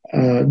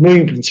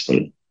நோயிங்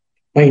பிரின்சிபல்,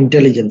 மை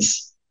இன்டெலிஜென்ஸ்.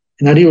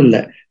 என் அறிவு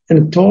இல்லை,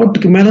 எனக்கு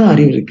தாட்டுக்கு மேலதான்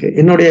அறிவு இருக்கு.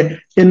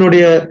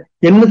 என்னுடைய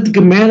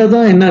எண்ணத்துக்கு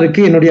மேலதான் என்ன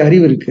இருக்கு, என்னுடைய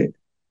அறிவு இருக்கு.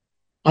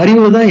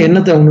 அறிவு தான்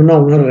எண்ணத்தை ஒண்ணுன்னா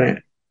உணர்றேன்.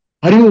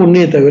 அறிவு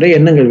ஒன்னே தவிர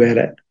எண்ணங்கள் வேற.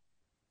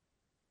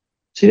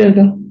 சரியா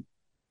இருக்கா?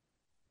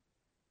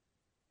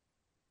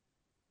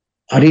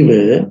 அறிவு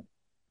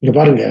இங்க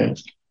பாருங்க,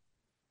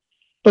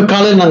 இப்ப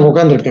காலையில் நாங்க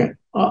உட்காந்துருக்கேன்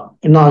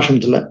என்ன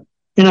ஆசிரமத்துல,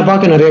 என்னை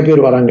பார்க்க நிறைய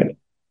பேர் வராங்க.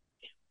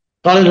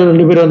 காலையில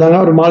 2 பேர் வந்தாங்க,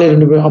 அப்புறம் மாலை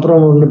 2 பேர்,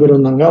 அப்புறம் 2 பேர்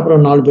வந்தாங்க,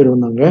 அப்புறம் 4 பேர்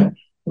வந்தாங்க.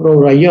 அப்புறம்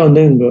ஒரு ஐயா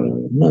வந்து இங்க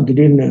என்ன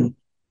திடீர்னு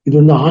இது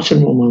வந்து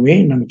ஆசிரமமாவே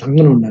நாங்க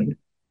தங்கணும்னாரு.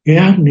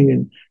 யார் நீங்க?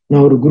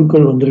 நான் ஒரு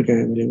குருக்கள்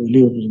வந்திருக்கேன்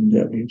வெளியூர்ல இருந்து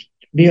அப்படின்னு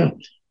சொல்லி. அப்படியா,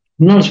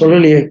 முன்னாள்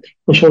சொல்லலையே,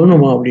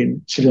 சொல்லணுமா அப்படின்னு.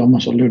 சரி அம்மா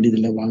சொல்ல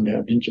வேண்டியதில்லை வாங்க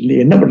அப்படின்னு சொல்லி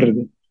என்ன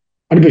பண்றது,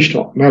 அனுப்பி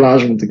வச்சிட்டோம் மேல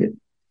ஆசிரமத்துக்கு.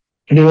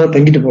 2 நாள்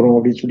தங்கிட்டு போறோம்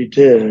அப்படின்னு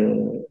சொல்லிட்டு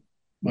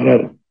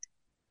வராரு.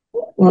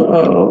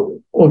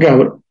 ஓகே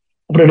அவர்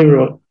அப்புறம் 2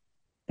 பேர்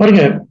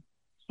பாருங்க.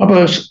 அப்ப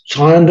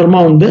சாயந்தரமா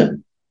வந்து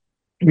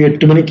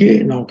 8 மணிக்கு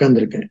நான்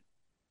உட்காந்துருக்கேன்.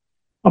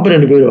 அப்ப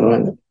 2 பேர்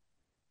வராங்க.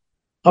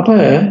 அப்ப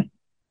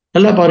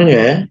நல்லா பாருங்க,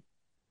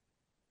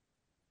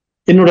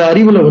 என்னோட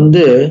அறிவுல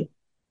வந்து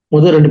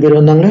முதல் 2 பேர்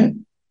வந்தாங்க,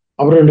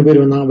 அப்புறம் 2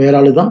 பேர் வந்தாங்க வேற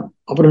ஆளு தான்,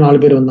 அப்புறம் 4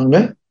 பேர் வந்தாங்க,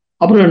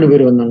 அப்புறம் 2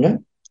 பேர் வந்தாங்க,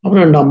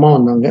 அப்புறம் 2 அம்மா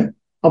வந்தாங்க,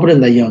 அப்புறம்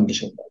இந்த ஐயா வந்து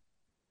சேர்ந்தார்.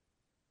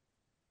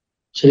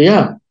 சரியா?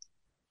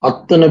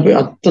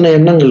 அத்தனை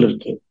எண்ணங்கள்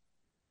இருக்கு.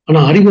 ஆனா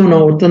அறிவு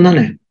நான் ஒருத்தன்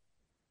தானே,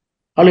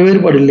 அதுல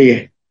வேறுபாடு இல்லையே.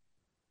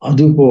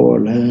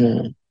 அதுபோல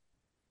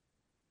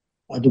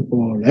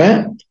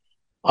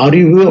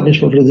அறிவு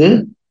அப்படின்னு சொல்றது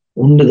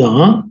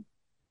ஒண்ணுதான்,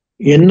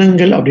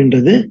 எண்ணங்கள்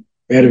அப்படின்றது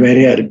வேற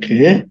வேறையா இருக்கு.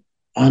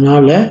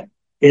 அதனால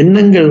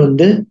எண்ணங்கள்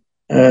வந்து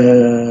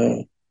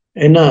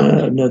என்ன,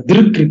 இந்த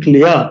திருக்கு இருக்கு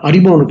இல்லையா,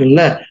 அறிபவனுக்கு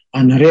இல்ல,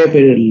 அது நிறைய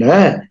பேர் இல்ல.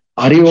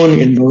 அறிவன்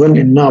என்பவன்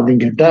என்ன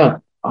அப்படின்னு கேட்டா,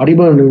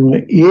 அறிபவன்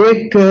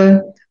ஏக்க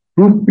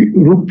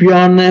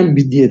ரூபியான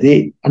வித்தியதே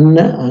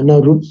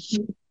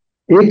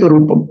ஏக்க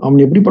ரூபம்.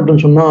 அவன்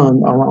எப்படிப்பட்டவன் சொன்னா,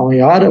 அவன்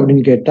யாரு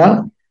அப்படின்னு கேட்டா,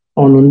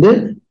 அவன் வந்து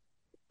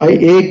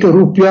ஏக்க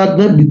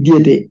ரூபியாத்ன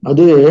வித்தியதே,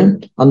 அது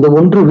அந்த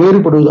ஒன்று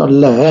வேறுபடுவது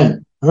அல்ல.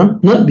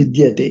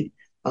 வித்தியதே,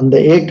 அந்த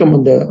ஏக்கம்,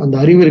 அந்த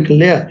அறிவு இருக்கு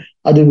இல்லையா,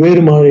 அது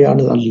வேறு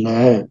மாதிரியானது அல்ல,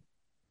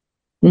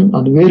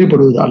 அது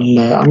வேறுபடுவது அல்ல.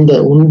 அந்த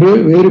ஒன்று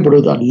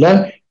வேறுபடுவது அல்ல,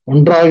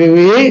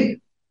 ஒன்றாகவே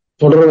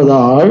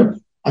தொடர்வதால்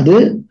அது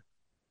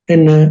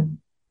என்ன,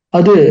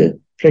 அது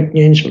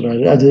பிரக்ஞைன்னு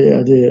சொல்றாரு. அது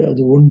அது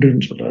அது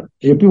ஒன்றுன்னு சொல்றாரு.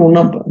 எப்படி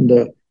ஒன்னா, இந்த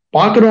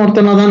பாக்குற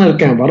ஒருத்தனா தானே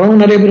இருக்கேன்,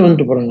 வரவங்க நிறைய பேர்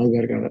வந்துட்டு போறாங்க, அது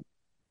இருக்காங்க.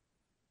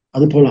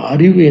 அது போல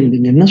அறிவு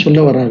என்ன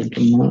சொல்ல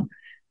வர்றாருன்னா,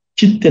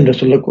 சித் என்று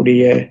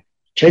சொல்லக்கூடிய,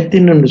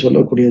 சைத்தன்யம் என்று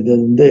சொல்லக்கூடியது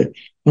வந்து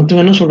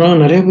மொத்தம் என்ன சொல்றாங்க,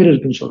 நிறைய பேர்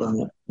இருக்குன்னு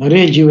சொல்றாங்க,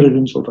 நிறைய ஜீவன்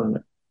இருக்குன்னு சொல்றாங்க,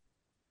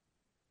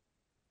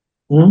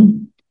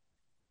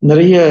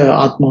 நிறைய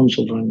ஆத்மான்னு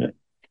சொல்றாங்க,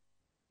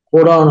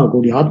 கோடான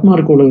கோடி ஆத்மா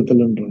இருக்கு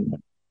உலகத்துலன்றாங்க.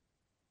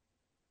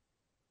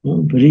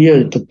 பெரிய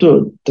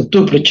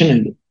தத்துவ பிரச்சனை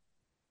இது.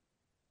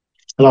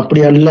 அது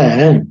அப்படி அல்ல.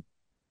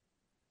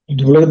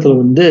 இந்த உலகத்துல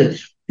வந்து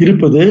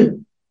இருப்பது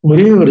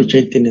ஒரே ஒரு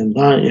சைத்தன்யம்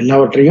தான்,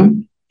 எல்லாவற்றையும்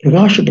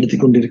பிரகாசப்படுத்தி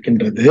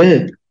கொண்டிருக்கின்றது.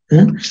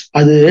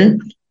 அது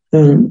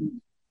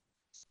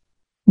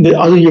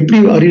அது எப்படி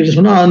அறிய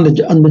சொன்னா,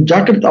 அந்த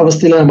ஜாக்கிரத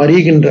அவஸ்தையில நம்ம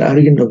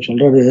அறிகின்ற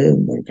சொல்றாரு.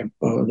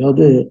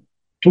 அதாவது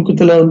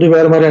தூக்கத்துல வந்து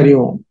வேற மாதிரி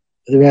அறிவோம்,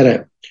 அது வேற.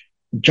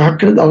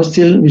 ஜாக்கிரத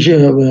அவஸ்தையில்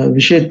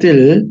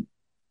விஷயத்தில்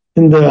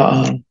இந்த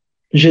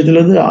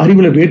விஷயத்துல வந்து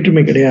அறிவுல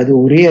வேற்றுமை கிடையாது,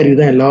 ஒரே அறிவு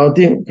தான்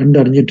எல்லாத்தையும் கண்டு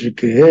அறிஞ்சிட்டு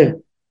இருக்கு.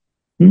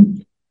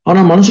 ஆனா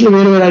மனசுல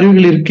வேற வேற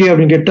அறிவுகள் இருக்கே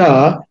அப்படின்னு கேட்டா,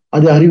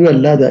 அது அறிவு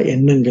அல்ல, அது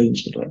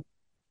எண்ணங்கள்னு சொல்றாரு.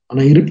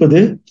 ஆனா இருப்பது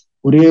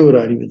ஒரே ஒரு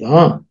அறிவு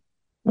தான்.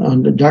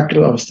 அந்த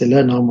ஜாக்கிரத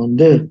அவஸ்தையில நாம்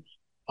வந்து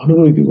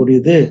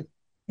அனுபவிக்கக்கூடியது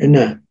என்ன,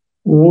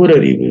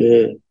 ஓரறிவு,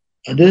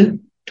 அது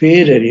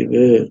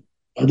பேரறிவு,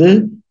 அது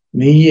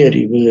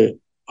மெய்யறிவு,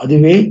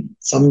 அதுவே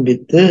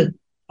சம்பித்து,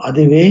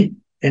 அதுவே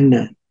என்ன,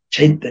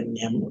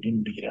 சைத்தன்யம் அப்படின்னு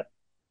முடிக்கிறார்.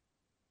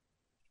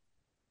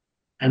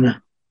 என்ன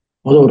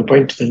முதல் ஒரு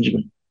பாயிண்ட்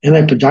தெரிஞ்சுக்கணும். ஏன்னா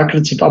இப்ப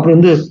ஜாக்கிரதை அப்புறம்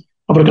வந்து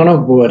அப்புறம்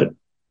கனவுக்கு போவாரு.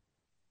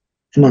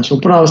 என்ன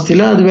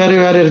சொப்பனாவஸ்தையில அது வேற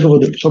வேற இருக்க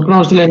போகுது.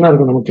 சொப்பனாவஸ்தையில என்ன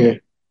இருக்கும் நமக்கு,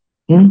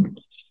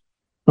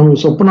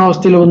 நமக்கு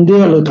சொப்பனாவஸ்தையில வந்து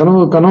அல்லது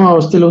கனவு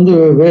அவஸ்தையில வந்து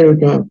வேற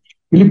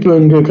விழிப்பு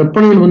இங்க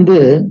கற்பனைகள் வந்து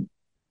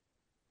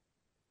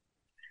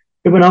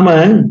இப்ப நாம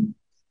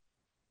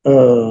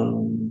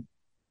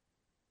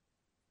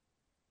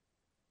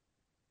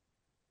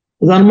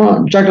உதாரணமா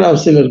ஜாக்கிர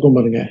அவஸ்தையில இருக்கும்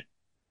பாருங்க.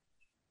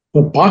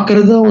 இப்ப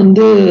பாக்குறது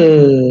வந்து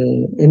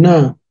என்ன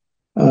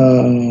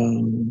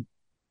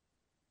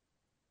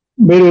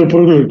வேறு வேறு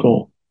பொருட்கள்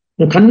இருக்கும்.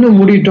 கண்ணு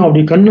மூடிட்டோம்,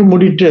 அப்படி கண்ணு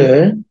மூடிட்டு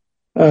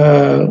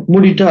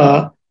மூடிட்டா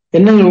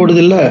எண்ணங்கள்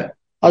ஓடுது இல்ல,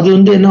 அது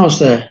வந்து என்ன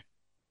அவஸ்தை?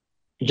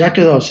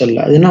 ஜாக்கிரத அவஸ்தை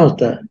இல்லை, அது என்ன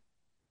அவஸ்தை?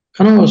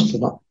 கனவு அவஸ்தை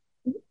தான்.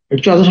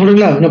 அதை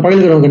சொல்றீங்களா? நான்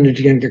பகல் கனவு கண்டுட்டு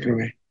இருக்கேன்னு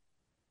கேட்கிறேன்,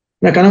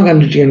 நான் கனவு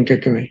கண்டுட்டு இருக்கேன்னு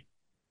கேட்குவேன்.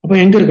 அப்ப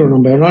எங்க இருக்கிறோம்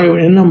நம்ம?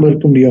 என்ன நம்ம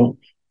இருக்க முடியும்?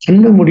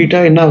 கண்ணை மூடிட்டா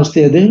என்ன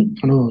அவஸ்தை? அது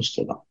கனவு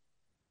அவஸ்தை தான்,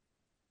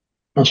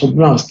 நான்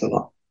சொப்ன அவஸ்தை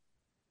தான்.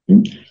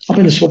 அப்ப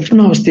இந்த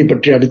சொப்பன அவஸ்தையை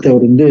பற்றி அடுத்து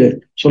அவர் வந்து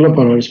சொல்ல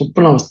போறாரு.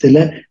 சொப்பன அவஸ்தையில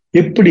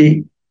எப்படி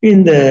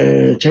இந்த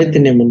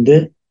சைத்தன்யம் வந்து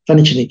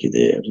தனிச்சு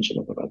நிக்குது அப்படின்னு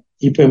சொல்ல போறாரு.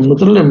 இப்ப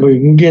முதல்ல நம்ம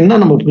இங்க என்ன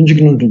நம்ம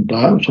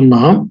புரிஞ்சுக்கணும்னு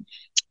சொன்னா,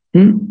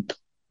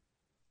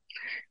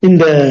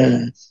 இந்த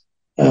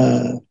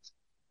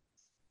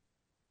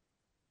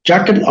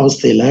ஜாக்கிரத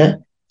அவஸ்தையில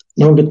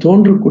நமக்கு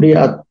தோன்றக்கூடிய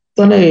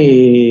அத்தனை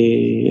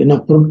என்ன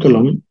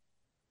பொருட்களும்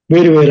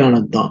வேறு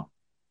வேறானதுதான்.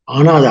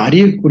 ஆனா அதை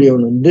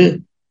அறியக்கூடியவன் வந்து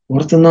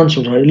ஒருத்தன் தான்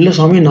சொல்றாரு. இல்ல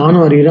சாமி,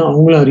 நானும் அறியறேன்,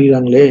 அவங்களும்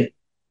அறியறாங்களே.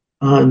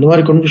 இந்த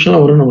மாதிரி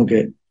கன்ஃபியூஷன்லாம் வரும் நமக்கு.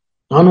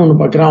 நானும் ஒண்ணு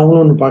பாக்குறேன்,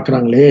 அவங்களும் ஒண்ணு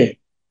பாக்குறாங்களே,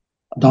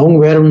 அது அவங்க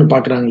வேற ஒண்ணு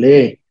பாக்குறாங்களே,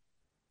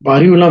 இப்ப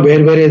அறிவுலாம்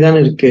வேறு வேறே தானே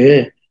இருக்கு,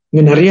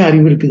 இங்க நிறைய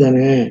அறிவு இருக்கு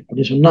தானே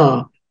அப்படின்னு சொன்னா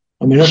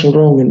நம்ம என்ன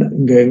சொல்றோம்?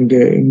 இங்க இங்க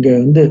இங்க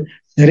வந்து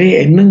நிறைய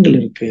எண்ணங்கள்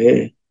இருக்கு,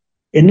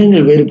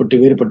 எண்ணங்கள்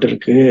வேறுபட்டு வேறுபட்டு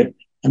இருக்கு.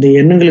 அந்த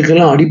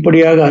எண்ணங்களுக்கெல்லாம்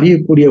அடிப்படையாக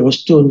அறியக்கூடிய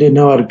வஸ்து வந்து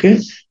என்னவா இருக்கு?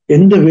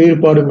 எந்த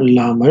வேறுபாடும்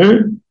இல்லாமல்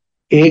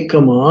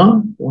ஏக்கமா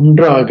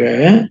ஒன்றாக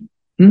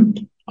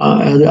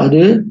அது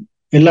அது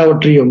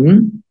எல்லாவற்றையும்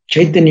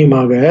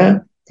சைத்தன்யமாக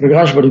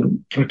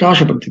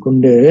பிரகாசப்படுத்தி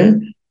கொண்டு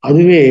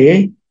அதுவே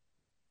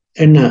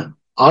என்ன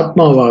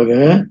ஆத்மாவாக,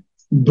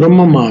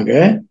 பிரம்மமாக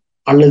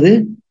அல்லது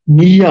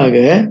நீயாக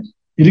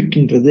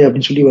இருக்கின்றது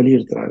அப்படின்னு சொல்லி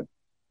வலியுறுத்துறாரு.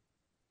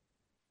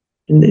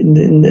 இந்த இந்த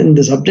இந்த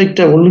இந்த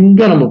சப்ஜெக்டை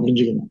ஒழுங்கா நம்ம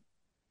புரிஞ்சுக்கணும்.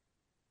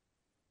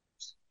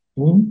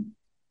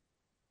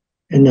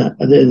 என்ன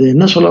அது அது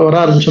என்ன சொல்ல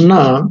வராருன்னு சொன்னா,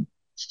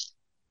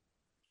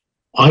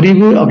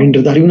 அறிவு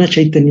அப்படின்றது, அறிவுனா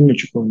சைத்தன்யம்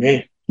வச்சுக்கோங்க.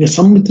 இங்க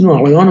சம்மித்துன்னு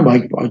அழகான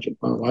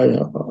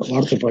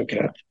வார்த்தை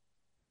பார்க்கிறார்.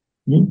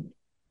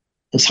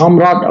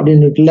 சாம்ராட்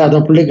அப்படின்னு இருக்குல்ல,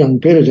 அதான் பிள்ளைக்கு அவங்க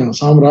பேர் வச்சாங்க,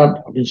 சாம்ராட்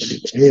அப்படின்னு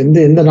சொல்லிட்டு. எந்த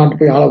எந்த நாட்டு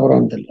போய் ஆள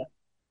போறான்னு தெரியல,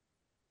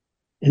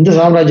 எந்த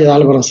சாம்ராஜ்யத்தை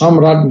ஆள போறான்,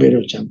 சாம்ராட்னு பேர்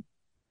வச்சாங்க.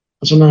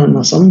 சொன்னா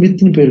நான்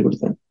சம்வித்னு பேர்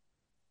கொடுத்தேன்.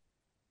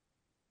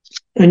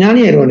 ஞானி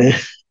ஆயிடுவானே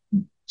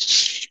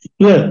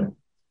இல்ல,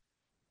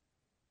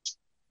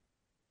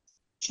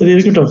 சரி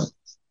இருக்கட்டும்.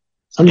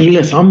 அது இல்ல,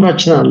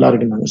 சாம்ராஜ் தான் நல்லா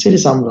இருக்குனாங்க. சரி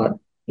சாம்ராட்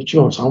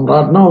வச்சுக்கோங்க.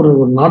 சாம்ராட்னா ஒரு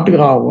ஒரு நாட்டுக்கு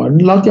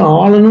எல்லாத்தையும்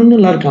ஆளணும்னு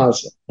எல்லாருக்கும்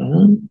ஆசை.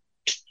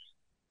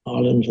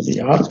 ஆளுன்னு சொல்லி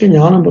யாருக்கும்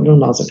ஞானம்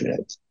பண்ணணும்னு ஆசை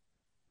கிடையாது.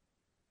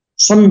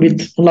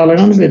 சம்வித் நல்ல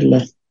அழகான பேர் இல்ல,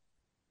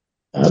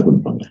 யார்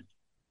கொடுப்பாங்க?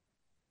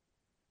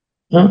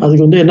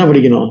 அதுக்கு வந்து என்ன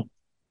படிக்கணும்?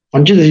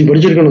 பஞ்சதசி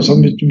படிச்சிருக்கணும்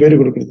சம்வித் பேரு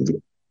கொடுக்கறதுக்கு.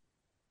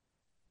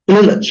 இல்ல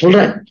இல்ல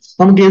சொல்றேன்,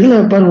 நமக்கு எதுல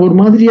பாருங்க ஒரு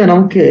மாதிரியா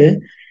நமக்கு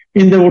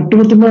இந்த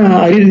ஒட்டுமொத்தமா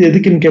அறிவு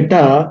எதுக்குன்னு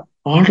கேட்டா,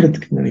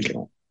 ஆடுறதுக்கு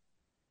நினைக்கிறோம்,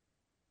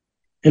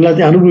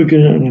 எல்லாத்தையும்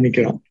அனுபவிக்கணும்னு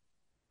நினைக்கிறோம்.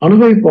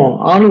 அனுபவிப்போம்,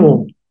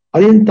 ஆளுவோம்.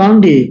 அதையும்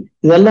தாண்டி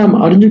இதெல்லாம்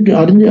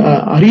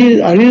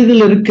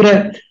அறியறதுல இருக்கிற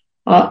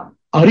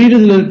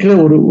அறியறதுல இருக்கிற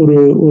ஒரு ஒரு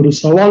ஒரு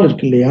சவால்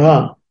இருக்கு இல்லையா?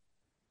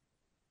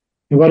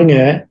 பாருங்க,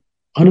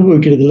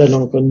 அனுபவிக்கிறதுல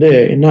நமக்கு வந்து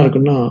என்ன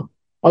இருக்குன்னா,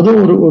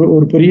 அதுவும் ஒரு ஒரு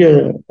ஒரு பெரிய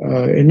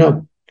என்ன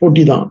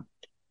போட்டி தான்,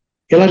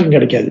 எல்லாருக்கும்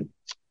கிடைக்காது.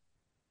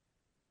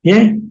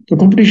 ஏன்?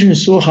 Competition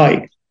is so high.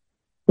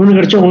 இவனுக்கு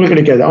கிடைச்சா உங்களுக்கு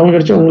கிடைக்காது, அவனுக்கு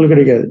கிடைச்சா உங்களுக்கு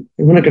கிடைக்காது,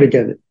 இவனுக்கு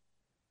கிடைக்காது.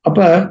 அப்ப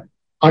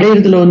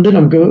அடையிறதுல வந்து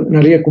நமக்கு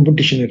நிறைய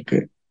காம்படிஷன் இருக்கு,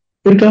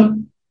 இருக்கா?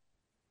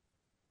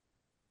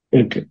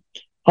 இருக்கு.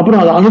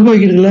 அப்புறம் அதை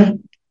அனுபவிக்கிறதுல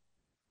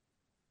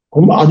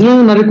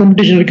அதுலயும் நிறைய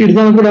காம்படிஷன் இருக்கு.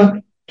 இருந்தாலும் கூட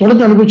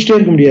தொடர்ந்து அனுபவிச்சுட்டே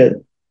இருக்க முடியாது.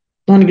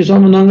 நாளைக்கு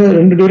சொன்னாங்க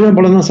 2 டோரியும்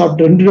பழம் தான்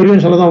சாப்பிட்டு, 2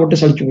 டோரியும் சிலதான் விட்டு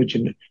சளிச்சு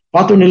போச்சுன்னு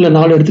பார்த்தோன்னு இல்லை,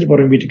 4 எடுத்துட்டு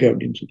போறேன் வீட்டுக்கு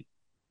அப்படின்னு சொல்லி.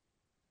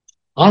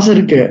 ஆசை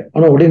இருக்கு,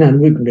 ஆனா உடனே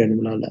அனுபவிக்க முடியாது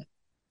நம்மளால.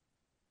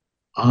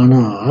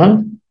 ஆனா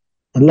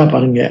நல்லா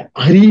பாருங்க,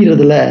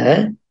 அறியறதுல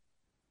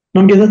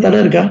நமக்கு எதாவது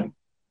தடை இருக்கா?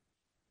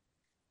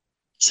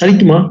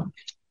 சலிக்குமா?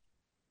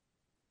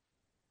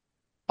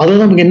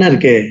 அதான் நமக்கு என்ன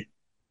இருக்கு,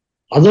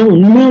 அதான்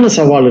உண்மையான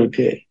சவால்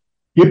இருக்கு.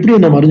 எப்படி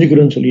நம்ம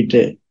அறிஞ்சுக்கிறோம்னு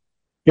சொல்லிட்டு,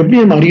 எப்படி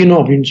நம்ம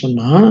அறியணும் அப்படின்னு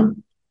சொன்னா,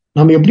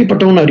 நம்ம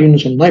எப்படிப்பட்டவங்க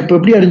அறியணும்னு சொன்னா, இப்ப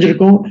எப்படி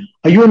அறிஞ்சிருக்கோம்?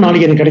 ஐயோ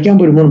நாளைக்கு எனக்கு கிடைக்காம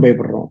போயிருமோன்னு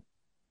பயப்படுறோம்,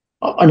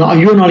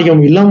 ஐயோ நாளைக்கு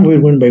அவங்க இல்லாம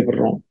போயிருமோன்னு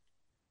பயப்படுறோம்,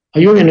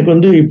 ஐயோ எனக்கு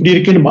வந்து இப்படி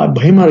இருக்குன்னு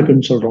பயமா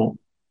இருக்குன்னு சொல்றோம்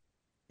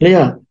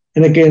இல்லையா?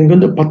 எனக்கு எனக்கு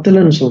வந்து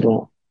பத்தலைன்னு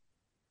சொல்றோம்,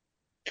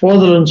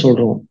 போதலைன்னு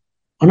சொல்றோம்.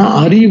 ஆனா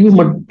அறிவு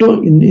மட்டும்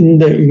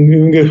இந்த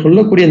இங்க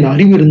சொல்லக்கூடிய அந்த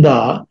அறிவு இருந்தா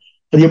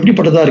அது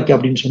எப்படிப்பட்டதா இருக்கு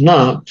அப்படின்னு சொன்னா,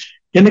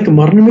 எனக்கு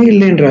மரணமே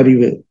இல்லை என்ற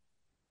அறிவு.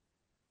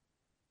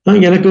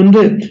 எனக்கு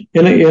வந்து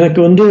எனக்கு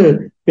வந்து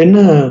என்ன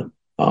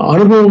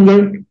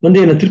அனுபவங்கள்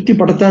வந்து என்னை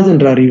திருப்திப்படுத்தாது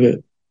என்ற அறிவு,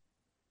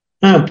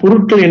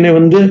 பொருட்கள் என்னை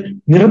வந்து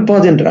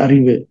நிரப்பாது என்ற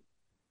அறிவு,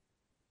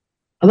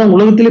 அதான்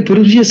உலகத்திலே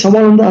பெரிய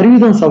சவால் வந்து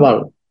அறிவுதான்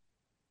சவால்.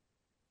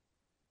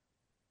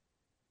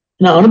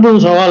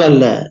 அனுபவம் சவால்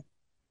அல்ல,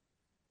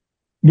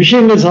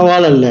 விஷயங்கள்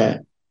சவால் அல்ல,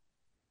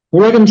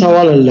 உலகம்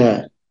சவால் அல்ல,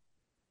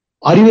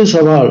 அறிவு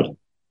சவால்.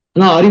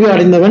 ஆனா அறிவை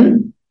அடைந்தவன்,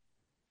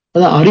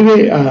 அதான் அறிவை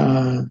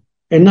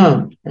என்ன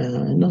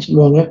என்ன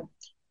சொல்லுவாங்க,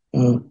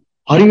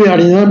 அறிவை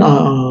அடைந்தவன்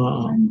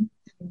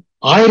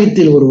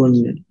ஆயிரத்தில் ஒருவன்,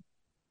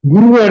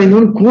 குருவை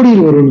அடைந்தவன்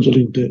கோடியில் ஒருவன்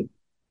சொல்லிட்டு.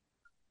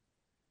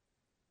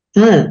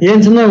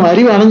 ஏன்னு சொன்னா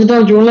அறிவு அடைஞ்சிட்டான்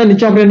வச்சுக்கோங்களேன்,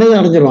 நிச்சயம் அப்படி என்னது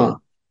அடைஞ்சிருவான்.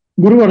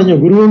 குரு அடைஞ்ச,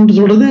 குருன்னு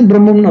சொல்றது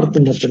பிரம்மம்னு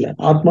அர்த்தம், இடத்துல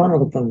ஆத்மான்னு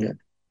அர்த்தங்க.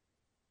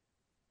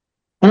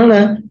 அதனால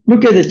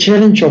look at the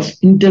challenge of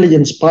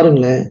intelligence.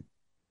 பாருங்களேன்,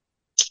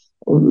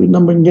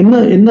 நம்ம இங்க என்ன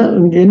என்ன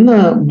இங்க என்ன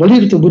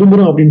வலியுறுத்த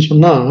விரும்புறோம் அப்படின்னு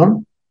சொன்னா,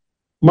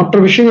 மற்ற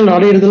விஷயங்கள்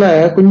அடையிறதுல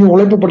கொஞ்சம்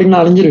உழைப்பு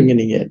பட்டீங்கன்னா அடைஞ்சிருவீங்க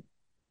நீங்க.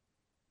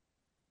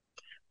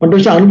 மற்ற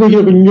விஷயம்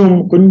அனுபவிக்கிற கொஞ்சம்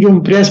கொஞ்சம்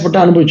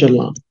பிரயாசப்பட்டு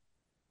அனுபவிச்சிடலாம்.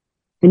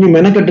 கொஞ்சம்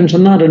மெனக்கட்டுன்னு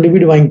சொன்னா 2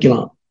 வீடு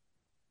வாங்கிக்கலாம்.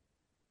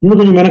 இன்னும்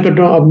கொஞ்சம்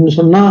மெனக்கட்டும் அப்படின்னு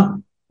சொன்னா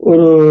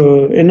ஒரு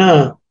என்ன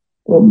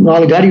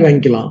 4 காடி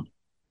வாங்கிக்கலாம்.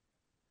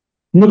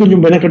 இன்னும்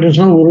கொஞ்சம் மெனக்கட்டுன்னு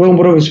சொன்னா ஒரு ரூபா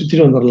முறை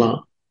சுத்திட்டு வந்துடலாம்,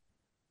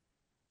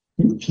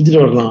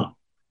 சுத்திட்டு வரலாம்.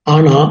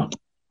 ஆனா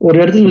ஒரு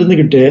இடத்துல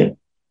இருந்துகிட்டு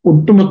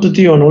ஒட்டு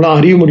மொத்தத்தையும் அவனால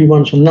அறிய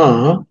முடியுமான்னு சொன்னா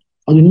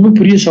அது இன்னும்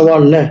பெரிய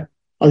சவால் இல்ல.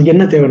 அதுக்கு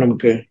என்ன தேவை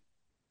நமக்கு?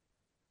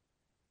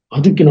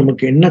 அதுக்கு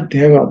நமக்கு என்ன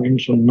தேவை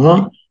அப்படின்னு சொன்னா,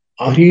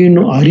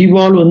 அறியணும்.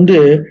 அறிவால் வந்து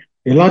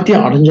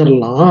எல்லாத்தையும்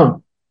அடைஞ்சிடலாம்.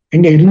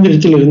 எங்க இருந்த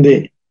இடத்துல இருந்தே,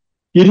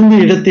 இருந்த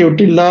இடத்தை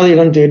விட்டு இல்லாத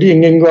இடம் தேடி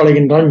எங்கெங்கோ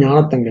அலைகின்றான்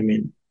ஞானத்தங்கமே.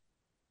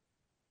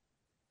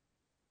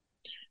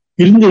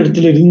 இருந்த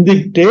இடத்துல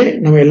இருந்துகிட்டே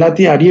நம்ம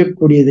எல்லாத்தையும்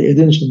அறியக்கூடியது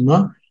எதுன்னு சொன்னா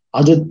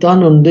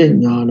அதுதான் வந்து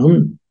ஞானம்,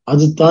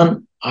 அதுதான்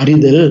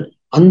அறிதல்.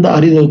 அந்த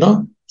அறிதல் தான்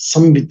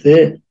சம்பித்து.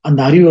 அந்த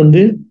அறிவு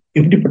வந்து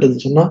எப்படிப்பட்டது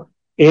சொன்னா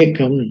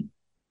ஏக்கம்.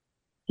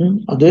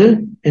 அது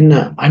என்ன,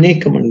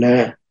 அநேக்கம் அல்ல,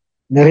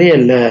 நிறைய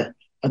அல்ல,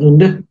 அது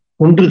வந்து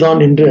ஒன்றுதான்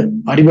என்று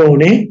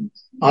அறிபவனே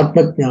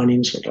ஆத்ம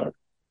ஞானின்னு சொல்றாரு.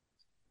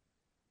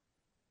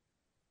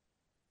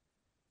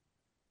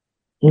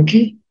 ஓகே,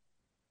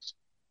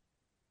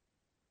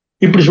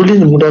 இப்படி சொல்லி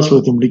இந்த 3வது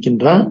ஸ்லோகத்தை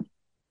முடிக்கின்றார்.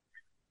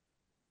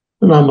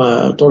 நாம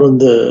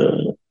தொடர்ந்து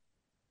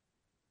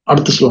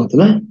அடுத்த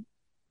ஸ்லோகத்துல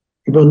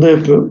இப்ப வந்து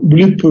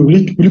விழிப்பு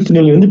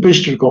நிலையில இருந்து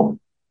பேசிட்டு இருக்கோம்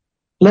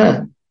இல்ல.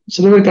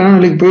 சில பேர் கனவு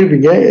நிலைக்கு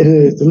போயிருப்பீங்க,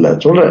 இல்ல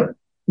சொல்றேன்,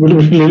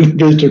 விழிப்பு நிலையில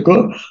பேசிட்டு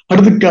இருக்கோம்.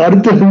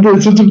 அடுத்து வந்து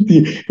சுத்தி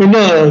என்ன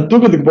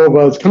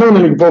தூக்கத்துக்கு கனவு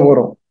நிலைக்கு போக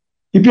போறோம்.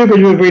 இப்பயே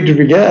கொஞ்சம் பேர் போயிட்டு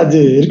இருப்பீங்க, அது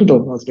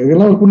இருக்கட்டும்.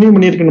 இதெல்லாம் ஒரு புண்ணியம்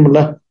பண்ணி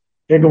இருக்கணும்ல.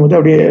 கேட்கும் போது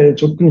அப்படியே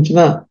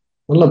சொக்குனுச்சுன்னா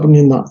நல்ல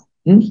புண்ணியம் தான்.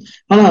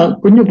 ஆனா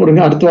கொஞ்சம்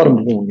பொறுங்க, அடுத்த வாரம்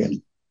பண்ணுவோங்க.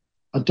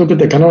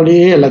 தூக்கத்தை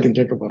கனவுலேயே எல்லாத்தையும்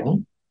கேட்க போறோம்.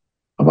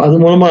 அப்ப அது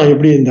மூலமா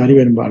எப்படி இந்த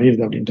அறிவை நம்ம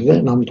அறியுது அப்படின்றத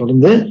நாம்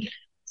தொடர்ந்து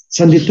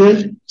சந்தித்து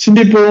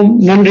சிந்திப்போம்.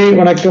 நன்றி,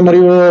 வணக்கம்,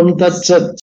 அறிவோம். தத் சத்.